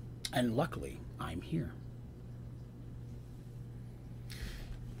 And luckily, I'm here.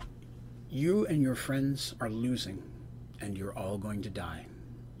 You and your friends are losing, and you're all going to die.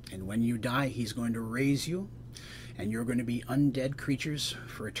 And when you die, he's going to raise you, and you're going to be undead creatures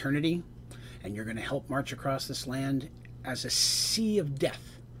for eternity, and you're going to help march across this land as a sea of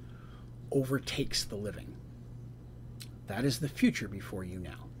death overtakes the living. That is the future before you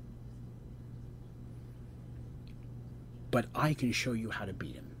now. But I can show you how to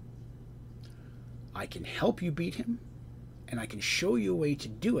beat him. I can help you beat him, and I can show you a way to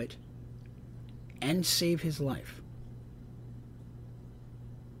do it and save his life.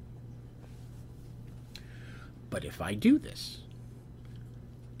 But if I do this,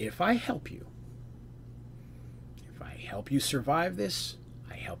 if I help you survive this,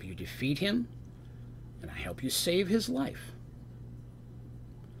 I help you defeat him, and I help you save his life,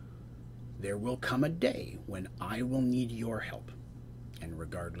 there will come a day when I will need your help. And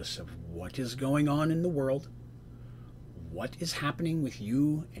regardless of what is going on in the world, what is happening with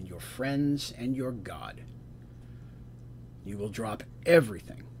you and your friends and your God, you will drop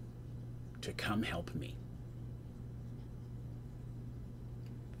everything to come help me.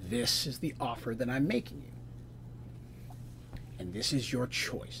 This is the offer that I'm making you. And this is your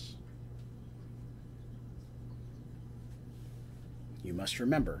choice. You must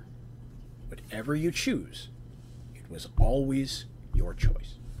remember, whatever you choose, it was always your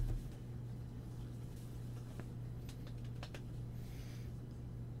choice.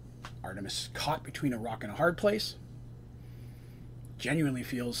 Artemis, caught between a rock and a hard place, genuinely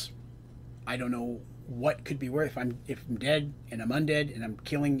feels, I don't know what could be worse. If I'm dead and I'm undead and I'm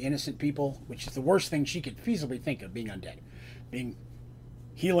killing innocent people, which is the worst thing she could feasibly think of, being undead. Being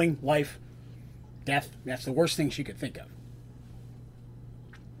healing, life, death, that's the worst thing she could think of.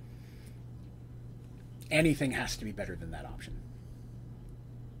 Anything has to be better than that option.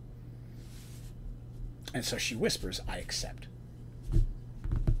 And so she whispers, I accept.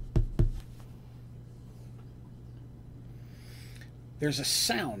 There's a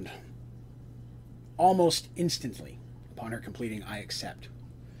sound almost instantly upon her completing I accept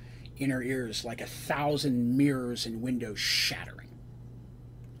in her ears, like 1,000 mirrors and windows shattering.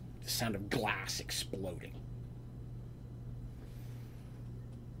 The sound of glass exploding.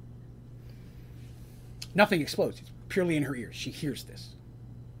 Nothing explodes. It's purely in her ears. She hears this.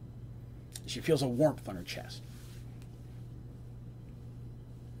 She feels a warmth on her chest.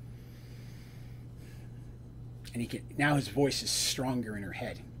 And now his voice is stronger in her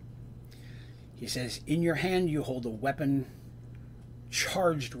head. He says, in your hand you hold a weapon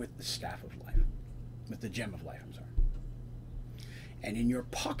charged with the staff of life. With the gem of life, I'm sorry. And in your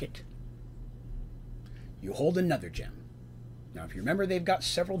pocket, you hold another gem. Now, if you remember, they've got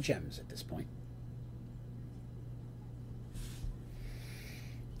several gems at this point.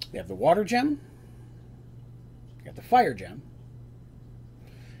 They have the water gem, you got the fire gem,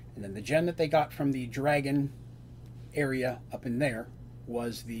 and then the gem that they got from the dragon area up in there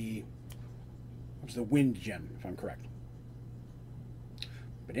was the wind gem, if I'm correct.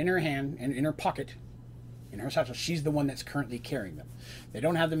 But in her hand and in her pocket, in her satchel, she's the one that's currently carrying them. They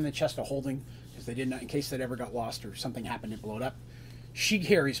don't have them in the chest of holding because they did not, in case that ever got lost or something happened to blow it up. She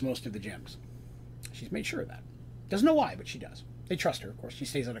carries most of the gems. She's made sure of that. Doesn't know why, but she does. They trust her, of course. She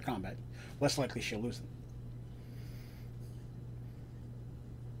stays out of combat. Less likely she'll lose them.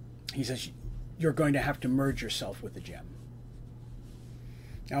 He says, you're going to have to merge yourself with the gem.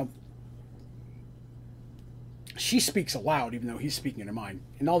 Now, she speaks aloud, even though he's speaking in her mind.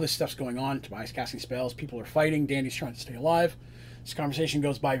 And all this stuff's going on. Tobias casting spells. People are fighting. Dandy's trying to stay alive. This conversation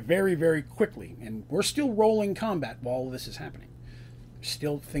goes by very, very quickly. And we're still rolling combat while all this is happening. There's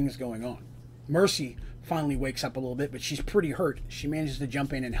still things going on. Mercy finally wakes up a little bit, but she's pretty hurt. She manages to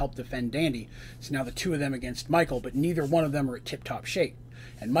jump in and help defend Dandy. So now the two of them against Michael, but neither one of them are at tip-top shape.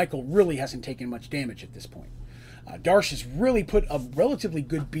 And Michael really hasn't taken much damage at this point. Darsh has really put a relatively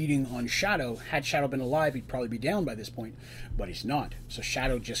good beating on Shadow. Had Shadow been alive, he'd probably be down by this point, but he's not. So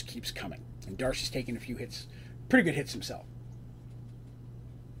Shadow just keeps coming. And Darsh has taken a few hits, pretty good hits himself.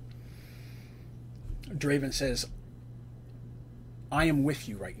 Draven says, I am with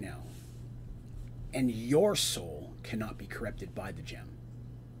you right now, and your soul cannot be corrupted by the gem.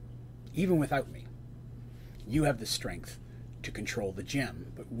 Even without me, you have the strength to control the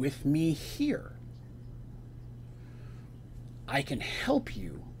gem, but with me here, I can help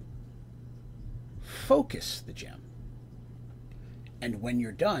you focus the gem. And when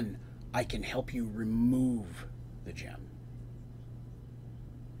you're done, I can help you remove the gem.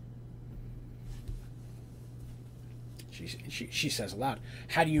 She says aloud,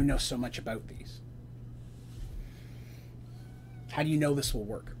 how do you know so much about these? How do you know this will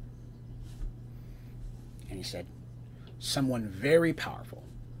work? And he said, someone very powerful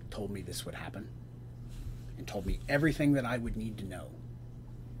told me this would happen and told me everything that I would need to know.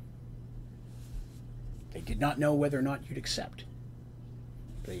 They did not know whether or not you'd accept,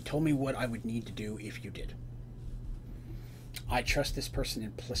 but they told me what I would need to do if you did. I trust this person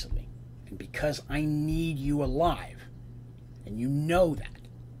implicitly, and because I need you alive, and you know that,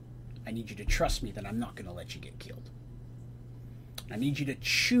 I need you to trust me that I'm not going to let you get killed. I need you to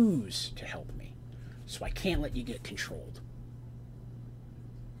choose to help me, so I can't let you get controlled.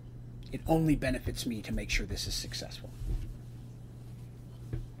 It only benefits me to make sure this is successful.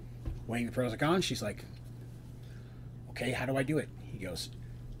 Weighing the pros and cons, she's like, okay, how do I do it? He goes,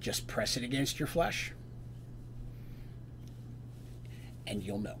 just press it against your flesh, and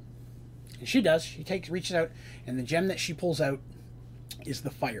you'll know. And she does. She reaches out, and the gem that she pulls out is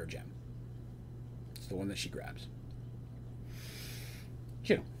the fire gem. It's the one that she grabs.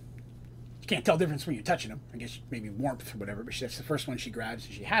 You can't tell the difference when you're touching them. I guess maybe warmth or whatever, but that's the first one she grabs,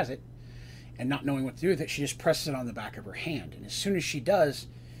 and she has it. And not knowing what to do with it, she just presses it on the back of her hand. And as soon as she does,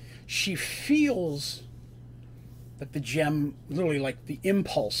 she feels that the gem, literally like the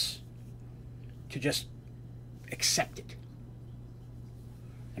impulse to just accept it.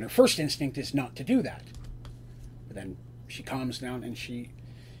 And her first instinct is not to do that. But then she calms down and she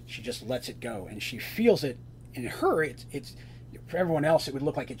just lets it go. And she feels it. In her, it's for everyone else, it would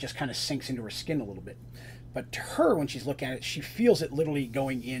look like it just kind of sinks into her skin a little bit. But to her, when she's looking at it, she feels it literally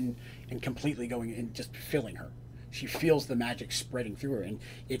going in and completely going in, just filling her. She feels the magic spreading through her, and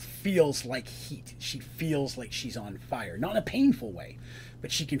it feels like heat. She feels like she's on fire. Not in a painful way,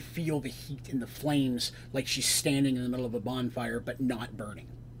 but she can feel the heat in the flames, like she's standing in the middle of a bonfire, but not burning.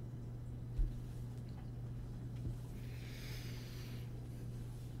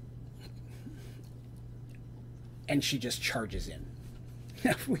 And she just charges in.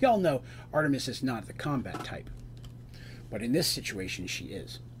 Now, we all know Artemis is not the combat type, but in this situation she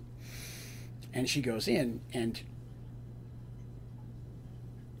is. And she goes in and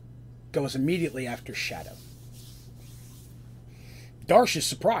goes immediately after Shadow. Darsh is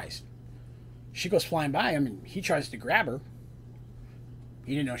surprised. She goes flying by him and he tries to grab her.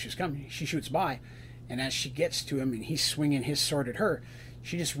 He didn't know she was coming. She shoots by, and as she gets to him and he's swinging his sword at her,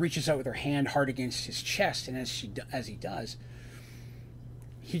 she just reaches out with her hand hard against his chest, and as he does,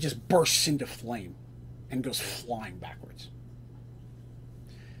 he just bursts into flame and goes flying backwards.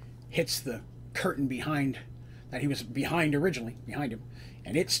 Hits the curtain behind that he was behind originally, behind him,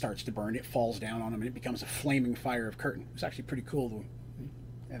 and it starts to burn. It falls down on him, and it becomes a flaming fire of curtain. It was actually pretty cool to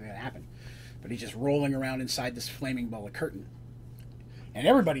have that happen. But he's just rolling around inside this flaming ball of curtain. And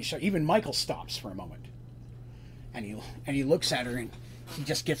everybody, even Michael stops for a moment. And he looks at her, and he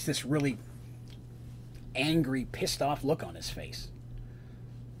just gets this really angry, pissed off look on his face.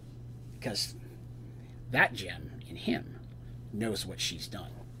 Because that gem in him knows what she's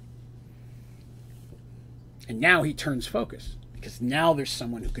done. And now he turns focus, because now there's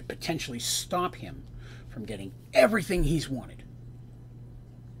someone who could potentially stop him from getting everything he's wanted.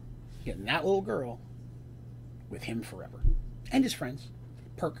 Getting that little girl with him forever. And his friends.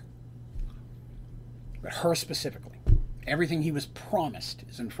 Perk. But her specifically. Everything he was promised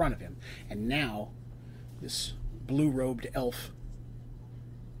is in front of him. And now, this blue-robed elf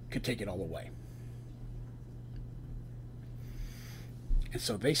could take it all away. And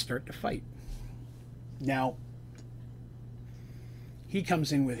so they start to fight. Now, he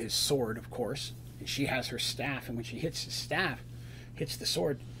comes in with his sword, of course, and she has her staff, and when she hits the staff, hits the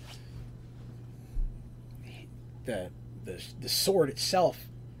sword, the sword itself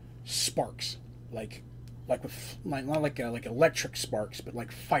sparks, like not like electric sparks, but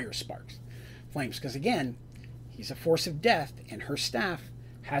like fire sparks, flames. Because again, he's a force of death, and her staff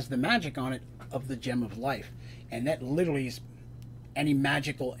has the magic on it of the gem of life, and that literally is any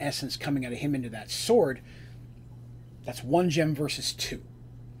magical essence coming out of him into that sword. That's one gem versus two,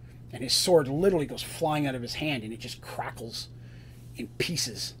 and his sword literally goes flying out of his hand, and it just crackles in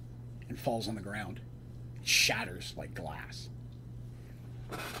pieces and falls on the ground. It shatters like glass.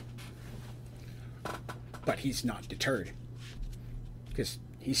 But he's not deterred, because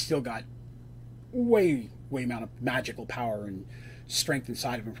he's still got way amount of magical power and strength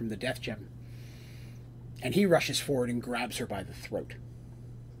inside of him from the death gem. And he rushes forward and grabs her by the throat.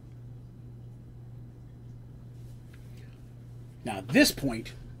 Now, at this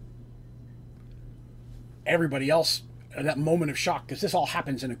point, everybody else, that moment of shock, because this all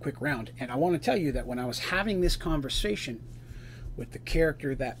happens in a quick round. And I want to tell you that when I was having this conversation with the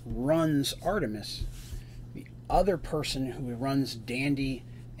character that runs Artemis, the other person who runs Dandy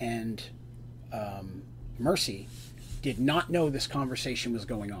and Mercy did not know this conversation was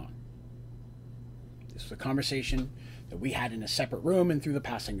going on. This was a conversation that we had in a separate room and through the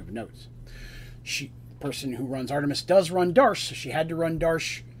passing of notes. Person who runs Artemis does run Darsh, so she had to run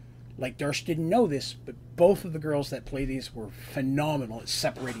Darsh like Darsh didn't know this, but both of the girls that play these were phenomenal at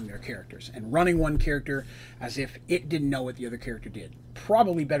separating their characters and running one character as if it didn't know what the other character did.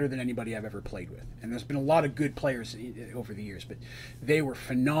 Probably better than anybody I've ever played with. And there's been a lot of good players over the years, but they were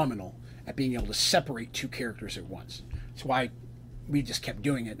phenomenal at being able to separate two characters at once. That's why we just kept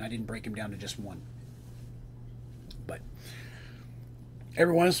doing it, and I didn't break them down to just one. But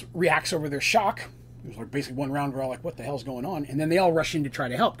everyone else reacts over their shock. It was like basically one round, we're all like, what the hell's going on? And then they all rush in to try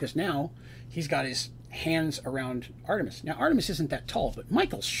to help, because now he's got his hands around Artemis. Now, Artemis isn't that tall, but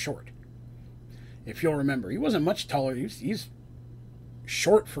Michael's short. If you'll remember, he wasn't much taller. He's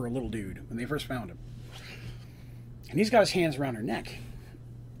short for a little dude when they first found him. And he's got his hands around her neck.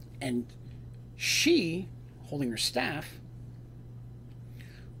 And she, holding her staff,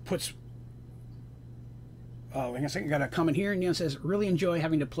 puts... Oh, hang on a second. Got a comment here. And Neon says, really enjoy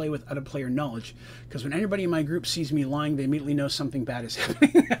having to play with out-of-player knowledge, because when anybody in my group sees me lying, they immediately know something bad is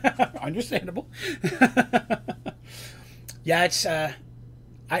happening. Understandable. Yeah, it's...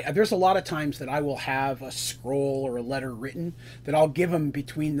 there's a lot of times that I will have a scroll or a letter written that I'll give them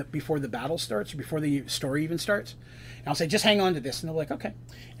before the battle starts, or before the story even starts. And I'll say, just hang on to this. And they're like, okay.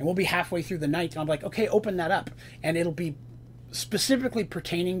 And we'll be halfway through the night, and I'm like, okay, open that up. And it'll be specifically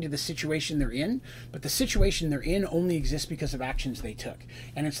pertaining to the situation they're in, but the situation they're in only exists because of actions they took.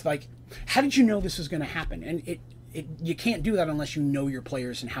 And it's like, how did you know this was going to happen? And you can't do that unless you know your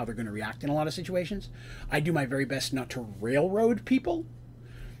players and how they're going to react in a lot of situations. I do my very best not to railroad people,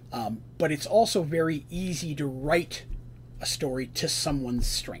 but it's also very easy to write a story to someone's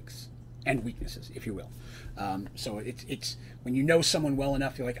strengths and weaknesses, if you will. So it's when you know someone well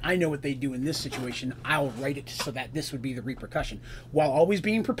enough, you're like, I know what they do in this situation, I'll write it so that this would be the repercussion, while always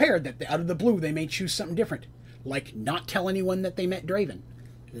being prepared that out of the blue they may choose something different, like not tell anyone that they met Draven.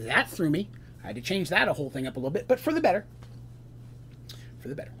 That threw me. I had to change that whole thing up a little bit, but for the better. For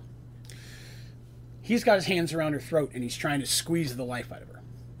the better. He's got his hands around her throat, and he's trying to squeeze the life out of her.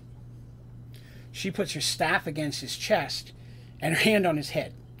 She puts her staff against his chest and her hand on his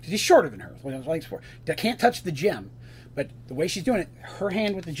head. He's shorter than her. That can't touch the gem. But the way she's doing it, her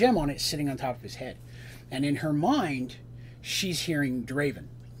hand with the gem on it is sitting on top of his head. And in her mind, she's hearing Draven.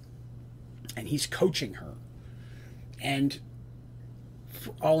 And he's coaching her. And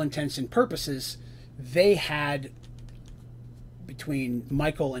for all intents and purposes, they had, between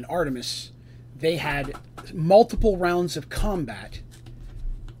Michael and Artemis, they had multiple rounds of combat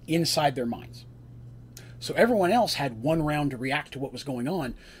inside their minds. So everyone else had 1 round to react to what was going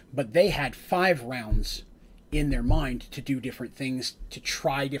on, but they had 5 rounds in their mind to do different things, to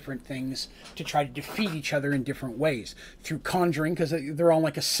try different things, to try to defeat each other in different ways. Through conjuring, because they're on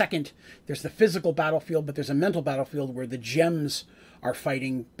like a second, there's the physical battlefield, but there's a mental battlefield where the gems are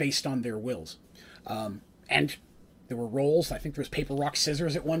fighting based on their wills. And there were rolls. I think there was paper, rock,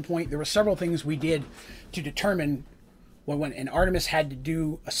 scissors at one point. There were several things we did to determine what went. And Artemis had to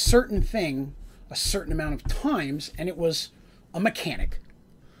do a certain thing a certain amount of times, and it was a mechanic.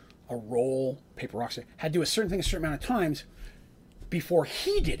 A roll, paper, rock, scissors, had to do a certain thing a certain amount of times before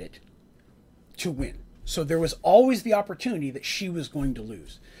he did it to win. So there was always the opportunity that she was going to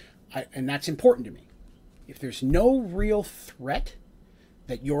lose. And that's important to me. If there's no real threat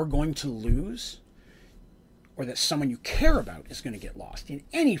that you're going to lose, or that someone you care about is going to get lost in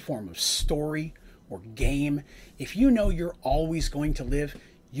any form of story or game, if you know you're always going to live,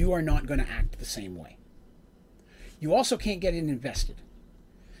 you are not going to act the same way. You also can't get invested.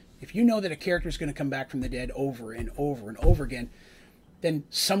 If you know that a character is going to come back from the dead over and over and over again, then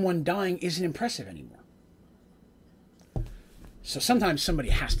someone dying isn't impressive anymore. So sometimes somebody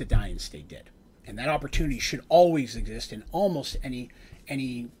has to die and stay dead. And that opportunity should always exist in almost any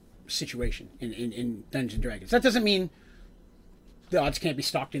situation in Dungeons and Dragons. That doesn't mean the odds can't be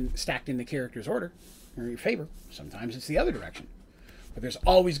stacked in the character's order or your favor. Sometimes it's the other direction. But there's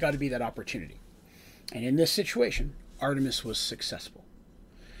always got to be that opportunity. And in this situation, Artemis was successful.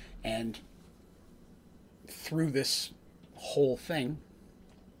 And through this whole thing,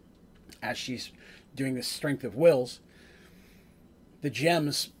 as she's doing this strength of wills, the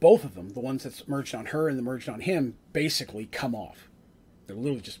gems, both of them, the ones that's merged on her and the merged on him, basically come off. They're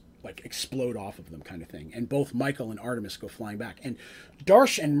literally just like explode off of them kind of thing. And both Michael and Artemis go flying back. And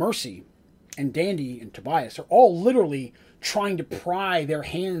Darsh and Mercy and Dandy and Tobias are all literally trying to pry their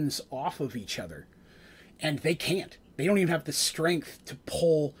hands off of each other. And they can't. They don't even have the strength to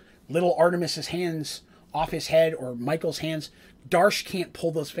pull little Artemis's hands off his head or Michael's hands. Darsh can't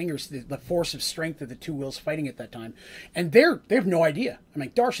pull those fingers, the force of strength of the two wills fighting at that time. And they have no idea. I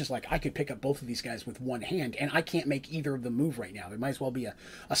mean, Darsh is like, I could pick up both of these guys with one hand, and I can't make either of them move right now. There might as well be a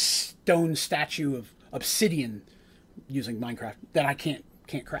stone statue of obsidian, using Minecraft, that I can't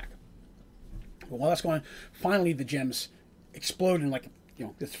crack. But while that's going on, finally the gems explode in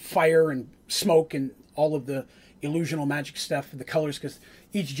this fire and smoke and all of the illusional magic stuff, the colors, because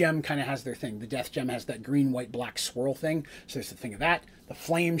each gem kind of has their thing. The death gem has that green, white, black swirl thing, so there's the thing of that. The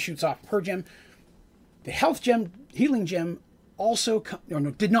flame shoots off of her gem. The health gem, healing gem, also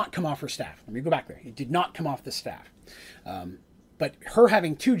did not come off her staff. Let me go back there. It did not come off the staff. But her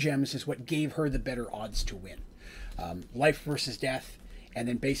having 2 gems is what gave her the better odds to win. Life versus death, and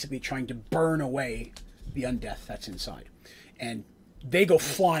then basically trying to burn away the undeath that's inside. And they go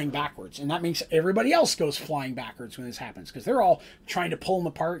flying backwards, and that makes everybody else goes flying backwards when this happens, because they're all trying to pull them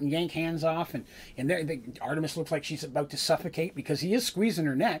apart and yank hands off, and Artemis looks like she's about to suffocate because he is squeezing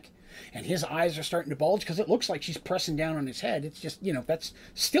her neck, and his eyes are starting to bulge because it looks like she's pressing down on his head. It's just, that's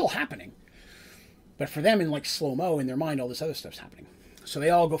still happening. But for them, in like slow-mo, in their mind, all this other stuff's happening. So they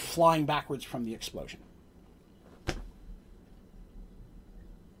all go flying backwards from the explosion.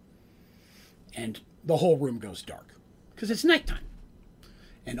 And the whole room goes dark, because it's nighttime.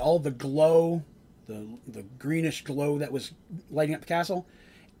 And all the glow, the greenish glow that was lighting up the castle,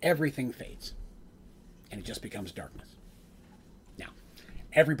 everything fades. And it just becomes darkness. Now,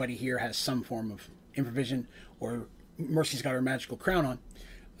 everybody here has some form of infravision, or Mercy's got her magical crown on,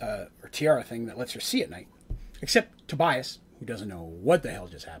 or tiara thing that lets her see at night. Except Tobias, who doesn't know what the hell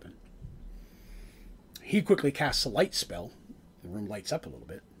just happened. He quickly casts a light spell. The room lights up a little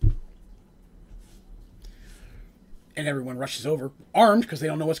bit. And everyone rushes over, armed, because they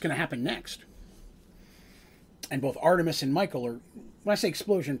don't know what's going to happen next. And both Artemis and Michael are, when I say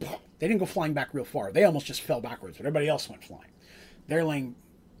explosion, they didn't go flying back real far. They almost just fell backwards, but everybody else went flying. They're laying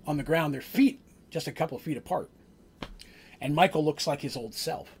on the ground, their feet just a couple of feet apart. And Michael looks like his old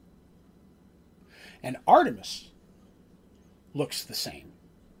self. And Artemis looks the same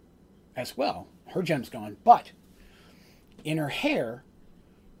as well. Her gem's gone, but in her hair,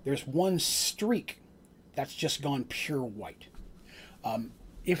 there's one streak that's just gone pure white.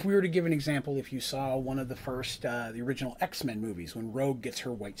 If we were to give an example, if you saw one of the first, the original X-Men movies, when Rogue gets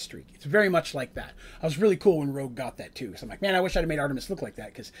her white streak, it's very much like that. I was really cool when Rogue got that too. So I'm like, man, I wish I'd have made Artemis look like that,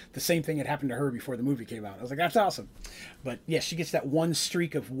 because the same thing had happened to her before the movie came out. I was like, that's awesome. But yes, she gets that one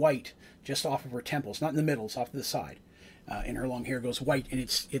streak of white just off of her temples, not in the middle, it's off to the side. And her long hair goes white, and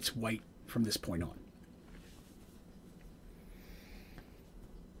it's white from this point on.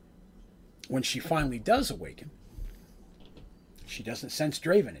 When she finally does awaken, she doesn't sense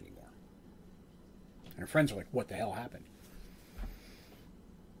Draven anymore. And her friends are like, what the hell happened?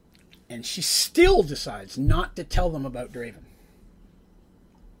 And she still decides not to tell them about Draven.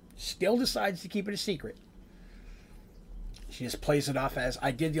 Still decides to keep it a secret. She just plays it off as,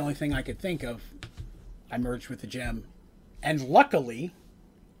 I did the only thing I could think of. I merged with the gem. And luckily,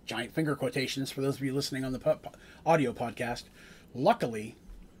 giant finger quotations for those of you listening on the audio podcast, luckily,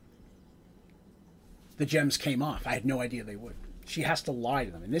 the gems came off. I had no idea they would. She has to lie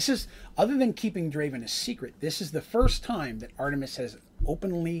to them. And this is, other than keeping Draven a secret, this is the first time that Artemis has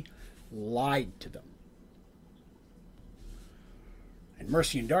openly lied to them. And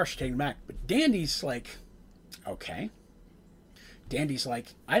Mercy and Darsh take him back. But Dandy's like, okay. Dandy's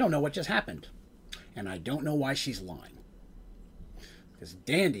like, I don't know what just happened. And I don't know why she's lying. Because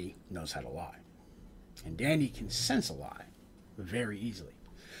Dandy knows how to lie. And Dandy can sense a lie very easily.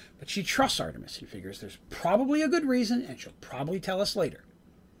 But she trusts Artemis and figures there's probably a good reason, and she'll probably tell us later.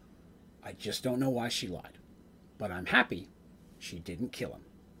 I just don't know why she lied. But I'm happy she didn't kill him.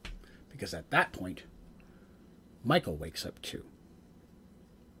 Because at that point, Michael wakes up too.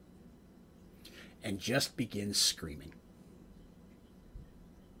 And just begins screaming.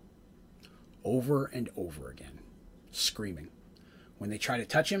 Over and over again. Screaming. When they try to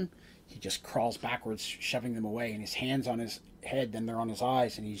touch him, he just crawls backwards, shoving them away, and his hands on his head, then they're on his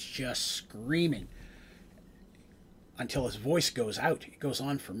eyes, and he's just screaming until his voice goes out. It goes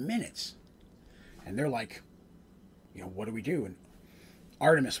on for minutes. And they're like, what do we do? And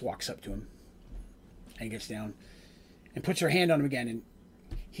Artemis walks up to him and gets down and puts her hand on him again, and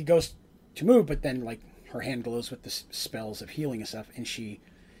he goes to move, but then like her hand glows with the spells of healing and stuff, and he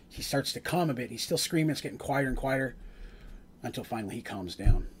starts to calm a bit. He's still screaming. It's getting quieter and quieter until finally he calms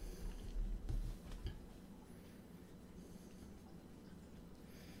down.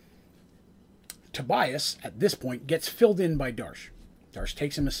 Tobias, at this point, gets filled in by Darsh. Darsh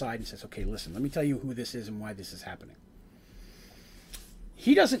takes him aside and says, okay, listen, let me tell you who this is and why this is happening.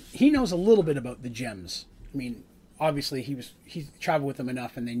 He knows a little bit about the gems. I mean, obviously he's traveled with them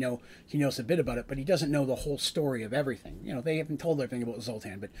enough and he knows a bit about it, but he doesn't know the whole story of everything. They haven't told everything about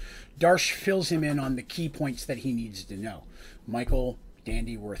Zoltan, but Darsh fills him in on the key points that he needs to know. Michael,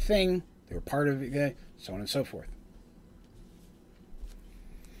 Dandy were a thing. They were part of it, so on and so forth.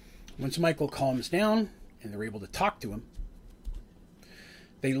 Once Michael calms down and they're able to talk to him,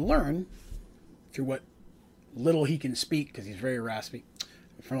 they learn through what little he can speak, because he's very raspy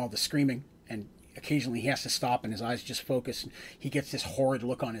from all the screaming, and occasionally he has to stop and his eyes just focus. And he gets this horrid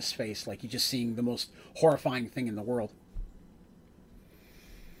look on his face, like he's just seeing the most horrifying thing in the world.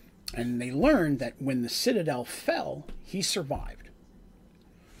 And they learn that when the Citadel fell, he survived.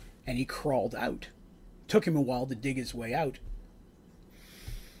 And he crawled out. Took him a while to dig his way out.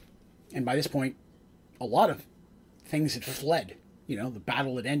 And by this point, a lot of things had fled. The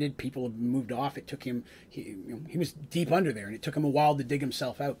battle had ended. People had moved off. It took him, he was deep under there, and it took him a while to dig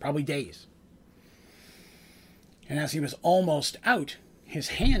himself out, probably days. And as he was almost out, his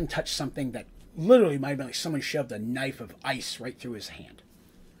hand touched something that literally might have been like someone shoved a knife of ice right through his hand.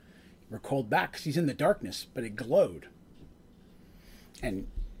 He recoiled back because he's in the darkness, but it glowed. And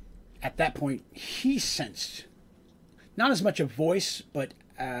at that point, he sensed not as much a voice, but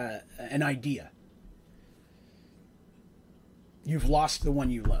an idea. You've lost the one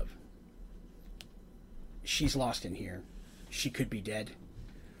you love. She's lost in here. She could be dead.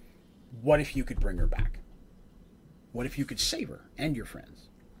 What if you could bring her back? What if you could save her and your friends?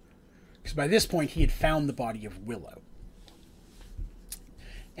 Because by this point, he had found the body of Willow.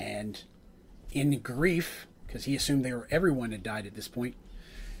 And in grief, because he assumed everyone had died at this point,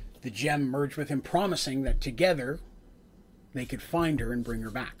 the gem merged with him, promising that together they could find her and bring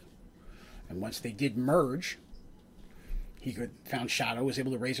her back. And once they did merge, he found Shadow, was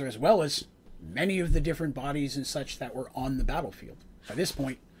able to raise her, as well as many of the different bodies and such that were on the battlefield. By this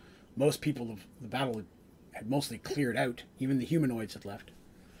point, most people of the battle had mostly cleared out. Even the humanoids had left.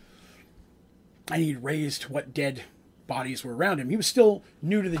 And he'd raised what dead bodies were around him. He was still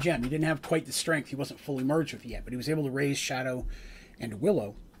new to the gem. He didn't have quite the strength. He wasn't fully merged with it yet. But he was able to raise Shadow and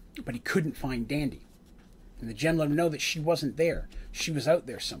Willow. But he couldn't find Dandy. And the gem let him know that she wasn't there. She was out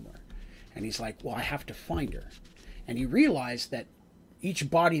there somewhere. And he's like, well, I have to find her. And he realized that each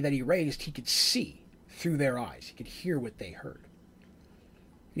body that he raised, he could see through their eyes. He could hear what they heard.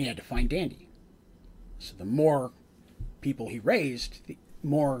 And he had to find Dandy. So the more people he raised, the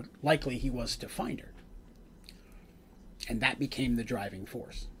more likely he was to find her. And that became the driving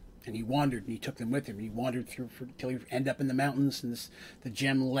force. And he wandered, and he took them with him. He wandered through until he ended up in the mountains, and the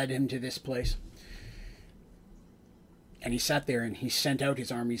gem led him to this place. And he sat there and he sent out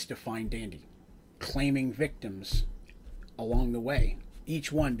his armies to find Dandy, claiming victims along the way,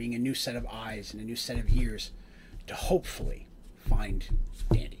 each one being a new set of eyes and a new set of ears to hopefully find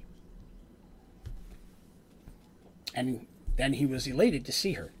Dandy. And then he was elated to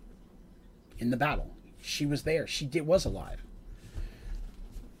see her in the battle. She was there. Was alive.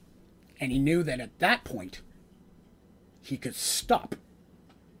 And he knew that at that point, he could stop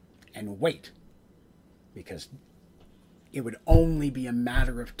and wait, because it would only be a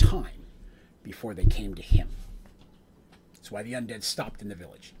matter of time before they came to him. That's why the undead stopped in the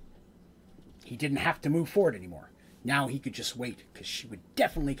village. He didn't have to move forward anymore. Now he could just wait, because she would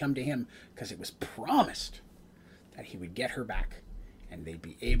definitely come to him, because it was promised that he would get her back and they'd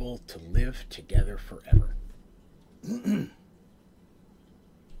be able to live together forever.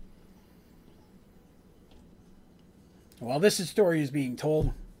 While this story is being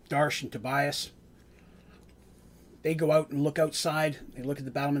told, Darsh and Tobias, they go out and look outside. They look at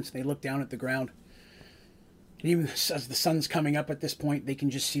the battlements. They look down at the ground. And even as the sun's coming up at this point, they can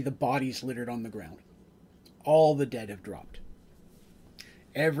just see the bodies littered on the ground. All the dead have dropped.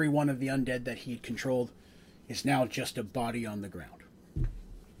 Every one of the undead that he had controlled is now just a body on the ground.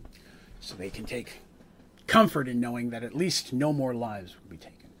 So they can take comfort in knowing that at least no more lives will be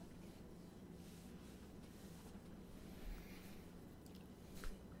taken.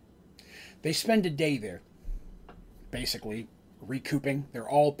 They spend a day there, basically recouping. They're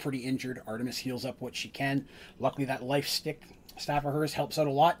all pretty injured. Artemis heals up what she can. Luckily, that life stick staff of hers helps out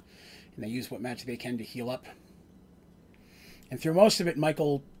a lot, and they use what magic they can to heal up. And through most of it,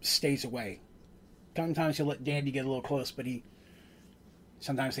 Michael stays away. Sometimes he'll let Dandy get a little close, but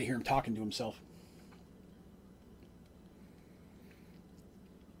sometimes they hear him talking to himself.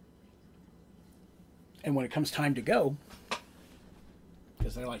 And when it comes time to go,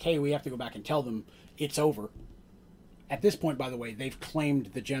 because they're like, hey, we have to go back and tell them it's over. At this point, by the way, they've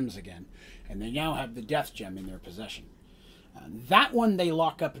claimed the gems again, and they now have the death gem in their possession. That one they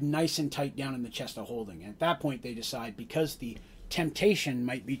lock up nice and tight down in the chest of holding. And at that point, they decide, because the temptation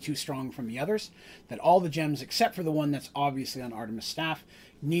might be too strong from the others, that all the gems, except for the one that's obviously on Artemis' staff,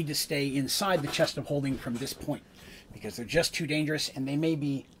 need to stay inside the chest of holding from this point, because they're just too dangerous, and they may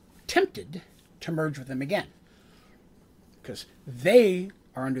be tempted to merge with them again. Because they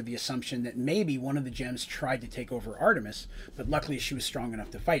are under the assumption that maybe one of the gems tried to take over Artemis, but luckily she was strong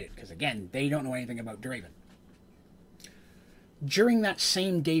enough to fight it, because again, they don't know anything about Draven. During that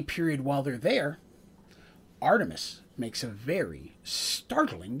same day period while they're there, Artemis makes a very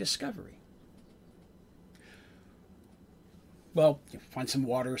startling discovery. Well, you find some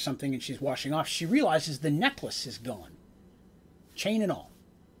water or something and she's washing off. She realizes the necklace is gone. Chain and all.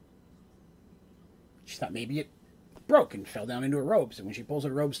 She thought maybe it broke and fell down into her robes. And when she pulls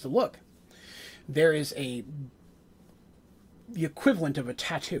her robes to look, there is the equivalent of a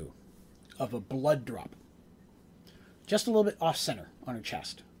tattoo of a blood drop. Just a little bit off center on her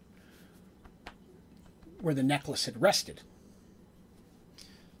chest, where the necklace had rested.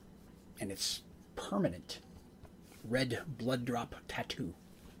 And it's permanent. Red blood drop tattoo.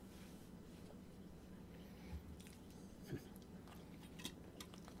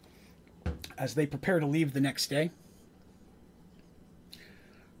 As they prepare to leave the next day,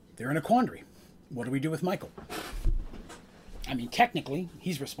 they're in a quandary. What do we do with Michael? I mean, technically,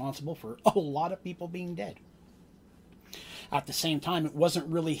 he's responsible for a lot of people being dead. At the same time, it wasn't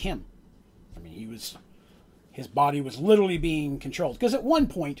really him. I mean, his body was literally being controlled. Because at one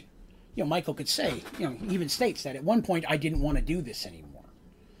point, Michael could say, he even states that at one point I didn't want to do this anymore.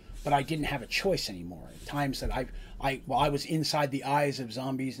 But I didn't have a choice anymore. At times that while I was inside the eyes of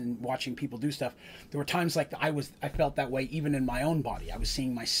zombies and watching people do stuff, there were times like I felt that way even in my own body. I was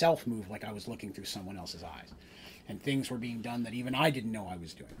seeing myself move like I was looking through someone else's eyes. And things were being done that even I didn't know I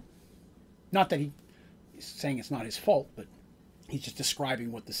was doing. Not that he's saying it's not his fault, but he's just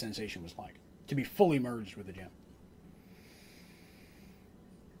describing what the sensation was like, to be fully merged with the gem.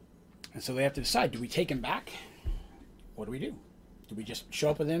 And so they have to decide, do we take him back? What do we do? Do we just show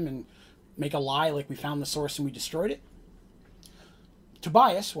up with him and make a lie like we found the source and we destroyed it?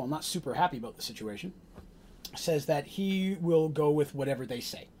 Tobias, while not super happy about the situation, says that he will go with whatever they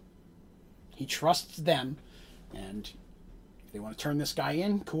say. He trusts them, and if they want to turn this guy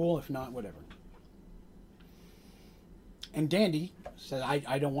in, cool. If not, whatever. And Dandy said,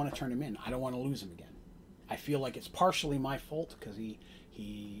 I don't want to turn him in. I don't want to lose him again. I feel like it's partially my fault because he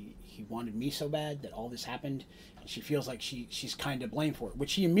wanted me so bad that all this happened. And she feels like she's kind of blamed for it,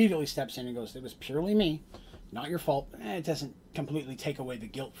 which he immediately steps in and goes, it was purely me, not your fault. It doesn't completely take away the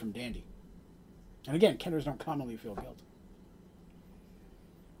guilt from Dandy. And again, Kenners don't commonly feel guilt.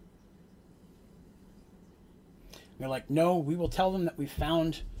 They're like, no, we will tell them that we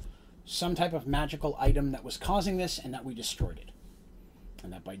found some type of magical item that was causing this and that we destroyed it.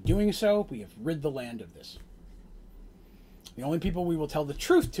 And that by doing so, we have rid the land of this. The only people we will tell the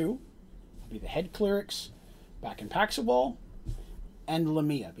truth to will be the head clerics back in Paxawal and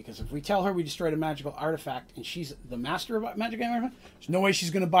Lamia. Because if we tell her we destroyed a magical artifact and she's the master of magic artifact, there's no way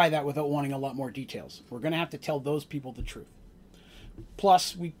she's going to buy that without wanting a lot more details. We're going to have to tell those people the truth.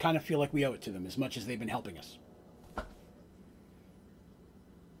 Plus, we kind of feel like we owe it to them as much as they've been helping us.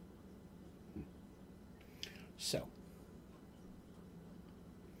 So,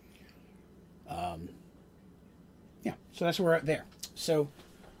 yeah, so that's where we're at there. So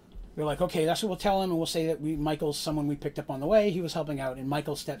we're like, okay, that's what we'll tell him, and we'll say that Michael's someone we picked up on the way. He was helping out, and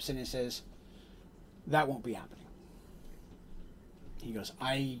Michael steps in and says, that won't be happening. He goes,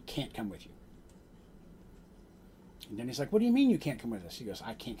 I can't come with you. And then he's like, what do you mean you can't come with us? He goes,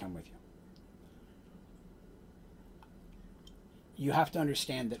 I can't come with you. You have to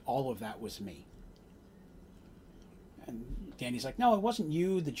understand that all of that was me. And Danny's like, no, it wasn't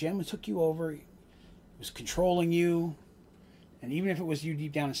you. The gem took you over. It was controlling you. And even if it was you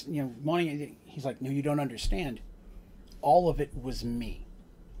deep down, wanting it, he's like, no, you don't understand. All of it was me.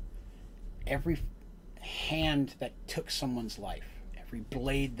 Every hand that took someone's life, every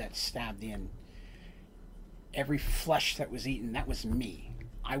blade that stabbed in, every flesh that was eaten, that was me.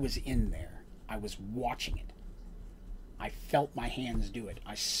 I was in there. I was watching it. I felt my hands do it.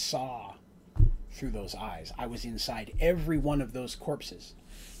 I saw through those eyes. I was inside every one of those corpses.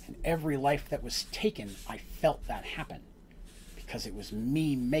 And every life that was taken, I felt that happen. Because it was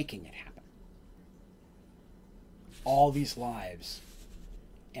me making it happen. All these lives,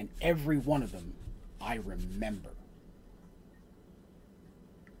 and every one of them, I remember.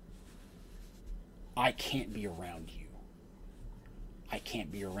 I can't be around you. I can't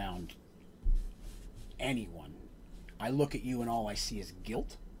be around anyone. I look at you and all I see is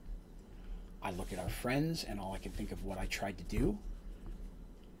guilt. I look at our friends and all I can think of what I tried to do.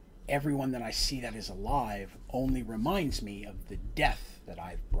 Everyone that I see that is alive only reminds me of the death that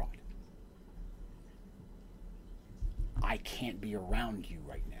I've brought. I can't be around you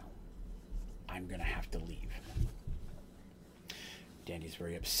right now. I'm going to have to leave. Danny's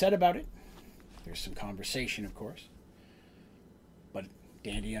very upset about it. There's some conversation, of course. But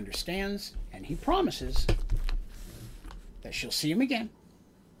Danny understands, and he promises that she'll see him again.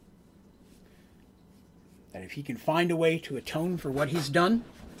 That if he can find a way to atone for what he's done,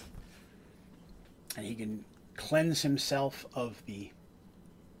 and he can cleanse himself of the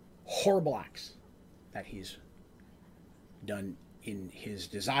horrible acts that he's done in his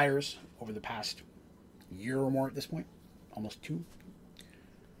desires over the past year or more at this point, almost 2,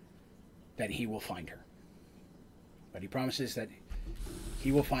 that he will find her. But he promises that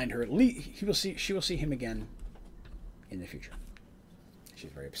he will find her, at least she will see him again in the future.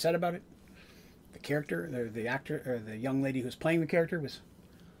 She's very upset about it. The character, the actor, or the young lady who's playing the character was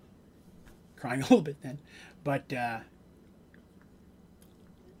crying a little bit then. But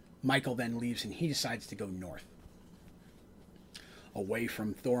Michael then leaves and he decides to go north. Away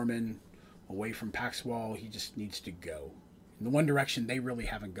from Thorman, away from Paxawal. He just needs to go. In the one direction they really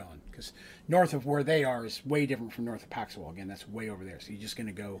haven't gone. Because north of where they are is way different from north of Paxawal. Again, that's way over there. So he's just going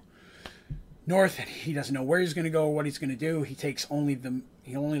to go north, and he doesn't know where he's going to go or what he's going to do. He takes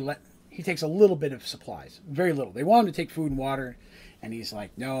he takes a little bit of supplies. Very little. They want him to take food and water, and he's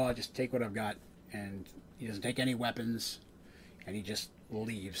like, no, I'll just take what I've got. And he doesn't take any weapons, and he just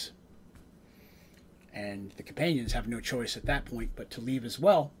leaves. And the companions have no choice at that point but to leave as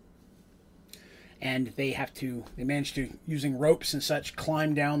well. And they manage to, using ropes and such,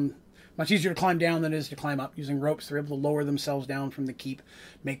 climb down. Much easier to climb down than it is to climb up. Using ropes, they're able to lower themselves down from the keep,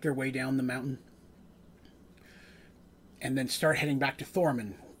 make their way down the mountain, and then start heading back to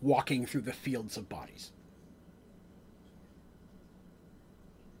Thorman, walking through the fields of bodies.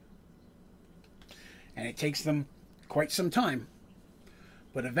 And it takes them quite some time,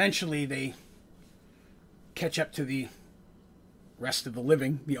 but eventually they catch up to the rest of the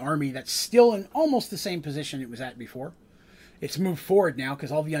living, the army that's still in almost the same position it was at before. It's moved forward now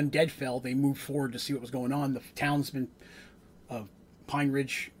because all the undead fell. They moved forward to see what was going on. The townsman of Pine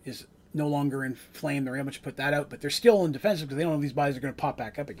Ridge is no longer in flame. They're able to put that out, but they're still in defensive because they don't know if these bodies are going to pop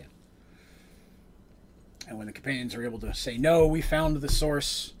back up again. And when the companions are able to say, no, we found the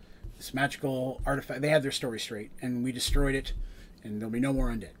source, this magical artifact, they have their story straight, and we destroyed it, and there'll be no more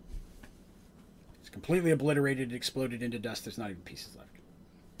undead. It's completely obliterated, exploded into dust. There's not even pieces left.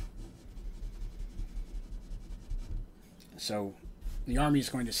 So the army is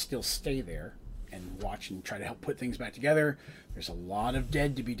going to still stay there and watch and try to help put things back together. There's a lot of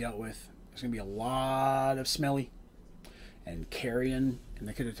dead to be dealt with. There's going to be a lot of smelly. and carrion, and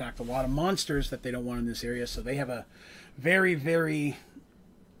they could attack a lot of monsters that they don't want in this area. So they have a very, very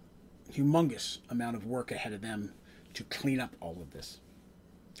humongous amount of work ahead of them to clean up all of this.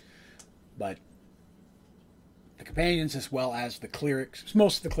 But the companions, as well as the clerics,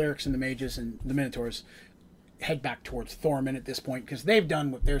 most of the clerics and the mages and the minotaurs, head back towards Thorman at this point because they've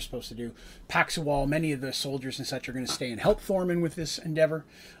done what they're supposed to do. Paxawal, many of the soldiers and such are going to stay and help Thorman with this endeavor,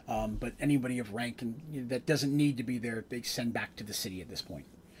 but anybody of rank and that doesn't need to be there, they send back to the city at this point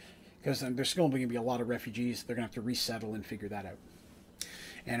because there's still going to be a lot of refugees. They're going to have to resettle and figure that out.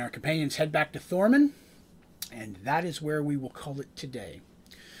 And our companions head back to Thorman, and that is where we will call it today,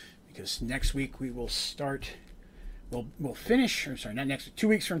 because next week we will start. We'll finish. Or sorry, not next. 2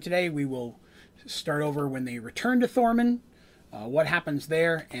 weeks from today, we will start over when they return to Thorman, what happens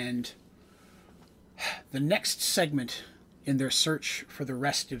there, and the next segment in their search for the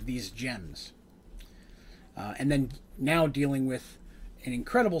rest of these gems. And then now dealing with an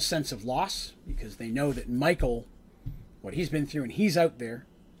incredible sense of loss, because they know that Michael, what he's been through, and he's out there.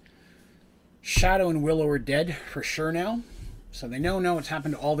 Shadow and Willow are dead for sure now, so they know what's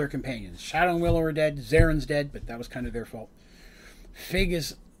happened to all their companions. Shadow and Willow are dead, Zaren's dead, but that was kind of their fault. Fig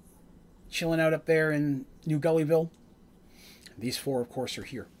is chilling out up there in New Gullyville. These four, of course, are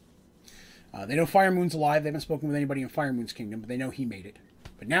here. They know Firemoon's alive. They haven't spoken with anybody in Firemoon's kingdom, but they know he made it.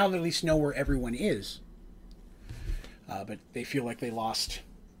 But now they at least know where everyone is. But they feel like they lost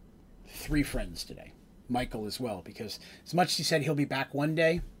 3 friends today. Michael as well, because as much as he said he'll be back one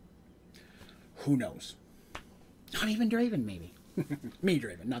day, who knows? Not even Draven, maybe. Me,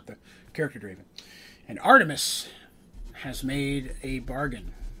 Draven, not the character Draven. And Artemis has made a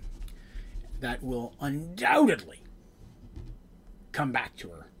bargain that will undoubtedly come back to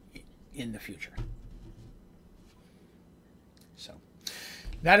her in the future. So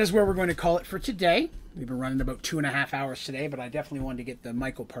that is where we're going to call it for today. We've been running about 2.5 hours today, but I definitely wanted to get the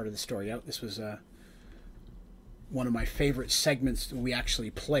Michael part of the story out. This was one of my favorite segments that we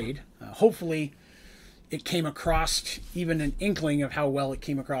actually played. Hopefully it came across even an inkling of how well it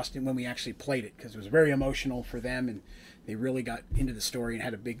came across when we actually played it, because it was very emotional for them, and they really got into the story and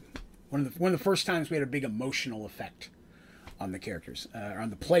had a big one of the first times we had a big emotional effect on the characters, on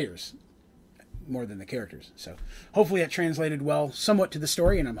the players, more than the characters. So hopefully that translated well somewhat to the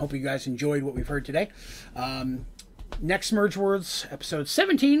story, and I'm hoping you guys enjoyed what we've heard today. Next Merge Worlds, episode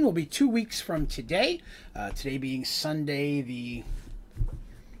 17, will be 2 weeks from today. Today being Sunday,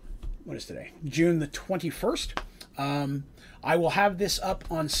 what is today? June the 21st. I will have this up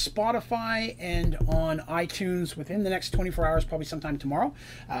on Spotify and on iTunes within the next 24 hours, probably sometime tomorrow.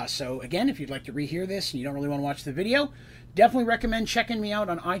 So again, if you'd like to rehear this and you don't really want to watch the video, definitely recommend checking me out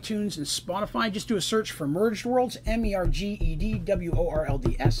on iTunes and Spotify. Just do a search for Merged Worlds,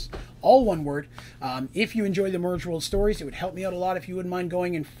 MERGEDWORLDS, all one word. If you enjoy the Merged World stories, it would help me out a lot if you wouldn't mind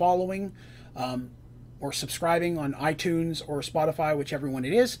going and following or subscribing on iTunes or Spotify, whichever one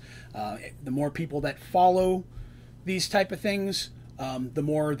it is. The more people that follow these type of things, the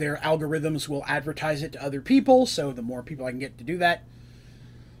more their algorithms will advertise it to other people. So the more people I can get to do that,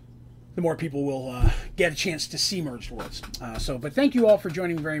 the more people will get a chance to see Merged Worlds. But thank you all for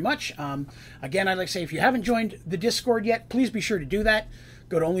joining me very much. Again, I'd like to say, if you haven't joined the Discord yet, please be sure to do that.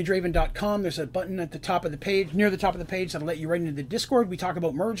 Go to onlydraven.com. There's a button at the top of the page, near the top of the page, that'll let you right into the Discord. We talk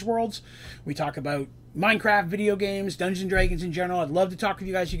about Merged Worlds. We talk about Minecraft, video games, Dungeons & Dragons in general. I'd love to talk with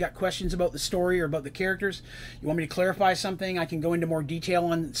you guys. You got questions about the story or about the characters, you want me to clarify something, I can go into more detail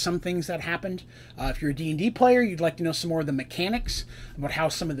on some things that happened. If you're a D&D player, you'd like to know some more of the mechanics about how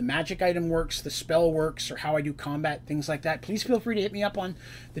some of the magic item works, the spell works, or how I do combat, things like that, please feel free to hit me up on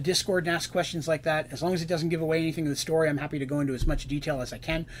the Discord and ask questions like that. As long as it doesn't give away anything of the story, I'm happy to go into as much detail as I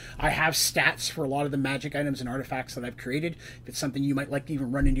can. I have stats for a lot of the magic items and artifacts that I've created. If it's something you might like to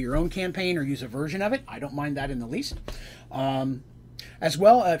even run into your own campaign or use a version of it, I don't mind that in the least. As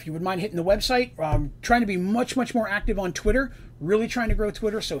well, if you would mind hitting the website, trying to be much more active on Twitter, really trying to grow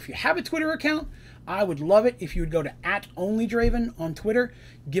Twitter. So if you have a Twitter account, I would love it if you would go to @onlydraven on Twitter,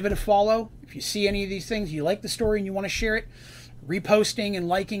 give it a follow. If you see any of these things, you like the story and you want to share it, reposting and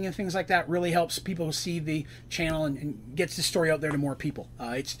liking and things like that really helps people see the channel and gets the story out there to more people.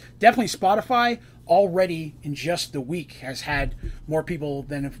 It's definitely Spotify already in just the week has had more people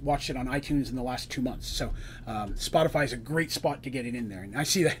than have watched it on iTunes in the last 2 months. So Spotify is a great spot to get it in there. And I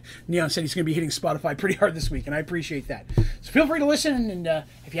see that Neon said he's going to be hitting Spotify pretty hard this week, and I appreciate that. So feel free to listen, and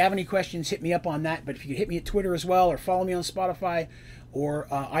if you have any questions, hit me up on that. But if you could hit me at Twitter as well, or follow me on Spotify or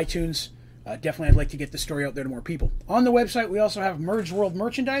iTunes, definitely I'd like to get the story out there to more people. On the website, we also have Merged World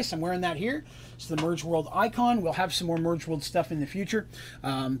merchandise. I'm wearing that here. It's the Merged World icon. We'll have some more Merged World stuff in the future,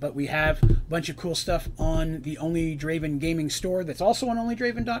 but we have a bunch of cool stuff on the Only Draven Gaming store that's also on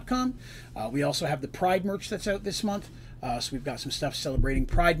onlydraven.com. We also have the Pride merch that's out this month. So we've got some stuff celebrating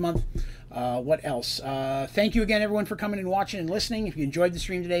Pride Month. What else? Thank you again, everyone, for coming and watching and listening. If you enjoyed the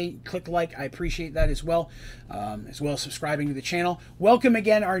stream today, click like. I appreciate that as well as subscribing to the channel. Welcome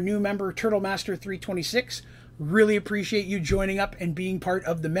again, our new member, Turtle Master 326. Really appreciate you joining up and being part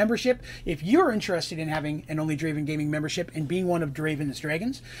of the membership. If you're interested in having an Only Draven Gaming membership and being one of Draven's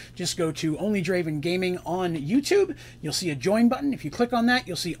Dragons, just go to Only Draven Gaming on YouTube. You'll see a join button. If you click on that,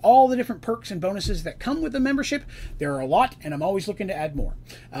 you'll see all the different perks and bonuses that come with the membership. There are a lot, and I'm always looking to add more.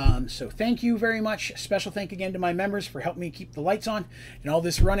 So thank you very much. Special thank again to my members for helping me keep the lights on and all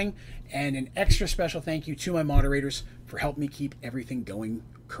this running. And an extra special thank you to my moderators for helping me keep everything going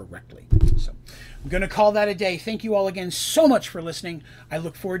correctly. So I'm going to call that a day. Thank you all again so much for listening. I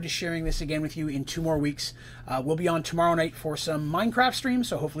look forward to sharing this again with you in 2 more weeks. We'll be on tomorrow night for some Minecraft streams,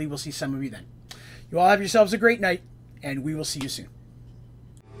 so hopefully we'll see some of you then. You all have yourselves a great night, and we will see you soon.